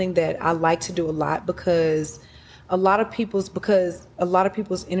something that I like to do a lot, because a lot of people's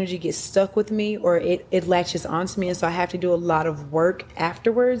energy gets stuck with me, or it latches onto me, and so I have to do a lot of work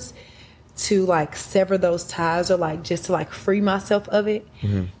afterwards to like sever those ties, or like just to like free myself of it.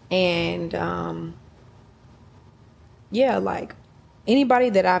 Mm-hmm. And yeah, like anybody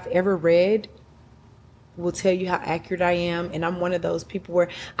that I've ever read will tell you how accurate I am. And I'm one of those people where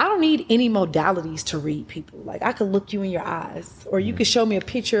I don't need any modalities to read people. Like I could look you in your eyes, or you could show me a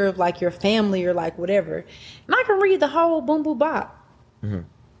picture of like your family or like whatever, and I can read the whole boom boom bop. Mm-hmm.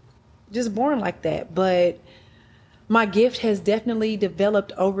 Just born like that. But my gift has definitely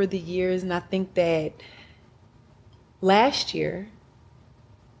developed over the years. And I think that last year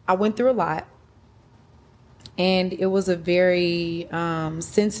I went through a lot, and it was a very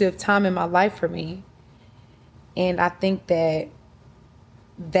sensitive time in my life for me. And I think that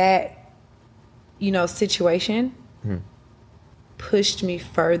you know, situation pushed me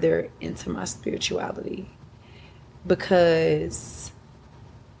further into my spirituality, because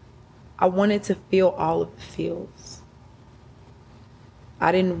I wanted to feel all of the feels.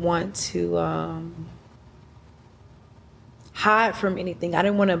 I didn't want to hide from anything. I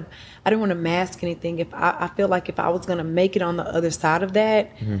didn't want to mask anything. If I feel like if I was going to make it on the other side of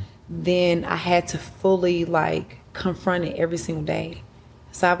that, then I had to fully like confront it every single day.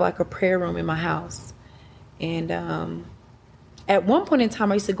 So I have like a prayer room in my house. And at one point in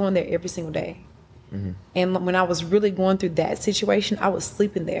time, I used to go in there every single day. Mm-hmm. And when I was really going through that situation, I was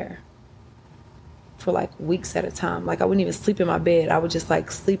sleeping there for like weeks at a time. Like I wouldn't even sleep in my bed. I would just like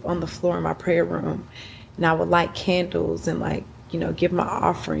sleep on the floor in my prayer room. And I would light candles and like, you know, give my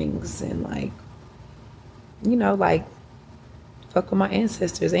offerings and like, you know, like fuck with my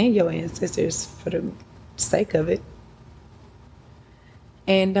ancestors and your ancestors for the sake of it.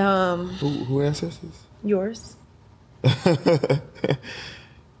 And who ancestors? Yours.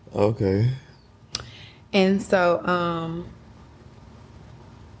 Okay. And so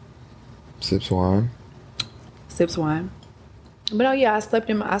sips wine. But oh yeah, I slept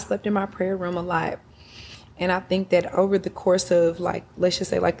in my prayer room a lot. And I think that over the course of, like, let's just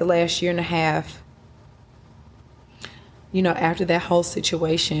say like the last year and a half, you know, after that whole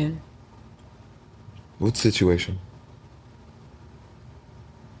situation. What situation?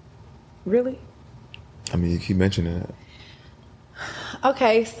 Really? I mean, you keep mentioning it.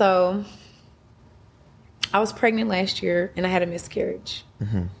 Okay, so I was pregnant last year and I had a miscarriage.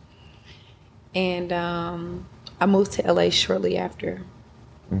 Mm-hmm. And I moved to LA shortly after.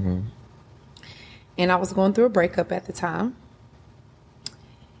 Mm-hmm. And I was going through a breakup at the time.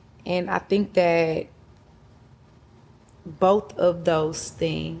 And I think that both of those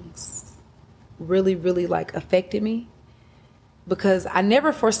things really, really like affected me, because I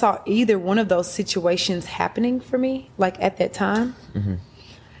never foresaw either one of those situations happening for me, like at that time. Mm-hmm.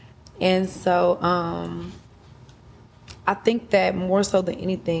 And so I think that more so than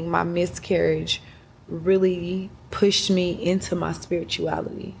anything, my miscarriage really pushed me into my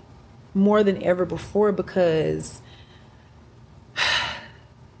spirituality more than ever before, because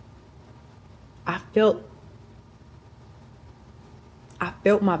I felt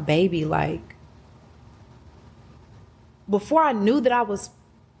my baby, like, before I knew that I was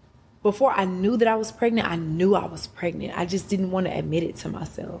pregnant, I knew I was pregnant. I just didn't want to admit it to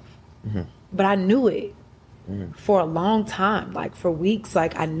myself. Mm-hmm. But I knew it for a long time, like for weeks.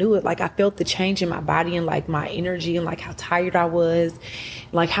 Like I knew it. Like I felt the change in my body and like my energy and like how tired I was,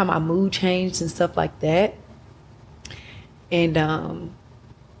 like how my mood changed and stuff like that. And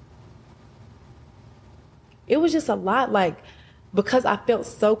it was just a lot, like, because I felt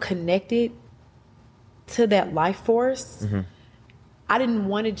so connected to that life force. Mm-hmm. I didn't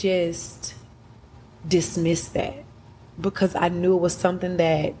want to just dismiss that, because I knew it was something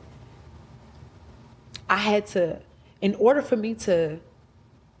that I had to, in order for me to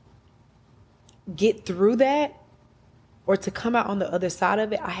get through that or to come out on the other side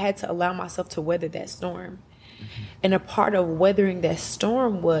of it, I had to allow myself to weather that storm. Mm-hmm. And a part of weathering that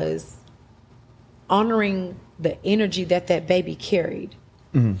storm was honoring the energy that that baby carried,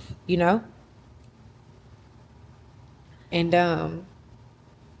 mm-hmm. you know? And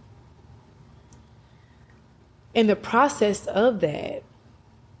in the process of that,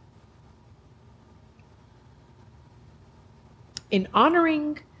 in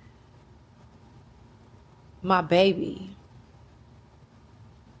honoring my baby,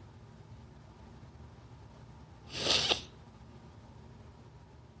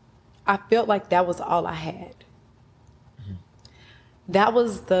 I felt like that was all I had. Mm-hmm. That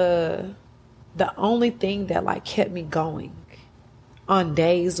was the only thing that like kept me going on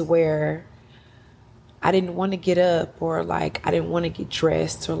days where I didn't want to get up, or like I didn't want to get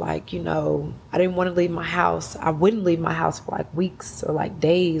dressed, or like, you know, I didn't want to leave my house. I wouldn't leave my house for like weeks or like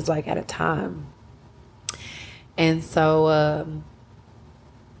days, like at a time. And so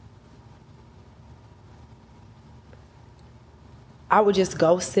I would just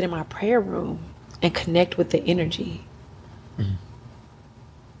go sit in my prayer room and connect with the energy. Mm-hmm.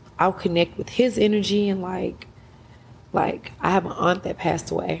 I'll connect with his energy, and like I have an aunt that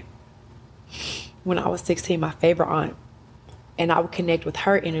passed away when I was 16, my favorite aunt. And I would connect with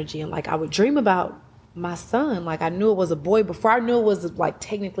her energy, and like I would dream about my son. Like I knew it was a boy. Before I knew it was like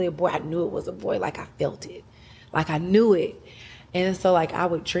technically a boy, I knew it was a boy. Like I felt it. Like I knew it. And so like I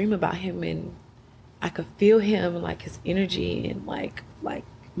would dream about him, and I could feel him and like his energy, and like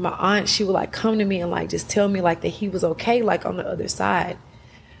my aunt, she would like come to me and like just tell me like that he was okay, like on the other side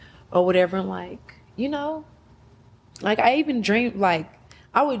or whatever. And like, you know, like I even dreamed, like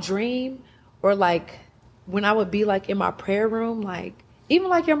I would dream, or like when I would be like in my prayer room, like even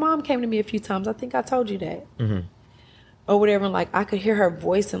like your mom came to me a few times. I think I told you that. Mm-hmm. Or whatever. And like I could hear her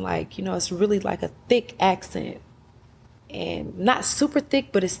voice, and like, you know, it's really like a thick accent, and not super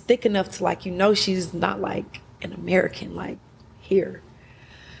thick, but it's thick enough to like, you know, she's not like an American, like here.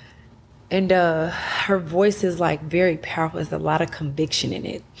 And her voice is like very powerful. There's a lot of conviction in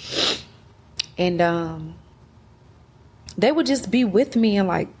it. And they would just be with me and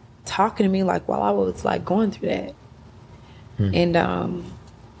like talking to me like while I was like going through that. And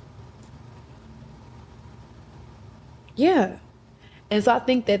yeah. And so I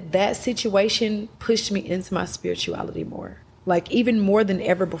think that situation pushed me into my spirituality more, like even more than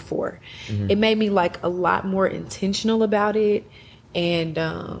ever before. Mm-hmm. It made me like a lot more intentional about it. And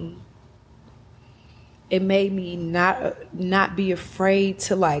it made me not be afraid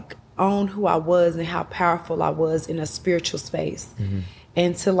to like own who I was and how powerful I was in a spiritual space. Mm-hmm.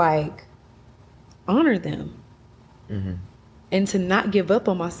 And to like honor them. Mm-hmm. And to not give up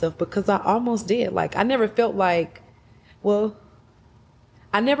on myself, because I almost did. Like I never felt like, well,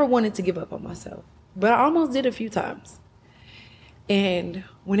 I never wanted to give up on myself, but I almost did a few times. And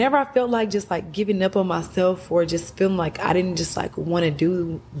whenever I felt like just like giving up on myself or just feeling like I didn't just like want to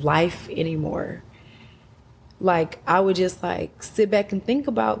do life anymore, like I would just like sit back and think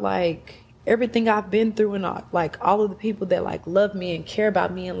about like everything I've been through and all of the people that like love me and care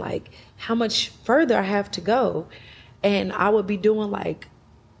about me and like how much further I have to go. And I would be doing like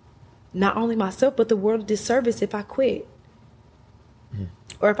not only myself but the world a disservice if I quit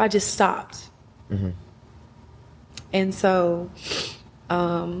or if I just stopped. And so,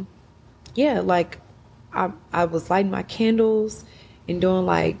 like I was lighting my candles and doing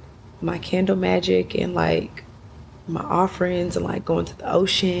like my candle magic and like my offerings and like going to the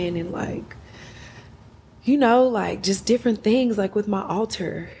ocean and like, like just different things like with my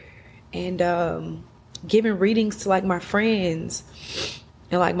altar and giving readings to like my friends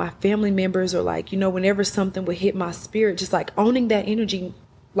and like my family members or like, whenever something would hit my spirit, just like owning that energy,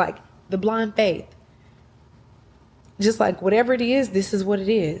 like the blind faith. Just like whatever it is, this is what it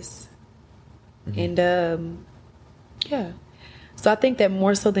is. And so I think that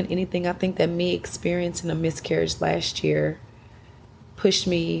more so than anything, I think that me experiencing a miscarriage last year pushed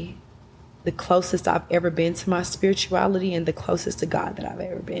me the closest I've ever been to my spirituality and the closest to God that I've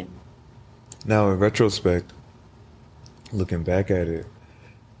ever been. Now, in retrospect, looking back at it,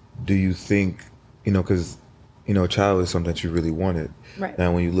 do you think, because, a child is something that you really wanted. Right.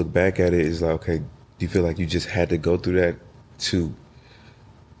 Now, when you look back at it, it's like, okay, do you feel like you just had to go through that to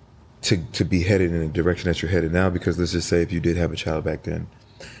be headed in the direction that you're headed now? Because let's just say if you did have a child back then,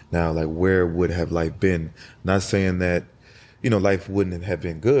 now, like, where would have life been? Not saying that, life wouldn't have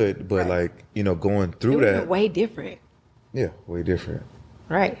been good, but right. like, going through it that. Way different. Yeah, way different.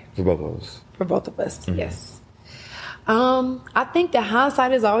 Right. For both of us. For both of us, yes. I think that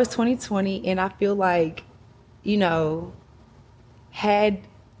hindsight is always 20/20, and I feel like, had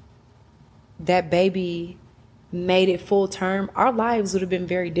that baby made it full term, our lives would have been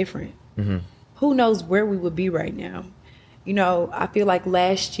very different. Who knows where we would be right now? I feel like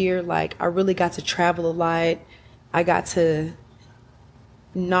last year, like I really got to travel a lot. I got to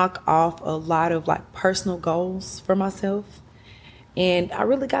knock off a lot of like personal goals for myself. And I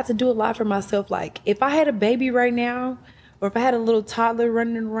really got to do a lot for myself. Like if I had a baby right now, or if I had a little toddler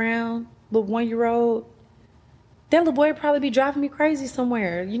running around, little 1-year-old, that little boy would probably be driving me crazy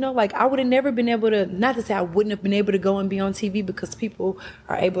somewhere. Like I would have never been able to, not to say I wouldn't have been able to go and be on TV because people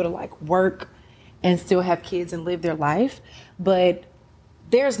are able to like work and still have kids and live their life. But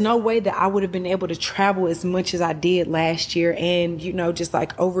there's no way that I would have been able to travel as much as I did last year. And, just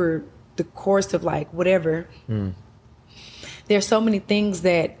like over the course of like whatever, there's so many things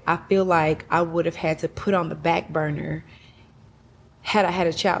that I feel like I would have had to put on the back burner had I had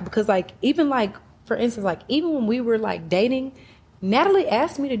a child. Because like, even like, for instance, like even when we were like dating, Natalie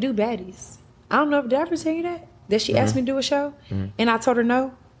asked me to do Baddies. I don't know, did I ever tell you that she asked me to do a show? And I told her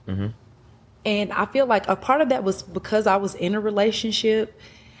no. And I feel like a part of that was because I was in a relationship,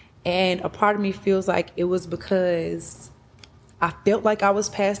 and a part of me feels like it was because I felt like I was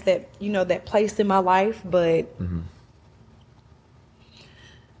past that, that place in my life, but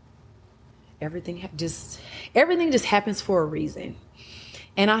everything just happens for a reason.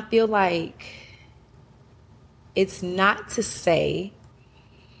 And I feel like it's not to say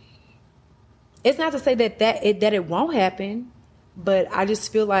that it won't happen, but I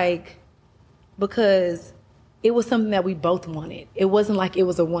just feel like because it was something that we both wanted. It wasn't like it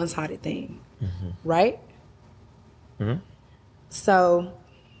was a one-sided thing, right? So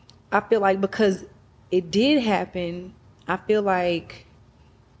I feel like because it did happen, I feel like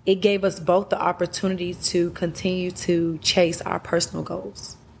it gave us both the opportunity to continue to chase our personal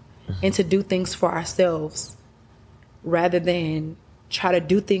goals and to do things for ourselves rather than try to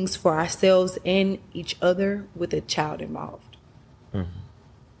do things for ourselves and each other with a child involved.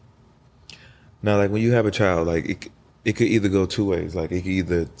 Now, like when you have a child, like it could either go two ways. Like it could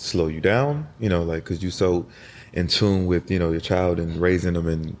either slow you down, like because you're so in tune with, your child and raising them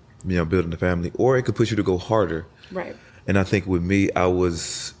and, building a family, or it could push you to go harder. Right. And I think with me, it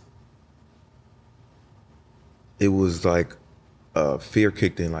was like fear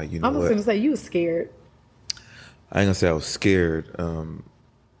kicked in. Like, I was going to say you were scared. I ain't gonna say I was scared.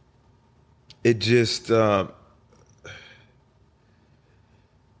 It just, I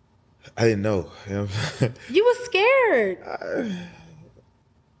didn't know. You were scared.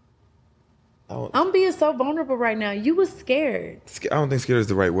 I'm being so vulnerable right now. You were scared. I don't think scared is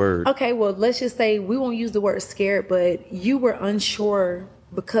the right word. Okay, well, let's just say we won't use the word scared, but you were unsure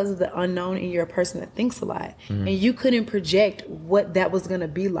because of the unknown, and you're a person that thinks a lot. And you couldn't project what that was going to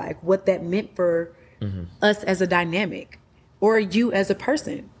be like, what that meant for us as a dynamic, or you as a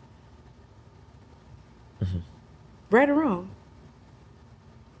person. Right or wrong?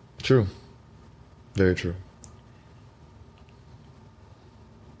 True. Very true.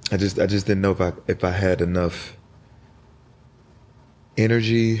 I just didn't know if I had enough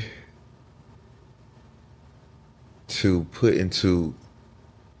energy to put into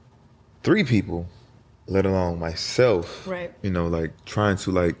 3 people, let alone myself. Right. You know, like trying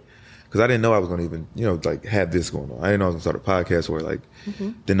to like, because I didn't know I was going to even, you know, like have this going on. I didn't know I was going to start a podcast or like,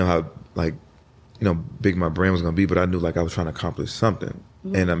 didn't know how like, you know, big my brand was going to be, but I knew like I was trying to accomplish something.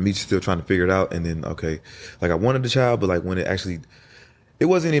 And I'm me still trying to figure it out. And then, okay, like I wanted the child, but like when it actually, it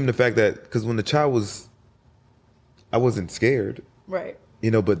wasn't even the fact that, because when the child was, I wasn't scared. Right. You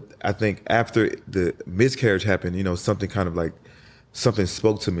know, but I think after the miscarriage happened, you know, something kind of like, something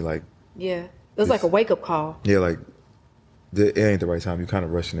spoke to me like. Yeah. It was like a wake-up call. Yeah, like, it ain't the right time. You're kind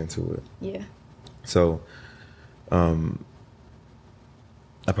of rushing into it. Yeah. So, I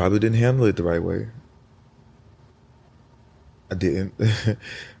probably didn't handle it the right way. I didn't.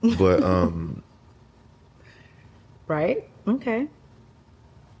 But, Right. Okay.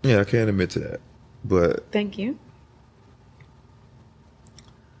 yeah, I can't admit to that. But. Thank you.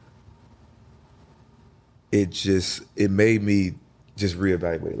 It made me just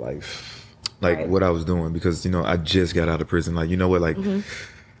reevaluate life, like Right. what I was doing, because, you know, I just got out of prison. Like, you know what, like,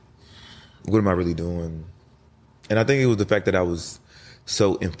 what am I really doing? And I think it was the fact that I was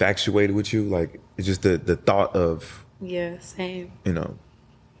so infatuated with you. Like, it's just the thought of, Yeah, same. you know.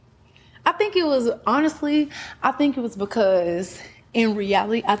 I think it was because in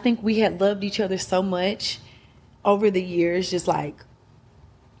reality, I think we had loved each other so much over the years, just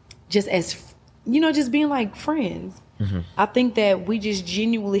as, you know, just being like friends. I think that we just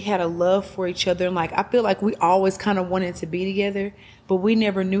genuinely had a love for each other. And like, I feel like we always kind of wanted to be together, but we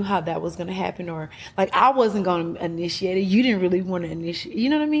never knew how that was going to happen. Or like, I wasn't going to initiate it. You didn't really want to initiate, you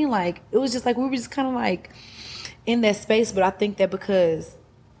know what I mean? Like, it was just like, we were just kind of like in that space. But I think that because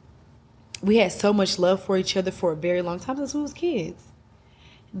we had so much love for each other for a very long time since we was kids,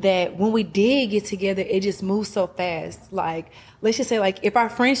 that when we did get together, it just moved so fast. Like, let's just say, like, if our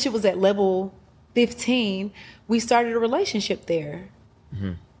friendship was at level 15, we started a relationship there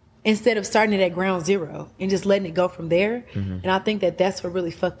instead of starting it at ground zero and just letting it go from there. And I think that that's what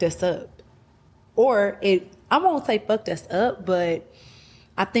really fucked us up. Or I won't say fucked us up, but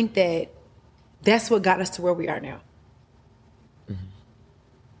I think that that's what got us to where we are now,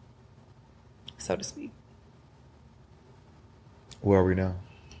 so to speak. Where are we now?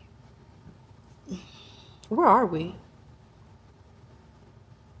 Where are we?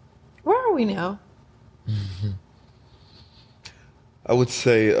 Where are we now? I would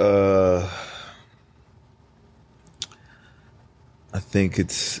say, I think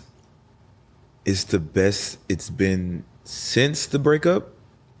it's the best it's been since the breakup.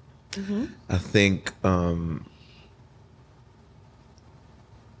 I think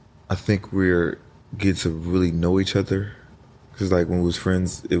we're getting to really know each other, because like when we was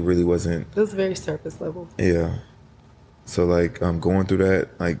friends, it really wasn't. It was very surface level. Yeah. So like going through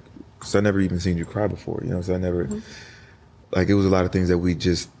that, like, because I never even seen you cry before, you know. So I never, like, it was a lot of things that we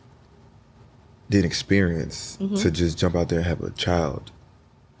just didn't experience to just jump out there and have a child.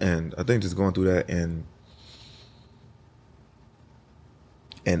 And I think just going through that and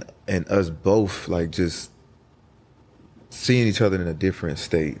us both, like, just seeing each other in a different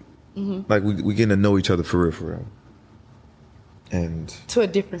state. Like we getting to know each other for real. And To a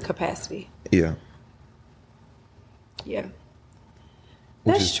different capacity. yeah. Yeah.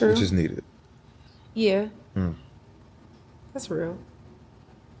 Which That's is, true. Which is needed. Yeah. That's real.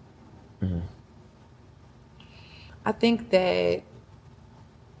 I think that,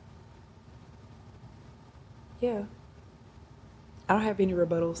 yeah. I don't have any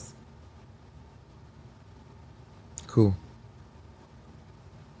rebuttals. Cool.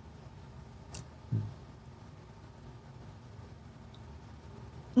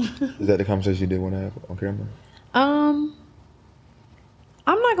 Is that the conversation you did want to have on camera? I'm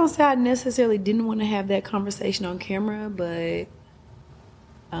not gonna say I necessarily didn't want to have that conversation on camera, but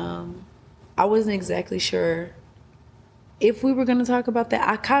I wasn't exactly sure if we were gonna talk about that.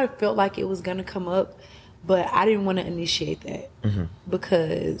 I kind of felt like it was gonna come up, but I didn't want to initiate that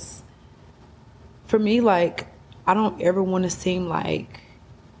because for me, like, I don't ever want to seem like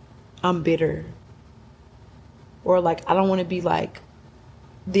I'm bitter, or like I don't want to be like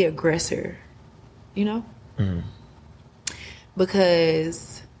the aggressor, you know?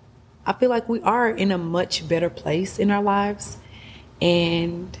 Because I feel like we are in a much better place in our lives,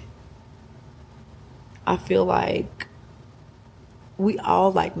 and I feel like we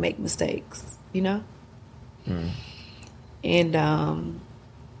all like make mistakes, you know? And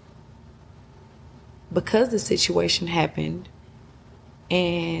because the situation happened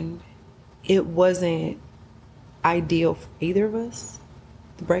And it wasn't ideal for either of us,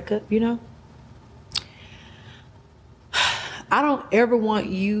 the breakup, you know? I don't ever want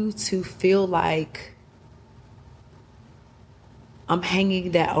you to feel like I'm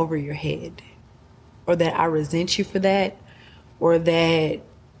hanging that over your head, or that I resent you for that, or that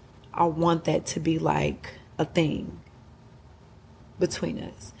I want that to be like a thing between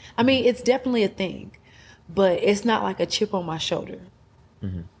us. I mean, it's definitely a thing, but it's not like a chip on my shoulder.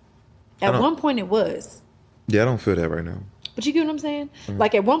 Mm-hmm. At one point it was. Yeah, I don't feel that right now. But you get what I'm saying? Mm-hmm.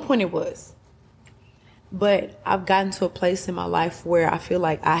 Like at one point it was. But I've gotten to a place in my life where I feel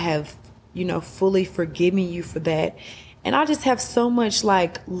like I have, you know, fully forgiven you for that. And I just have so much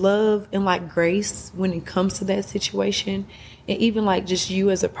like love and like grace when it comes to that situation. And even like just you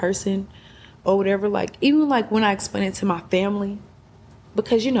as a person or whatever. Like even like when I explain it to my family,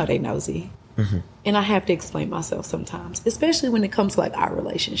 because you know they nosy. Mm-hmm. And I have to explain myself sometimes, especially when it comes to like our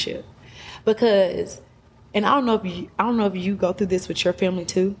relationship. Because, and I don't know if you go through this with your family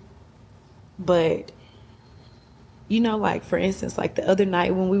too, but you know, like for instance, like the other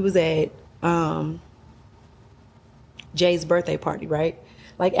night when we was at Jay's birthday party, right?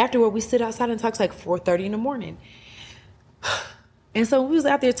 Like afterward, we sit outside and talk to like 4:30 in the morning. And so we was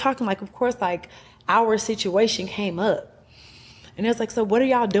out there talking, like, of course, like our situation came up. And it's like, so what are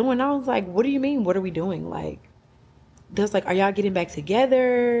y'all doing? I was like, what do you mean? What are we doing? Like, there's like, are y'all getting back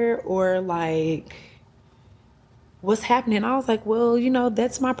together? Or like, what's happening? I was like, well, you know,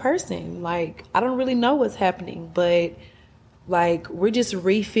 that's my person. Like, I don't really know what's happening, but like, we're just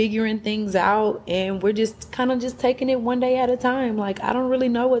refiguring things out and we're just kind of just taking it one day at a time. Like, I don't really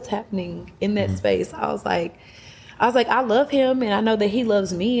know what's happening in that space. I was like, I love him and I know that he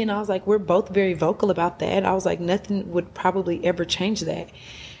loves me. And I was like, we're both very vocal about that. I was like, nothing would probably ever change that.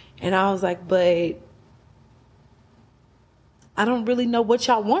 And I was like, but I don't really know what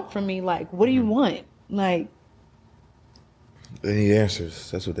y'all want from me. Like, what do you want? Like, they need answers.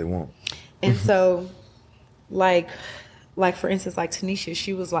 That's what they want. And so, like for instance, like Tanisha,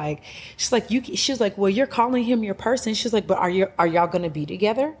 she was like, well, you're calling him your person. She's like, but are y'all gonna be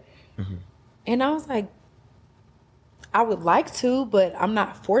together? Mm-hmm. And I was like, I would like to, but I'm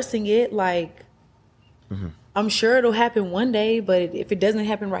not forcing it. Like, I'm sure it'll happen one day, but if it doesn't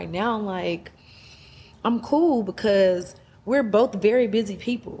happen right now, like, I'm cool because we're both very busy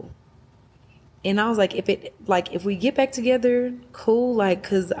people. And I was like, if we get back together, cool. Like,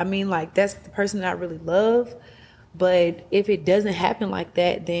 cause I mean, like, that's the person that I really love. But if it doesn't happen like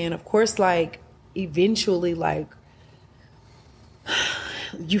that, then of course, like, eventually, like,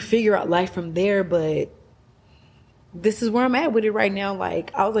 you figure out life from there. But this is where I'm at with it right now.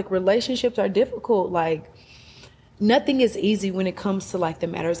 Like, I was like, relationships are difficult. Like, nothing is easy when it comes to like the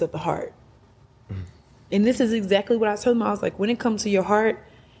matters of the heart. Mm-hmm. And this is exactly what I told him. I was like, when it comes to your heart,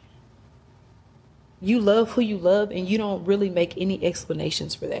 you love who you love and you don't really make any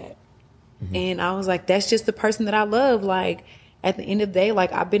explanations for that. Mm-hmm. And I was like, that's just the person that I love. Like, at the end of the day,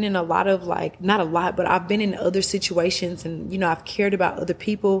 like, I've been in a lot of, like, not a lot, but I've been in other situations and, you know, I've cared about other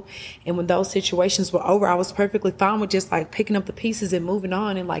people. And when those situations were over, I was perfectly fine with just like picking up the pieces and moving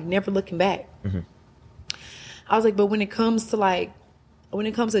on and like never looking back. Mm-hmm. I was like, but when it comes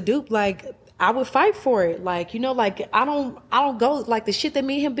to Dupe, like, I would fight for it. Like, you know, like, I don't go, like, the shit that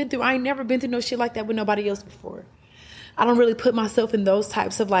me and him been through, I ain't never been through no shit like that with nobody else before. I don't really put myself in those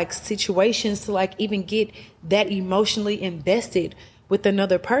types of like situations to like even get that emotionally invested with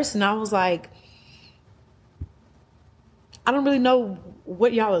another person. I was like, I don't really know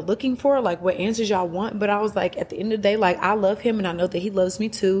what y'all are looking for, like what answers y'all want. But I was like, at the end of the day, like, I love him and I know that he loves me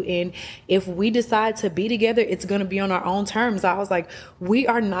too. And if we decide to be together, it's going to be on our own terms. I was like, we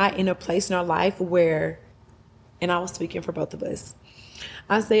are not in a place in our life where, and I was speaking for both of us,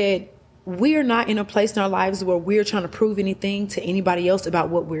 I said, we are not in a place in our lives where we're trying to prove anything to anybody else about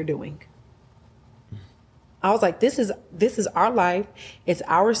what we're doing. I was like, this is our life. It's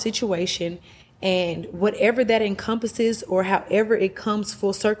our situation. And whatever that encompasses or however it comes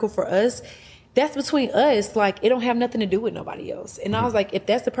full circle for us, that's between us. Like, it don't have nothing to do with nobody else. And I was like, if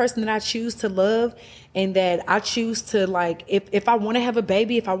that's the person that I choose to love and that I choose to, like, if I want to have a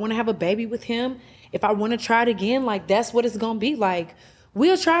baby, if I want to have a baby with him, if I want to try it again, like, that's what it's going to be. Like,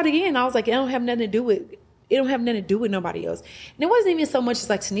 we'll try it again. I was like, it don't have nothing to do with nobody else. And it wasn't even so much as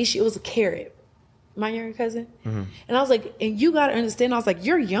like Tanisha, it was a carrot, my younger cousin. Mm-hmm. And I was like, and you got to understand, I was like,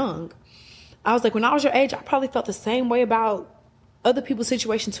 you're young. I was like, when I was your age, I probably felt the same way about other people's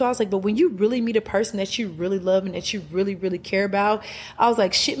situation too. I was like, but when you really meet a person that you really love and that you really, really care about, I was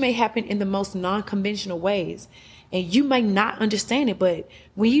like, shit may happen in the most non-conventional ways. And you may not understand it, but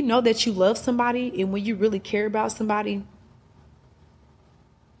when you know that you love somebody and when you really care about somebody,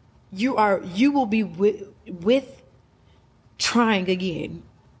 you will be with trying again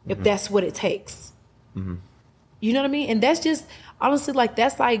if that's what it takes. Mm-hmm. You know what I mean? And that's just honestly, like,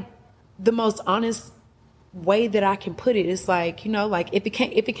 that's like the most honest way that I can put it. It's like, you know, like if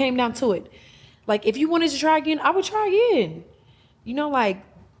it came down to it, like if you wanted to try again, I would try again. You know, like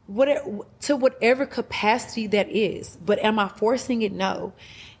whatever capacity that is. But am I forcing it? No.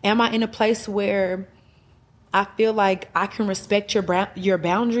 Am I in a place where I feel like I can respect your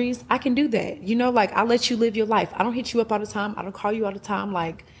boundaries? I can do that. You know, like I let you live your life. I don't hit you up all the time. I don't call you all the time.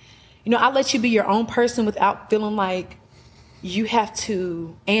 Like, you know, I let you be your own person without feeling like you have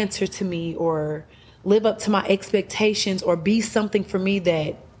to answer to me or live up to my expectations or be something for me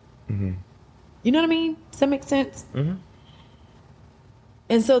that, mm-hmm. You know what I mean? Does that make sense? Mm-hmm.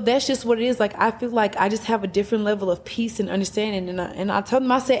 And so that's just what it is. Like, I feel like I just have a different level of peace and understanding. And I told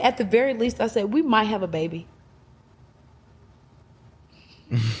them, I said, at the very least, I said, we might have a baby.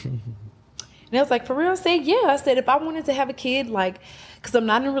 And I was like, for real? I said, yeah. I said, if I wanted to have a kid, like, because I'm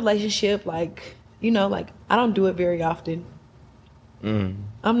not in a relationship, like, you know, like, I don't do it very often.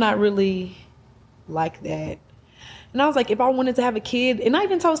 I'm not really like that. And I was like, if I wanted to have a kid, and I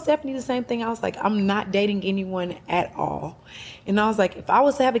even told Stephanie the same thing. I was like, I'm not dating anyone at all. And I was like, if I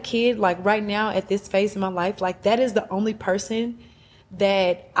was to have a kid, like right now at this phase in my life, like that is the only person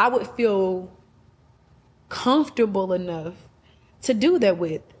that I would feel comfortable enough to do that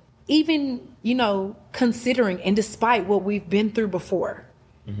with. Even, you know, considering and despite what we've been through before,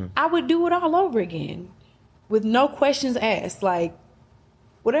 mm-hmm. I would do it all over again with no questions asked. Like,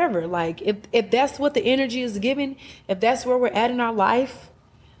 whatever. Like, if that's what the energy is given, if that's where we're at in our life,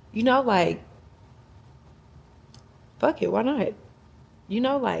 you know, like, fuck it, why not? You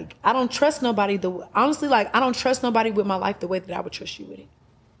know, like, I don't trust nobody. Honestly, like, I don't trust nobody with my life the way that I would trust you with it.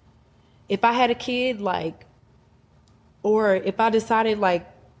 If I had a kid, like, or if I decided, like,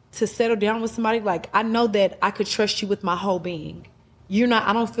 to settle down with somebody, like, I know that I could trust you with my whole being.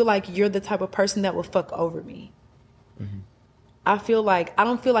 I don't feel like you're the type of person that will fuck over me. Mm-hmm. I don't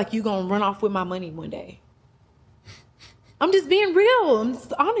feel like you're going to run off with my money one day. I'm just being real. I'm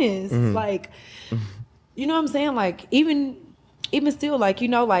just honest. Mm-hmm. Like, you know what I'm saying? Like, even still, like, you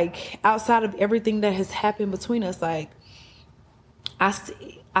know, like, outside of everything that has happened between us, like, I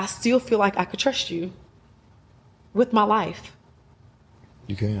still feel like I could trust you with my life.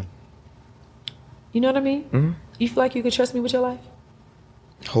 You can. You know what I mean? Mm-hmm. You feel like you could trust me with your life?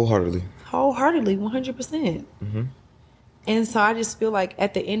 Wholeheartedly, 100%. Mm-hmm. And so I just feel like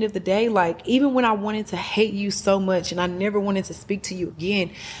at the end of the day, like, even when I wanted to hate you so much and I never wanted to speak to you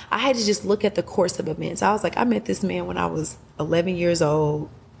again, I had to just look at the course of events. I was like, I met this man when I was 11 years old.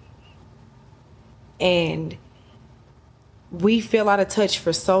 And we fell out of touch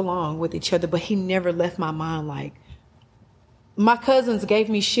for so long with each other, but he never left my mind. Like, my cousins gave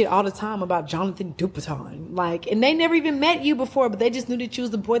me shit all the time about Jonathan Dupaton. Like, and they never even met you before, but they just knew that you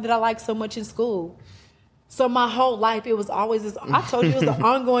was the boy that I liked so much in school. So my whole life, it was always this, I told you it was an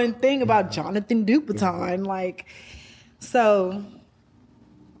ongoing thing about Jonathan Dupaton. Like, so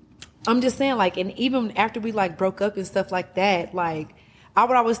I'm just saying, like, and even after we, like, broke up and stuff like that, like, I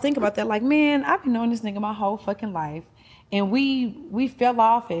would always think about that. Like, man, I've been knowing this nigga my whole fucking life. And we fell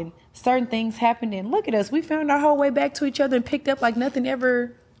off and certain things happened. And look at us. We found our whole way back to each other and picked up like nothing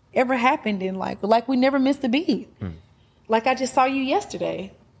ever happened. And like we never missed a beat. Like I just saw you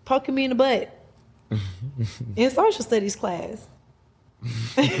yesterday poking me in the butt in social studies class.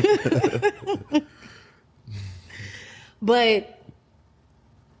 But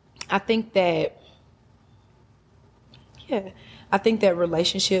I think that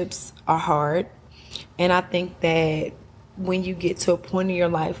relationships are hard. And I think that when you get to a point in your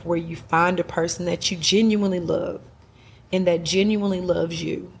life where you find a person that you genuinely love and that genuinely loves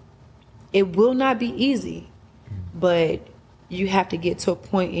you, it will not be easy, but you have to get to a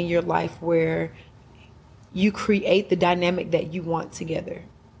point in your life where you create the dynamic that you want together,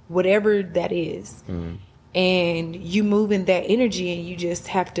 whatever that is. And you move in that energy and you just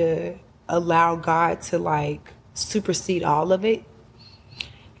have to allow God to like supersede all of it.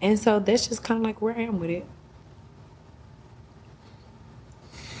 And so that's just kind of like where I am with it.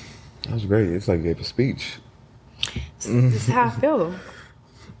 That was great. It's like you gave a speech. This is how I feel.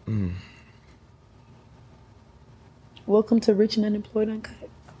 Welcome to Rich and Unemployed Uncut.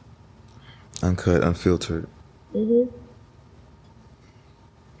 Uncut, unfiltered. Who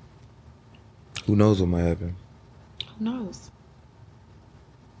knows what might happen? Who knows?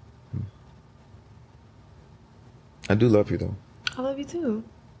 I do love you, though. I love you, too.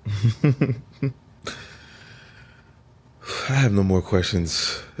 I have no more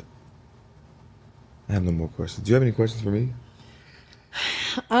questions. Do you have any questions for me?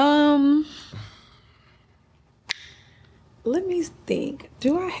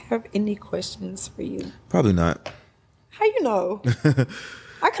 Do I have any questions for you? Probably not. How you know?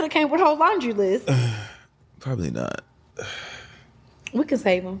 I could have came with a whole laundry list. Probably not. We can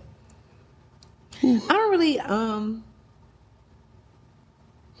save them. I don't really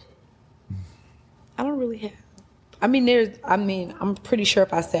have. I'm pretty sure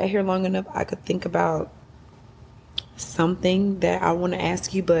if I sat here long enough, I could think about something that I want to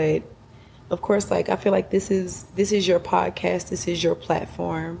ask you. But of course, like, I feel like this is your podcast. This is your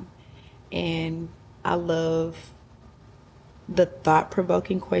platform, and I love the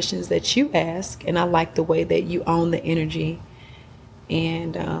thought-provoking questions that you ask, and I like the way that you own the energy.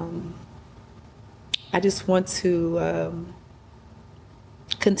 And I just want to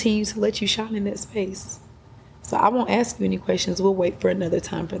continue to let you shine in that space. So I won't ask you any questions. We'll wait for another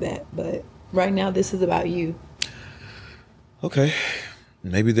time for that. But right now, this is about you. Okay.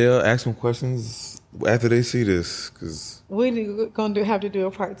 Maybe they'll ask some questions after they see this. Cause We're going to have to do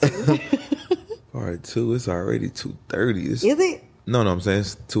a part 2. Part 2, it's already 2:30. Is it? No, I'm saying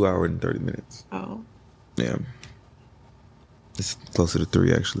it's 2 hours and 30 minutes. Oh. Yeah. It's closer to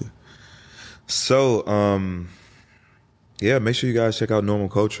 3, actually. So, yeah, make sure you guys check out Normal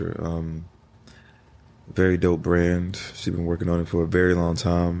Culture. Very dope brand. She's been working on it for a very long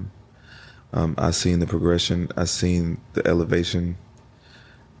time. I've seen the progression. I've seen the elevation.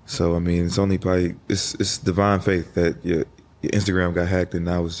 So, I mean, it's only probably, it's divine faith that your Instagram got hacked and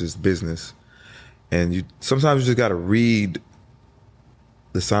now it's just business. And sometimes you just got to read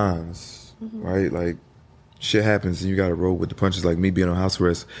the signs, right? Like, shit happens and you got to roll with the punches. Like me being on house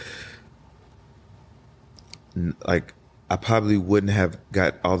arrest, like, I probably wouldn't have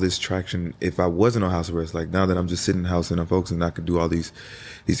got all this traction if I wasn't on house arrest. Like, now that I'm just sitting in the house and I'm focusing, I could do all these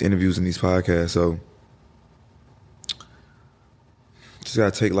interviews and these podcasts. So just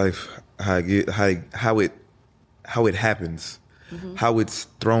gotta take life how it happens, how it's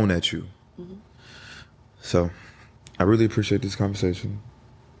thrown at you. So I really appreciate this conversation.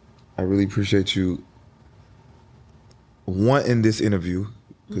 I really appreciate you wanting this interview,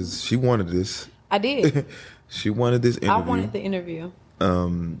 because she wanted this. I did. She wanted this interview. I wanted the interview.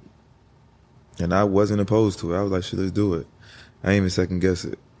 And I wasn't opposed to it. I was like, shit, let's do it. I didn't even second guess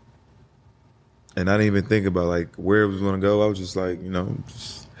it. And I didn't even think about like where it was going to go. I was just like, I'm going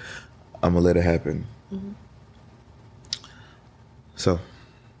to let it happen. So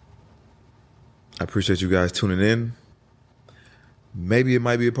I appreciate you guys tuning in. Maybe it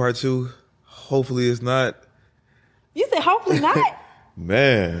might be a part 2. Hopefully it's not. You said hopefully not?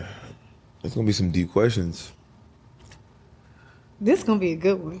 Man, there's going to be some deep questions. This is going to be a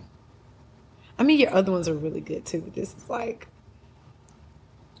good one. I mean, your other ones are really good too. But this is like,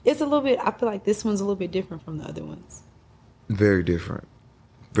 it's a little bit, I feel like this one's a little bit different from the other ones. Very different.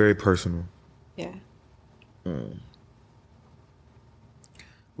 Very personal. Yeah. We'll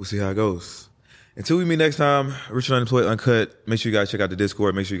see how it goes. Until we meet next time, Rich and Unemployed Uncut. Make sure you guys check out the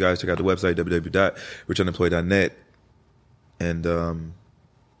Discord. Make sure you guys check out the website, www.richunemployed.net. And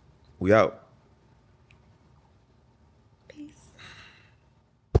we out.